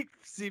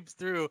seeps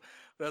through.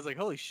 But I was like,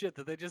 holy shit,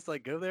 did they just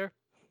like go there?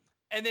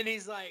 And then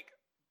he's like,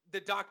 the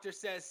doctor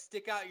says,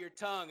 stick out your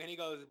tongue. And he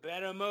goes,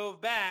 better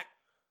move back.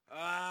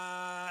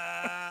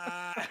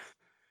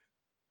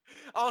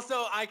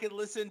 Also,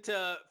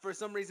 for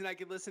some reason, I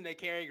could listen to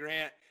Cary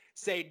Grant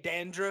say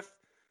dandruff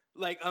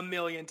like a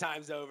million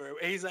times over.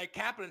 He's like,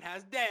 Kaplan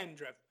has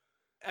dandruff.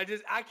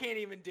 I can't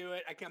even do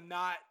it. I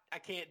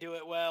can't do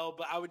it well,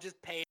 but I would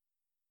just pay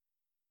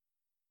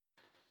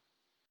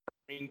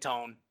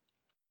ringtone.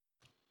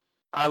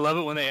 I love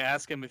it when they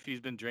ask him if he's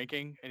been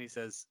drinking, and he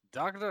says,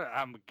 Doctor,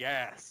 I'm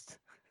gassed.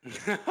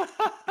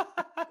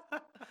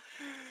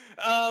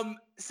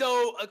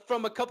 So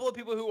from a couple of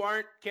people who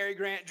aren't Cary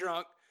Grant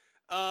drunk,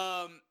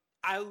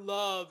 I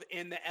love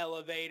in the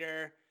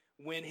elevator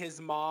when his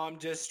mom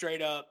just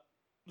straight up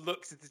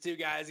looks at the two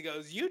guys and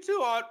goes, you two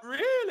aren't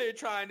really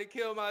trying to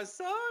kill my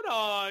son,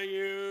 are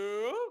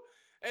you?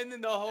 And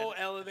then the whole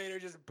elevator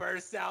just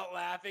bursts out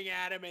laughing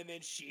at him, and then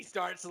she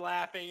starts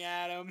laughing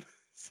at him.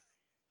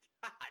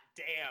 God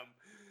damn.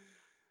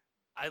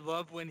 I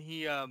love when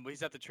he's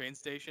at the train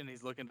station,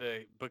 he's looking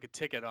to book a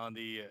ticket on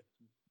the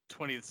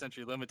 20th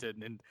Century Limited,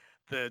 and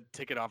the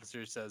ticket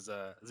officer says,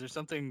 is there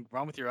something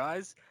wrong with your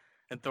eyes?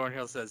 And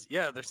Thornhill says,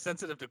 yeah, they're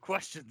sensitive to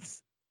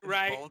questions.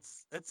 Right.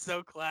 Bolts. It's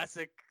so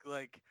classic,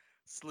 like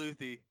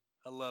sleuthy.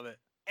 I love it.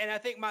 And I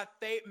think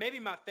maybe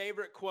my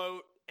favorite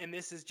quote, and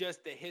this is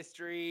just the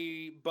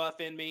history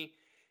buff in me,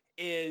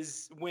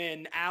 is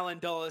when Alan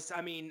Dulles,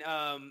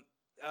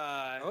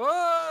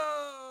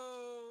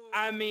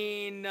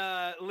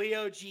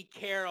 Leo G.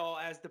 Carroll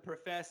as the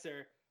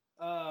professor,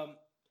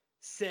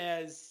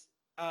 says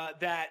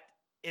that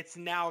it's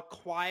now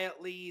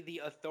quietly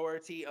the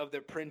authority of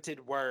the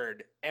printed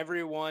word.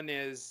 Everyone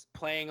is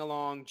playing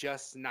along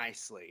just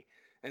nicely.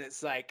 And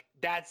it's like,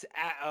 that's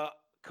a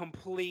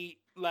complete,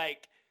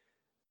 like,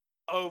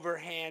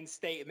 overhand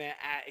statement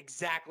at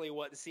exactly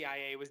what the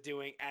CIA was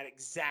doing at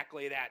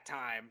exactly that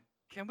time.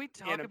 Can we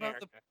talk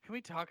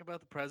about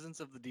the presence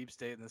of the deep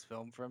state in this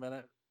film for a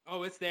minute?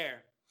 Oh, it's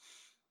there.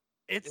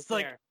 It's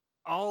like there.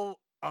 All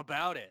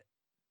about it.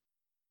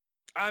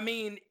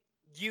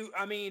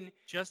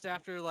 Just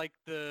after like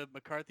the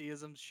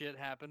McCarthyism shit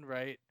happened,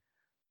 right?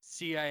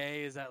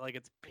 CIA is at like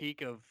its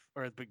peak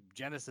or the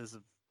genesis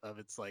of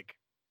its like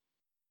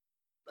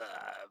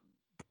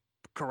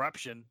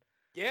corruption.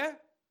 Yeah.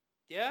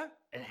 Yeah.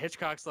 And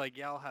Hitchcock's like,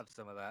 yeah, I'll have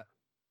some of that.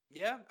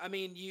 Yeah.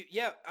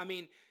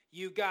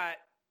 You got,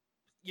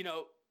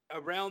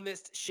 around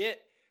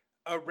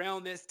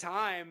this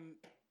time,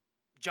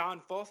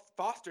 John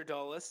Foster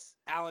Dulles,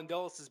 Alan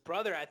Dulles'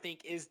 brother, I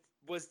think is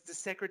was the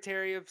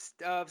Secretary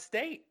of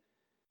State.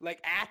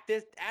 Like at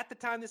the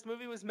time this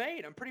movie was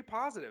made. I'm pretty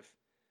positive.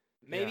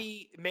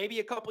 Maybe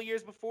a couple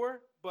years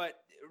before, but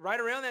right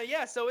around there.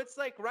 Yeah, so it's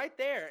like right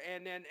there.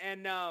 And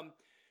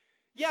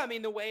yeah, I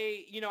mean, the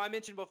way, I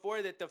mentioned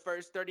before that the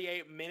first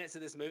 38 minutes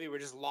of this movie were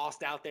just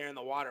lost out there in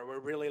the water. We're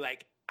really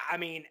like, I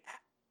mean,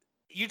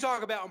 you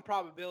talk about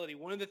improbability.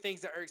 One of the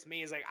things that irks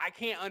me is like, I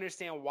can't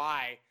understand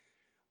why,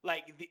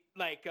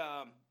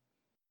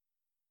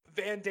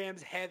 Van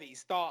Damme's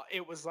heavies thought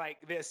it was like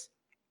this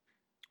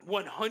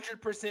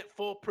 100%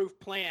 foolproof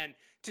plan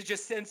to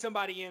just send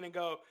somebody in and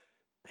go,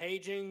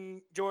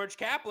 paging George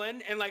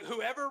Kaplan, and like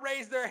whoever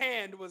raised their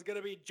hand was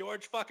gonna be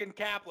George fucking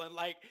Kaplan.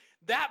 Like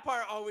that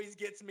part always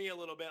gets me a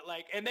little bit.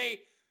 Like, and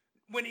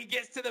when he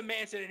gets to the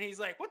mansion and he's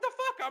like, "What the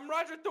fuck? I'm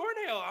Roger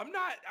Thornhill. I'm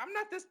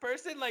not this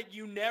person." Like,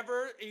 you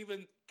never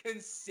even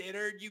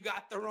considered you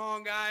got the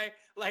wrong guy.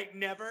 Like,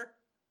 never.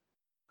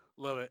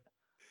 Love it.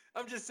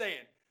 I'm just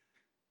saying.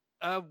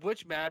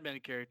 Which Mad Men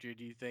character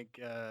do you think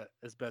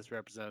is best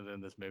represented in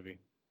this movie?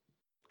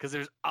 Because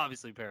there's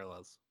obviously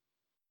parallels.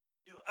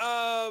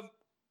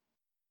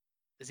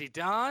 Is he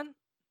Don?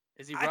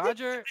 Is he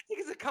Roger? I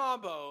think it's a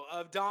combo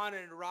of Don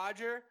and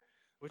Roger.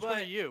 Which one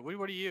are you?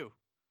 What are you?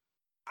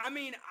 I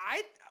mean,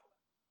 I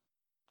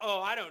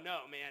don't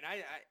know, man.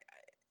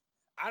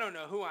 I don't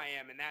know who I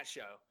am in that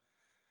show.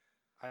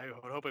 I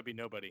would hope it'd be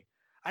nobody.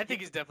 I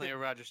think he's definitely a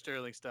Roger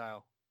Sterling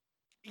style.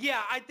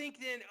 Yeah, I think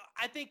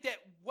that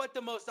what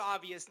the most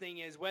obvious thing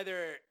is,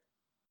 whether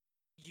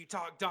you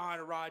talk Don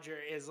or Roger,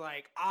 is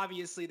like,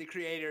 obviously the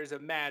creators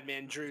of Mad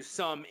Men drew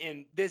some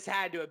in. This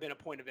had to have been a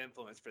point of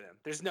influence for them.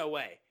 There's no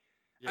way.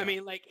 Yeah. I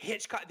mean, like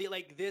Hitchcock,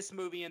 like this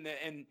movie and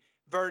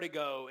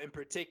Vertigo in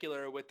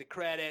particular with the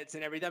credits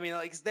and everything. I mean,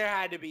 like there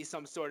had to be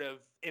some sort of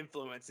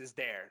influences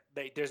there.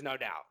 There's no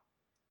doubt.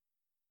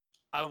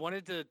 I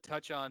wanted to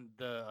touch on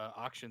the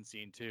auction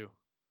scene too.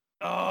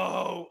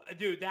 Oh,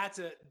 dude, that's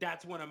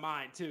one of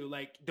mine too.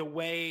 Like the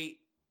way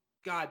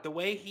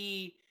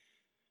he.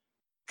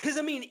 Because,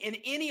 I mean, in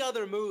any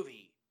other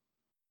movie,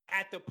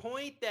 at the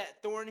point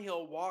that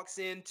Thornhill walks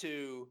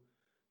into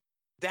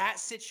that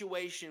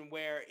situation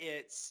where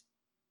it's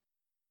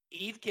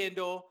Eve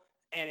Kendall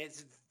and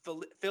it's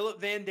Philip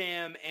Van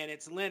Damme and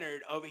it's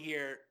Leonard over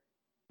here,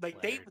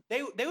 like they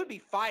would be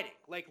fighting.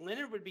 Like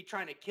Leonard would be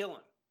trying to kill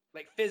him,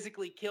 like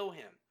physically kill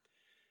him.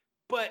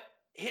 But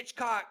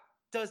Hitchcock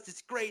does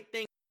this great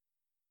thing,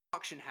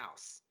 auction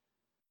house.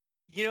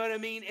 You know what I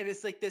mean? And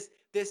it's like this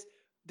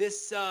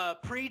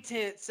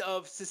pretense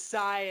of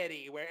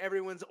society where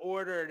everyone's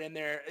ordered and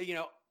they're,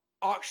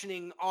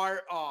 auctioning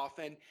art off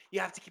and you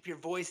have to keep your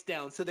voice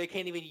down so they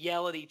can't even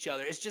yell at each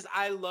other. It's just,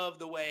 I love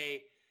the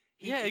way.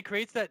 It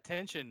creates that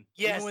tension.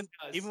 Yes.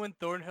 Even when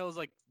Thornhill's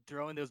like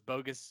throwing those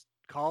bogus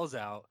calls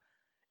out,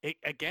 it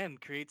again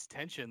creates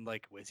tension.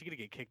 Like, is he going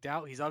to get kicked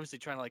out? He's obviously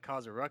trying to like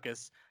cause a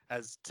ruckus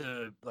as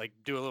to like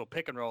do a little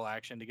pick and roll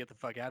action to get the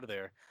fuck out of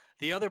there.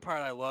 The other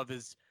part I love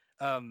is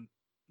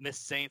Miss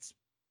Saint's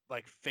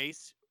like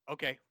face.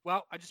 Okay,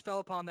 well, I just fell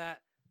upon that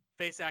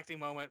face acting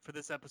moment for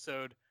this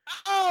episode.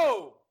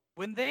 Oh,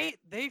 when they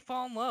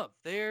fall in love,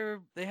 they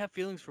have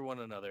feelings for one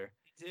another.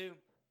 They do.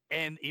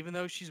 And even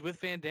though she's with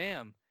Van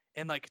Damme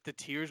and like the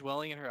tears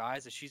welling in her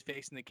eyes as she's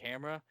facing the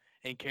camera,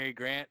 and Cary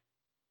Grant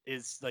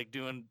is like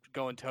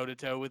going toe to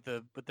toe with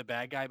the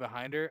bad guy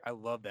behind her. I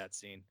love that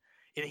scene.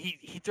 And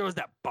he throws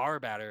that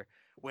barb at her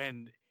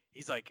when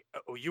he's like,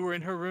 "Oh, you were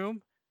in her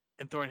room,"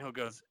 and Thornhill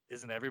goes,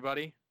 "Isn't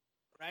everybody?"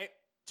 Right.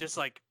 Just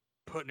like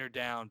putting her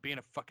down, being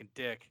a fucking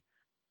dick.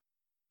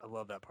 I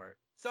love that part.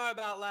 Sorry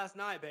about last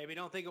night, baby.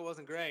 Don't think it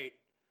wasn't great.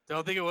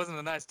 Don't think it wasn't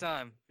a nice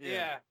time.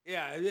 Yeah.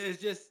 It's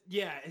just,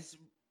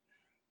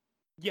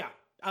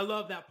 I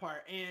love that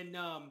part. And,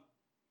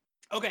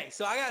 okay,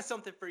 so I got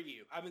something for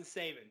you. I've been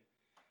saving.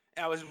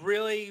 I was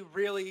really,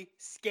 really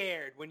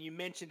scared when you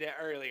mentioned it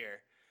earlier.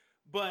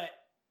 But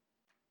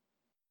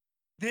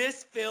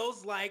this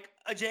feels like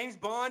a James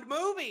Bond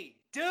movie,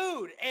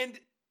 dude. And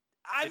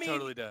I mean, it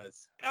totally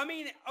does. I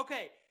mean,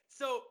 okay,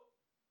 so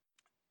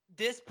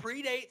this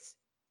predates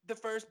the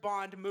first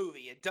Bond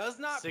movie. It does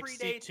not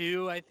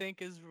 62, I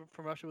think, is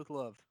From Russia with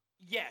Love.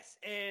 Yes,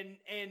 and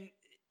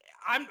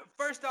I'm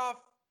first off,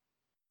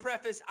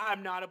 preface,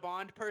 I'm not a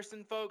Bond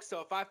person, folks.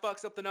 So if I fuck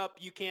something up,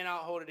 you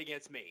cannot hold it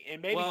against me,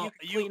 and maybe you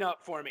can clean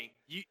up for me.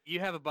 You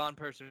have a Bond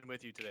person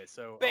with you today,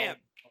 so bam,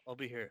 I'll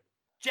be here.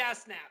 Jazz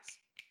snaps.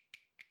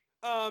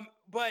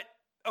 But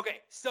okay,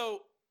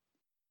 so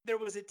there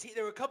were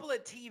a couple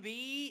of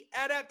TV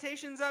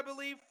adaptations, I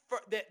believe,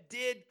 that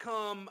did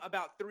come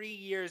about 3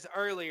 years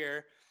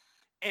earlier,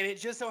 and it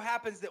just so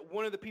happens that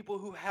one of the people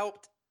who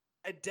helped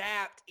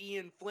adapt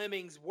Ian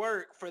Fleming's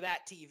work for that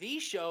TV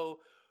show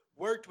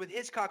worked with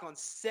Hitchcock on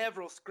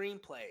several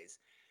screenplays,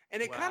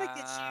 and it kind of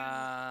gets you.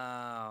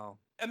 I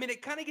mean,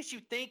 it kind of gets you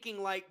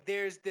thinking like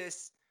there's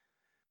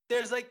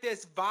like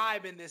this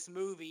vibe in this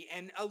movie,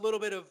 and a little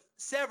bit of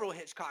several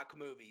Hitchcock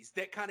movies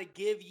that kind of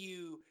give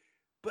you.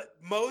 But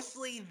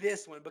mostly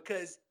this one,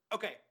 because,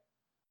 okay,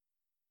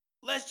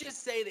 let's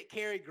just say that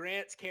Cary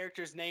Grant's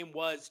character's name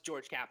was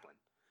George Kaplan.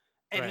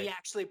 And he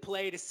actually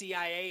played a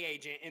CIA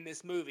agent in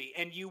this movie.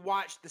 And you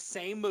watch the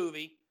same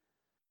movie,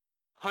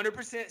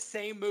 100%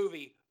 same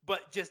movie,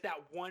 but just that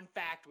one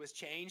fact was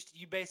changed.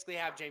 You basically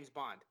have James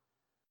Bond.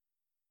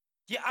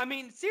 Yeah, I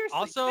mean, seriously.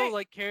 Also,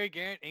 like Cary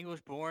Grant,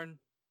 English born.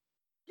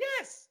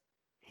 Yes.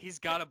 He's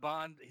got a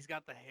Bond. He's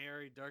got the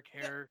hairy, dark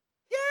hair.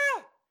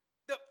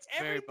 Yeah.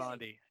 Very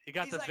Bondy. He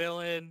got the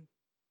villain.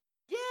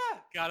 Yeah.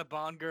 Got a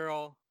Bond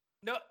girl.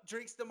 No,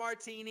 drinks the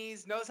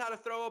martinis, knows how to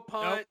throw a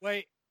punch. No,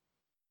 wait.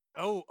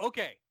 Oh,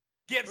 okay.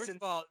 Gibson. First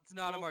of all, it's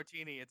not a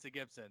martini. It's a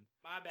Gibson.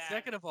 My bad.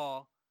 Second of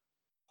all,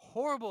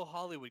 horrible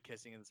Hollywood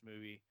kissing in this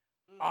movie.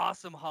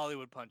 Awesome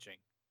Hollywood punching.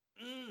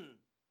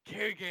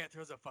 Cary Grant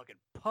throws a fucking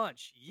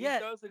punch.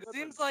 Yet,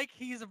 seems like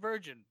he's a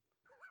virgin.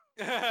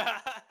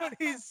 When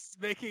he's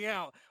making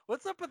out.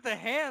 What's up with the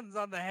hands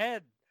on the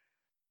head?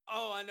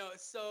 Oh, I know.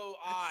 It's so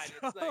odd.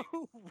 It's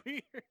so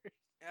weird.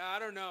 I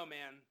don't know,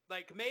 man.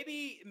 Like,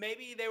 maybe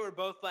they were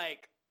both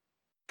like,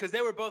 because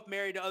they were both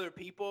married to other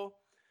people.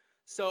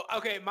 So,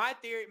 okay, my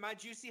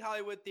juicy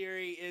Hollywood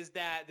theory is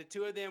that the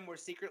two of them were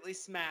secretly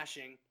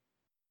smashing.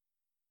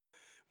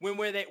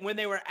 When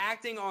they were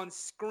acting on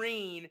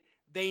screen,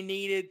 they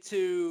needed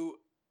to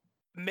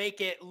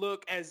make it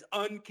look as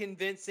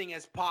unconvincing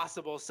as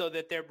possible so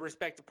that their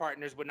respective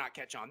partners would not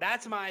catch on.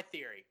 That's my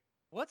theory.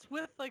 What's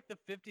with like the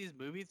 50s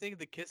movie thing,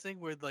 the kissing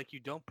where like you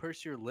don't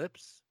purse your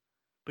lips,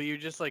 but you're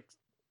just like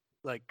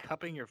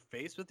cupping your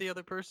face with the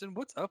other person?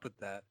 What's up with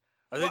that?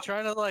 Are they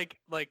trying to like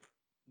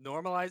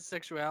normalize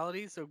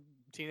sexuality so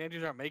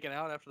teenagers aren't making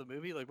out after the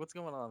movie? Like, what's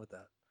going on with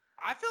that?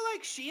 I feel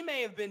like she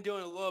may have been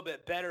doing a little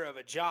bit better of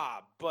a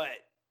job, but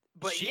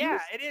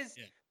it is.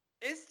 Yeah.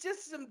 It's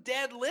just some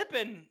dead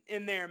lipping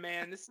in there,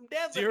 man. There's some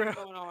dead lipping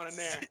going on in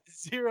there.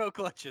 Zero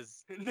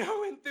clutches.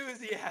 No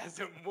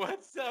enthusiasm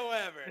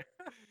whatsoever.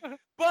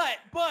 but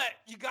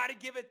you got to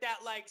give it that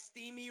like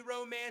steamy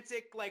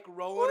romantic, like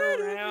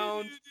rolling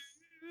around.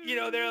 You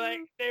know, they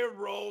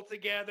roll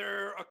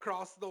together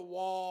across the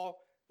wall.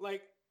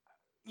 Like,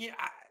 yeah,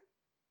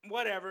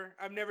 whatever.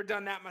 I've never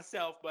done that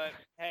myself, but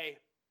hey.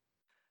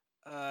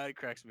 It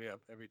cracks me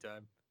up every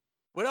time.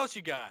 What else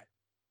you got?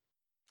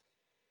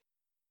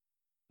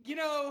 You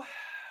know,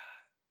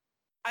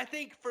 I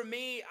think for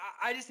me,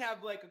 I just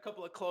have like a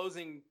couple of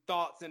closing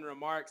thoughts and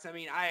remarks. I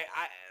mean, I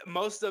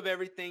most of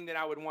everything that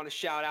I would want to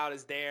shout out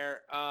is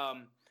there.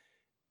 I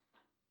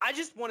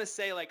just want to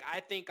say, like,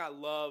 I think I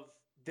love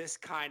this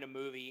kind of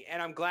movie,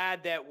 and I'm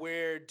glad that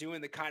we're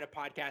doing the kind of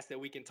podcast that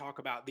we can talk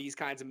about these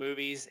kinds of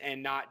movies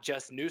and not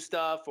just new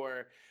stuff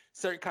or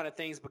certain kind of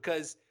things,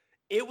 because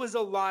it was a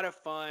lot of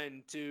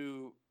fun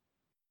to,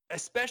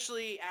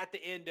 especially at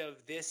the end of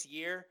this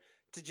year,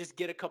 to just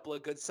get a couple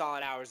of good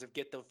solid hours of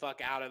get the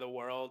fuck out of the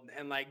world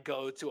and like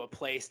go to a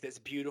place that's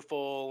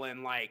beautiful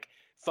and like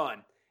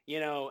fun, you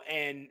know,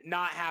 and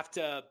not have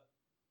to,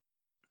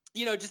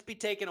 you know, just be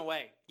taken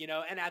away, you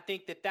know. And I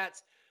think that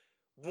that's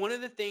one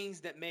of the things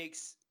that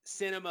makes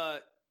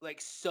cinema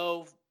like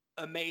so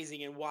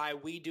amazing and why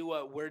we do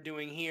what we're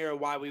doing here,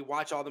 why we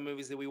watch all the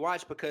movies that we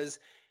watch, because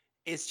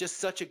it's just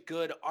such a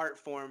good art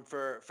form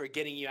for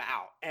getting you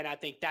out. And I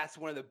think that's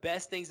one of the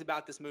best things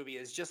about this movie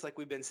is, just like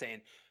we've been saying,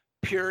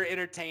 pure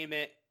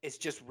entertainment. It's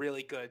just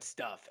really good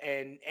stuff.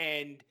 And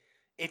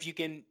if you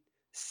can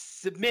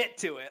submit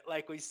to it,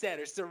 like we said,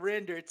 or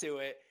surrender to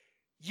it,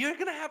 you're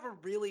going to have a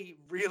really,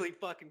 really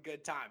fucking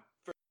good time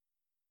for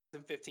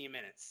 15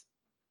 minutes.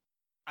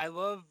 I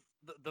love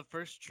the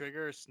first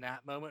trigger or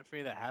snap moment for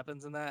me that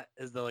happens in that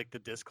is the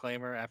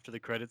disclaimer after the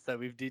credits that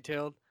we've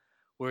detailed,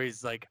 where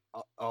he's like,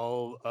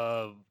 all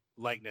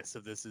likeness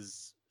of this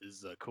is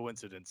a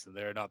coincidence and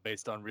they're not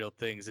based on real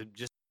things. And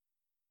just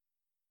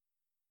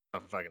a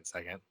fucking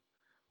second,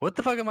 what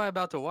the fuck am I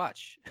about to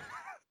watch?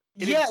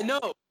 It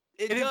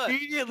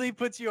immediately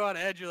puts you on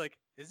edge. You're like,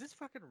 is this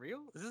fucking real?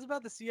 Is this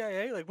about the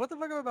CIA? Like, what the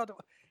fuck am I about to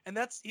watch? And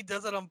he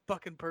does it on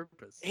fucking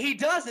purpose. He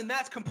does, and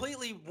that's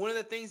completely one of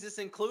the things that's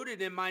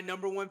included in my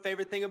number one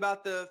favorite thing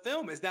about the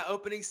film is that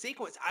opening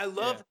sequence. I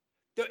love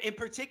in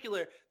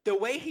particular the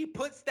way he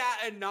puts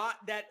that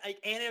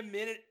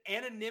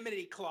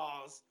anonymity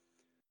clause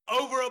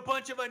over a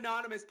bunch of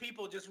anonymous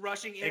people just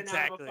rushing in and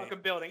out of a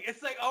fucking building.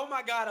 It's like, oh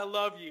my God, I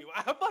love you.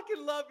 I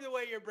fucking love the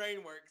way your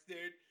brain works, dude.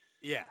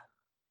 Yeah.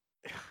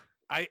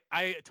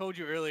 I told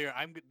you earlier,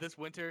 this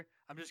winter,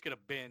 I'm just going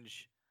to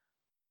binge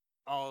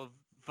all of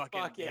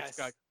fucking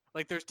Hitchcock.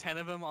 Like, there's 10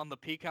 of them on the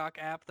Peacock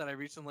app that I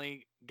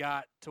recently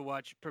got to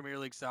watch Premier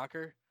League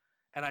Soccer.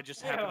 And I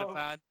just happened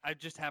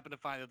to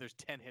find that there's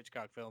 10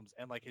 Hitchcock films,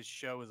 and like his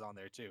show is on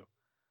there too.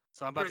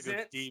 So I'm about to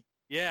go deep.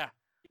 Yeah.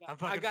 I'm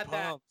fucking pumped.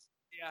 That.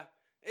 Yeah.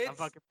 I'm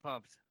fucking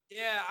pumped.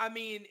 Yeah, I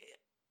mean,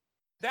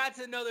 that's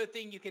another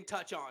thing you can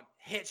touch on.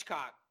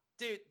 Hitchcock.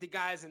 Dude, the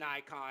guy's an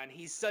icon.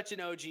 He's such an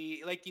OG.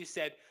 Like you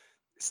said,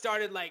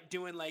 started like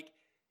doing like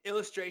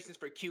illustrations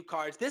for cue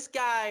cards. This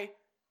guy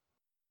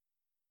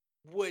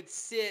would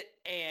sit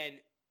and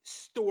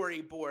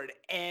storyboard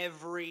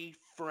every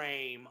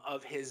frame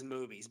of his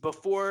movies.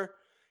 Before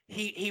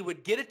he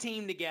would get a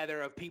team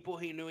together of people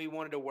he knew he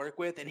wanted to work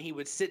with, and he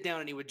would sit down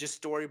and he would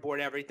just storyboard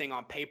everything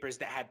on papers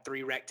that had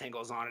 3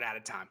 rectangles on it at a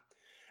time.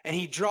 And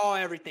he'd draw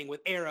everything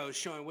with arrows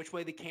showing which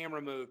way the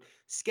camera moved,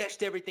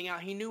 sketched everything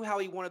out. He knew how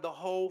he wanted the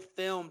whole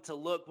film to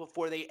look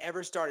before they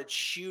ever started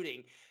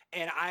shooting.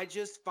 And I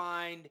just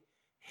find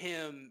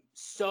him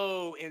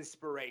so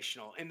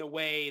inspirational in the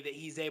way that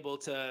he's able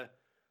to,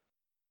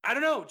 I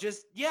don't know,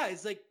 just, yeah,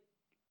 it's like,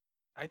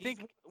 I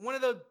think one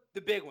of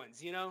the big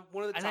ones, you know,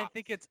 one of the top. And I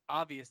think it's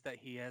obvious that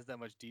he has that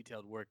much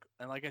detailed work.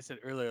 And like I said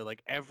earlier,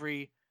 like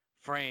every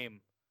frame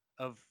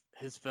of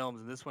his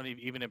films, and this one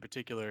even in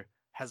particular,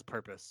 has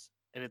purpose.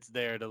 And it's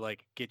there to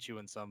like get you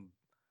in some.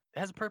 It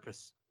has a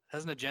purpose. It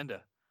has an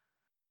agenda.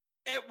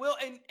 It will,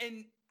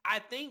 and I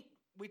think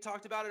we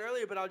talked about it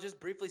earlier, but I'll just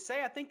briefly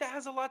say I think that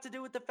has a lot to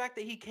do with the fact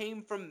that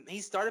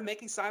he started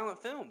making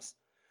silent films.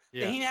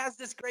 Yeah. And he has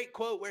this great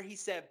quote where he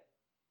said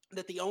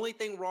that the only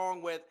thing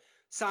wrong with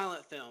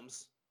silent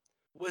films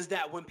was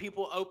that when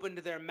people opened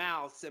their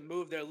mouths and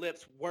moved their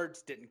lips,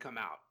 words didn't come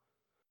out.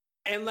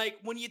 And like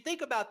when you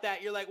think about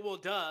that, you're like, well,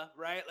 duh,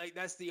 right? Like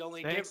that's the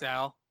only difference. Thanks,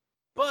 Al.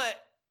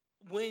 But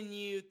when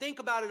you think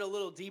about it a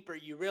little deeper,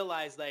 you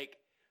realize like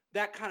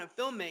that kind of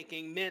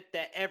filmmaking meant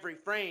that every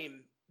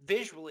frame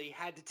visually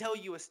had to tell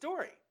you a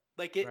story.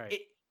 Like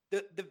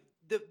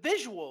the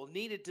visual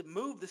needed to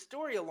move the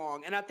story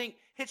along. And I think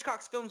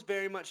Hitchcock's films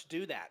very much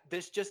do that.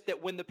 There's just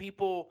that when the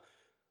people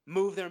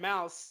move their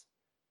mouths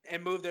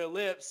and move their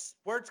lips,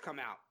 words come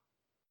out.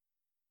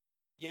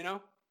 You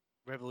know?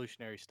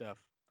 Revolutionary stuff.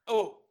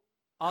 Oh.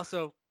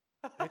 Also,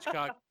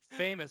 Hitchcock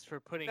famous for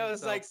putting that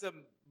was like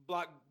some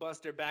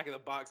blockbuster back of the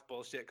box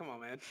bullshit. Come on,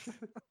 man.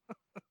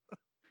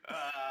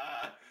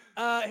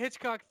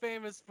 Hitchcock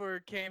famous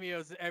for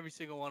cameos in every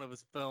single one of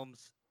his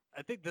films.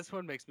 I think this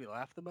one makes me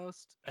laugh the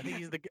most. I think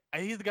he's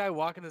the guy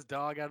walking his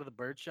dog out of the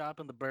bird shop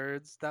and the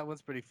birds. That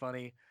one's pretty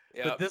funny.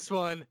 Yep. But this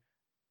one,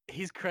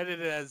 he's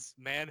credited as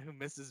man who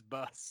misses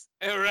bus.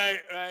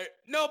 Right.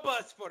 No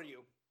bus for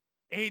you.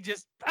 He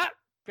just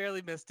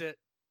barely missed it.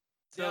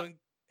 So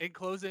in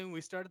closing,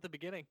 we start at the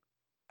beginning.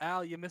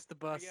 Al, you missed the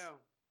bus.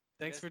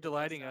 Thanks for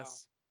delighting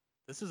us.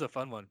 This was a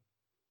fun one.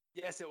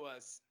 Yes, it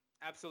was.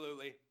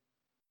 Absolutely.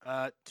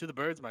 To the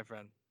birds, my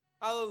friend.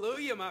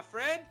 Hallelujah, my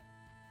friend.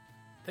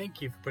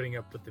 Thank you for putting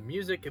up with the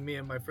music and me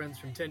and my friends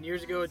from 10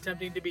 years ago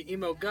attempting to be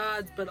emo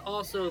gods, but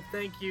also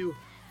thank you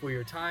for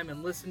your time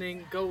and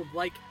listening. Go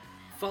like,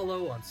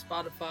 follow on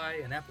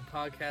Spotify and Apple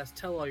Podcasts.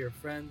 Tell all your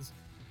friends.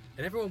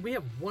 And everyone, we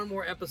have one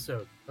more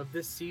episode of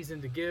this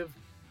season to give.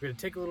 We're going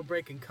to take a little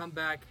break and come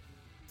back.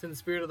 It's in the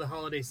spirit of the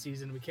holiday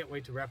season. We can't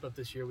wait to wrap up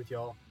this year with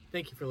y'all.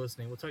 Thank you for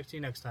listening. We'll talk to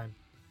you next time.